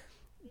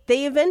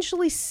 They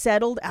eventually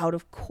settled out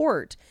of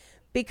court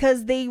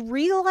because they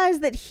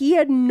realized that he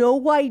had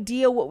no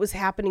idea what was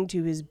happening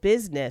to his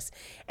business,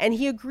 and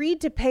he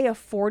agreed to pay a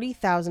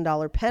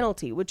 $40,000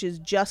 penalty, which is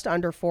just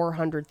under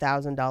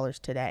 $400,000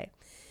 today.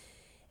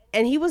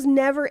 And he was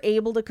never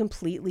able to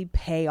completely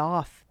pay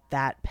off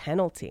that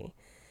penalty.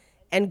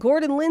 And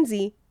Gordon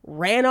Lindsay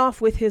ran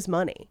off with his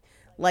money.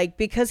 Like,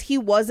 because he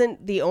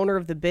wasn't the owner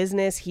of the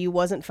business, he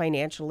wasn't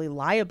financially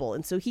liable.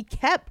 And so he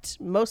kept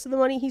most of the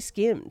money he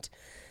skimmed.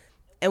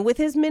 And with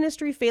his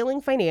ministry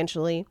failing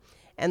financially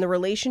and the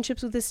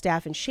relationships with his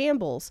staff in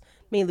shambles,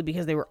 mainly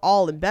because they were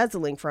all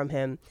embezzling from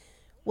him,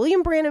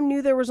 William Branham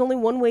knew there was only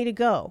one way to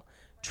go: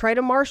 try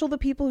to marshal the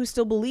people who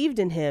still believed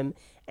in him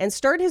and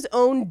start his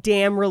own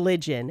damn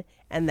religion.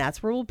 And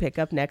that's where we'll pick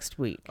up next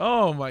week.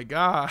 Oh my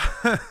God.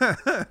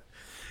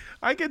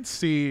 I could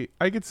see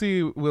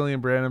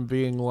William Branham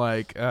being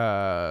like,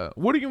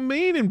 what do you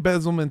mean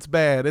embezzlement's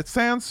bad? It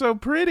sounds so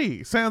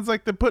pretty. Sounds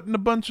like they're putting a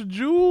bunch of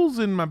jewels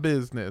in my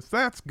business.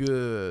 That's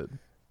good.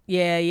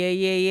 Yeah.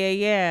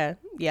 Yep.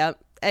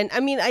 And I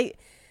mean,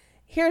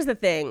 here's the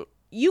thing.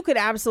 You could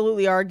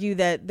absolutely argue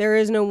that there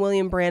is no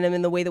William Branham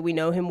in the way that we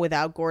know him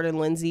without Gordon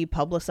Lindsay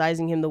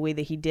publicizing him the way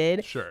that he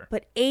did. Sure.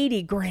 But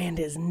 80 grand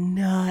is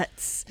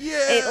nuts.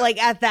 Yeah.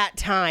 Like at that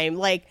time,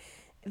 like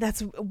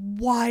that's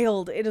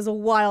wild. It is a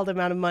wild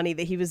amount of money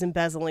that he was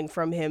embezzling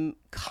from him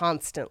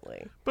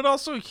constantly. But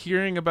also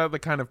hearing about the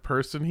kind of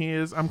person he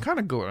is, I'm kind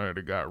of glad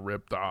it got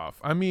ripped off.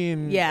 I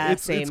mean, Yeah,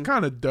 it's same.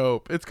 kind of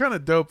dope. It's kind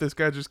of dope. This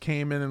guy just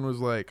came in and was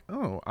like,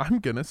 oh, I'm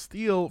going to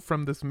steal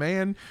from this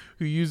man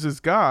who uses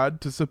God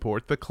to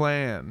support the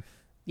Klan.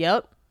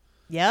 Yep.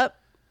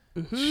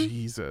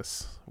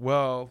 Jesus.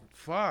 Well,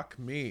 fuck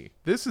me.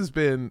 This has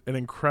been an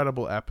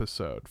incredible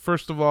episode.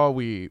 First of all,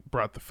 we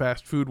brought the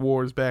fast food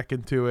wars back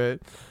into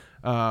it.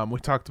 We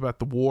talked about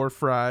the war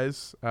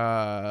fries.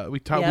 We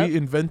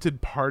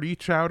invented Party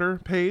Chowder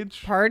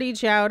page. Party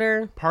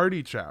chowder.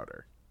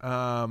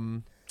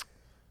 And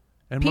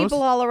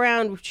People all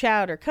around with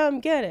chowder.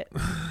 Come get it.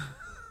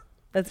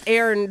 That's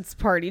Aaron's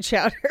party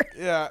chowder.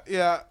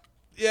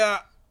 Yeah.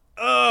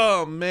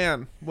 Oh,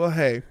 man. Well,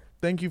 hey.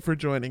 Thank you for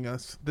joining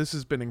us. This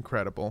has been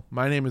incredible.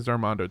 My name is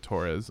Armando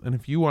Torres, and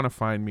if you want to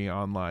find me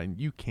online,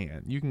 you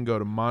can. You can go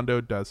to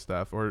Mondo Does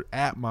Stuff, or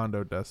at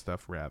Mondo Does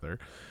Stuff, rather,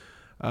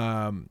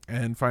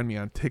 and find me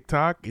on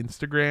TikTok,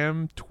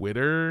 Instagram,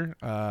 Twitter,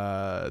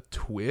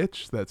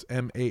 Twitch. That's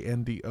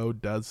MANDO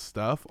Does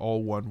Stuff,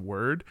 all one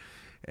word.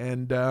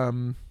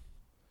 And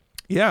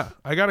yeah,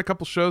 I got a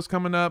couple shows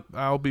coming up.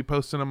 I'll be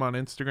posting them on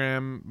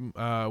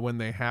Instagram when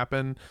they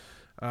happen.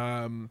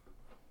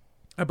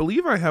 I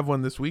believe I have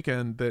one this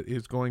weekend that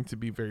is going to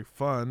be very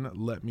fun.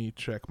 Let me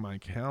check my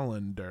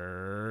calendar.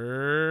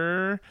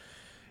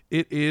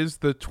 It is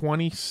the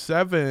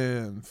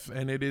 27th,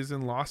 and it is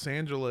in Los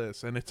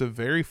Angeles, and it's a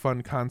very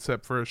fun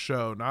concept for a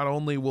show. Not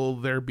only will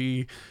there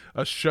be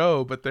a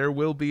show, but there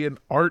will be an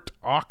art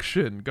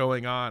auction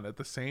going on at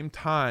the same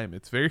time.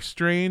 It's very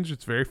strange.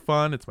 It's very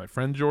fun. It's my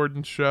friend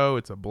Jordan's show.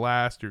 It's a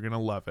blast. You're going to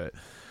love it.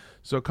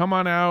 So come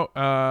on out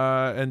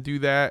and do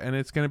that, and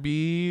it's going to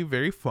be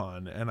very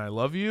fun. And I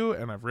love you,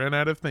 and I've ran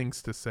out of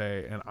things to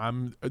say, and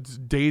I'm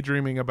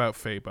daydreaming about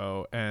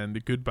Fabo.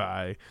 And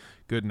goodbye,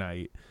 good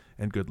night,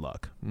 and good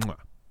luck. Mwah.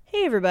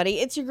 Hey everybody,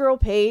 it's your girl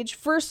Paige.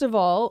 First of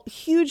all,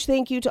 huge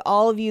thank you to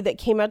all of you that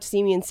came out to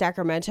see me in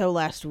Sacramento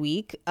last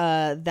week.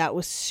 That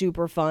was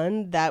super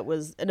fun. That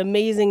was an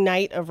amazing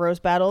night of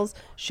roast battles.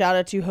 Shout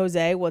out to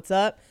Jose. What's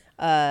up?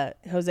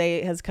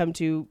 Jose has come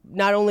to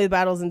not only the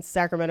battles in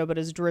Sacramento, but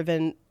has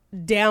driven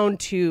down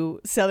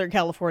to Southern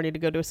California to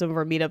go to some of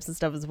our meetups and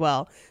stuff as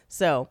well.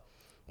 So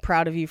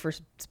proud of you for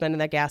spending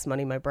that gas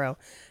money, my bro.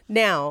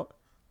 Now,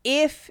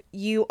 if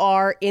you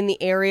are in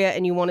the area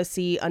and you want to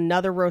see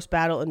another roast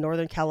battle in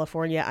Northern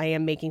California, I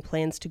am making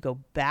plans to go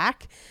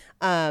back.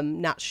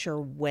 Not sure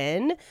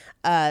when.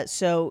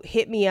 So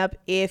hit me up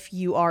if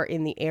you are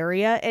in the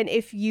area. And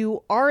if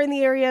you are in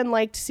the area and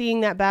liked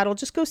seeing that battle,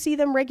 just go see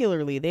them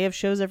regularly. They have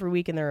shows every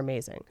week and they're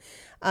amazing.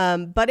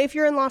 But if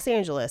you're in Los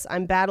Angeles,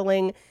 I'm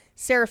battling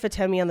Sarah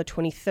Fatemi on the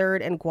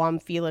 23rd and Guam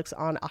Felix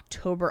on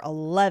October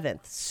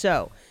 11th.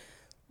 So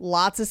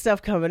lots of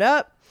stuff coming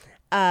up.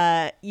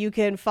 You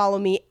can follow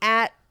me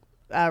at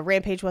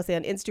Rampage Wesley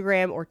on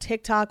Instagram or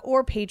TikTok,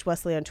 or Paige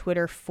Wesley on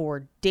Twitter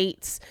for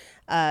dates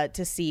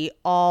to see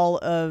all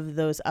of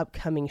those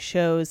upcoming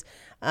shows.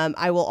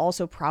 I will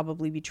also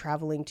probably be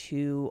traveling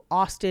to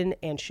Austin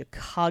and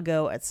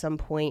Chicago at some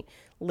point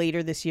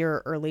later this year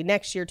or early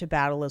next year to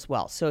battle as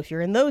well. So if you're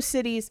in those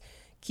cities,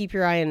 keep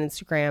your eye on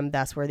Instagram.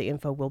 That's where the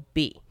info will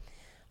be.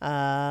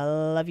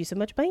 Love you so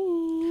much.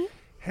 Bye.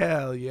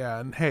 Hell yeah.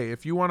 And hey,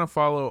 if you want to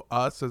follow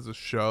us as a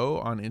show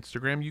on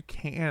Instagram, you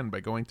can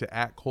by going to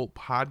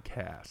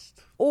 @CultPodcast.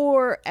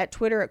 Or at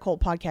Twitter at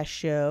Cult Podcast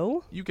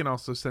Show. You can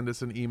also send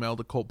us an email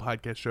to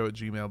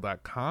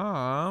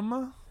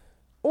cultpodcastshow@gmail.com.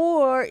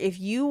 Or if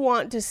you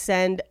want to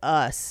send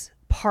us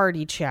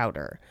party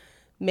chowder,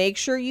 make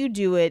sure you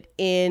do it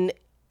in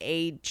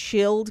a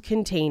chilled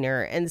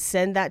container and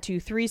send that to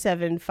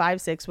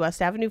 3756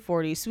 West Avenue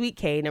 40, Suite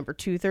K, number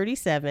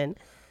 237.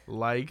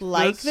 Like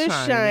The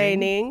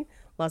Shining,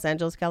 Los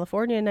Angeles,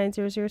 California,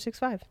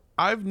 90065.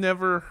 I've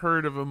never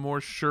heard of a more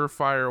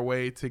surefire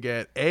way to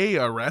get A,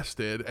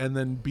 arrested, and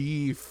then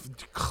B,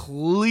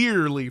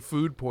 clearly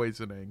food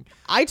poisoning.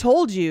 I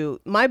told you,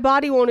 my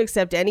body won't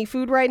accept any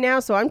food right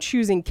now, so I'm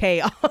choosing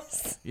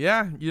chaos.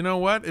 Yeah, you know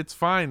what? It's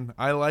fine.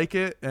 I like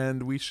it,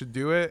 and we should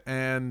do it.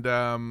 And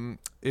I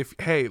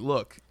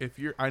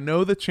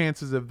know the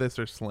chances of this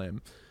are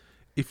slim.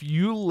 if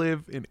you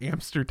live in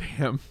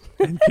Amsterdam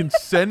and can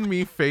send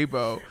me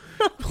Fabo,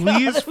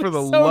 please, That for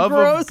the was so love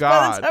gross of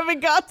God, by the time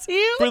it got to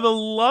you. for the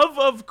love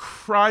of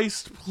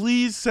Christ,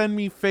 please send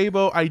me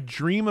Fabo. I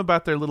dream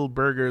about their little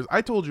burgers.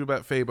 I told you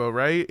about Fabo,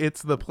 right?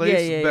 It's the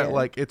place that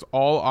like it's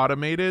all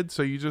automated.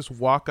 So you just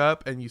walk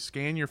up and you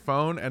scan your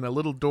phone and a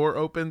little door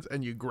opens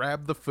and you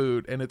grab the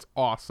food and it's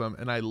awesome.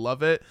 And I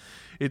love it.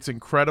 It's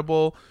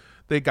incredible.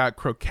 They got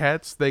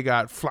croquettes. They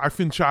got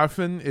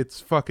flarfenschaffen. It's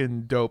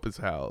fucking dope as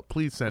hell.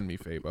 Please send me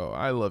Fabo.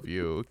 I love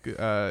you.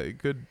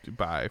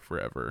 Goodbye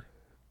forever.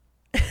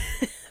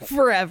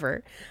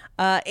 Forever.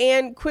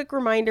 And quick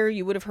reminder,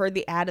 you would have heard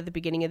the ad at the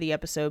beginning of the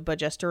episode, but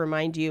just to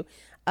remind you,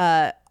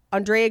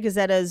 Andrea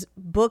Gazzeta's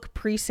book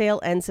pre-sale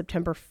ends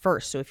September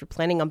 1st. So if you're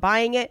planning on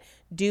buying it,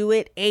 do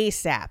it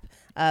ASAP.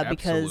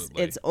 Because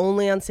Absolutely. it's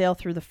only on sale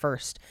through the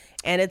 1st.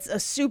 And it's a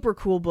super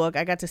cool book.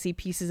 I got to see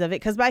pieces of it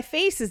because my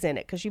face is in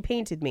it because you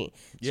painted me.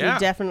 So Yeah. you're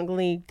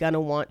definitely going to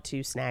want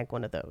to snag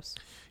one of those.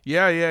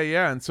 Yeah.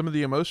 And some of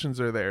the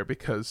emotions are there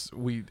because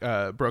we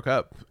broke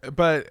up.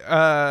 But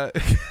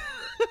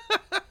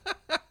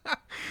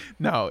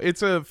no,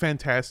 it's a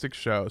fantastic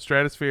show.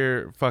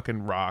 Stratosphere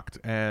fucking rocked.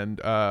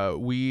 And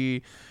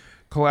we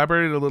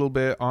collaborated a little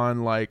bit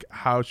on like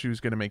how she was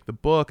going to make the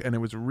book, and it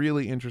was a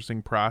really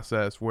interesting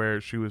process where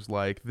she was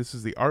like, this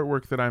is the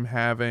artwork that I'm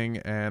having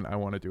and I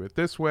want to do it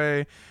this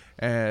way.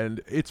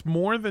 And it's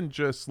more than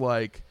just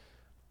like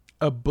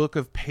a book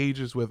of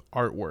pages with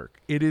artwork.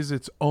 It is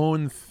its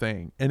own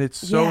thing, and it's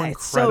so incredible.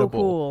 It's so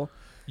cool.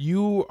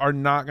 You are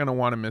not going to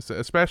want to miss it,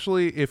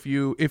 especially if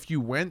you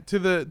went to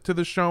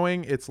the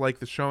showing. It's like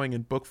the showing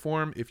in book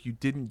form. If you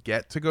didn't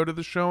get to go to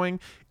the showing,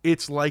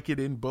 it's like it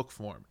in book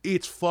form.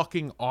 It's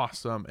fucking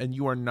awesome, and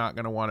you are not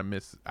going to want to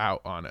miss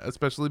out on it,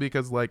 especially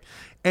because like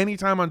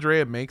anytime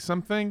Andrea makes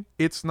something,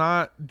 it's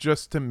not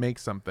just to make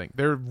something.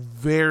 They're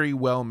very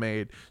well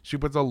made. She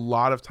puts a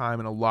lot of time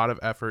and a lot of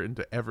effort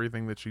into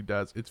everything that she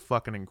does. It's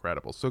fucking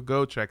incredible. So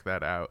go check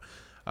that out.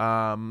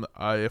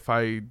 If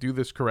I do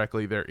this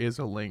correctly, there is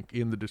a link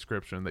in the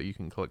description that you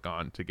can click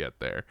on to get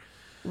there.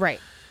 Right.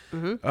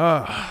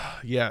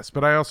 Yes,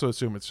 but I also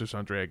assume it's just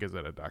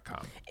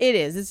AndreaGazzetta.com. It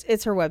is.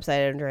 It's her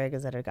website at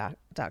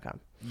AndreaGazzetta.com.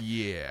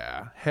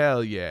 Yeah,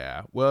 hell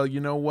yeah. Well, you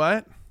know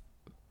what?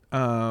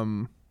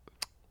 I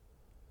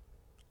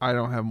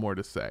don't have more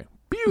to say.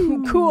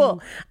 Cool.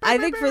 I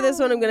think for this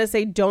one, I'm going to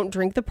say don't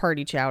drink the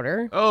party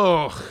chowder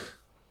Oh,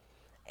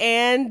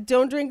 and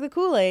don't drink the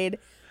Kool-Aid.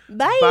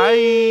 Bye. bye.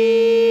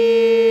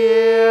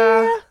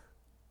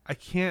 I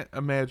can't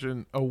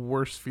imagine a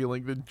worse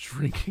feeling than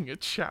drinking a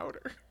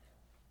chowder.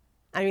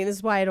 I mean, this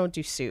is why I don't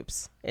do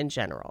soups in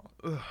general.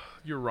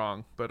 You're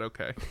wrong, but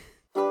okay.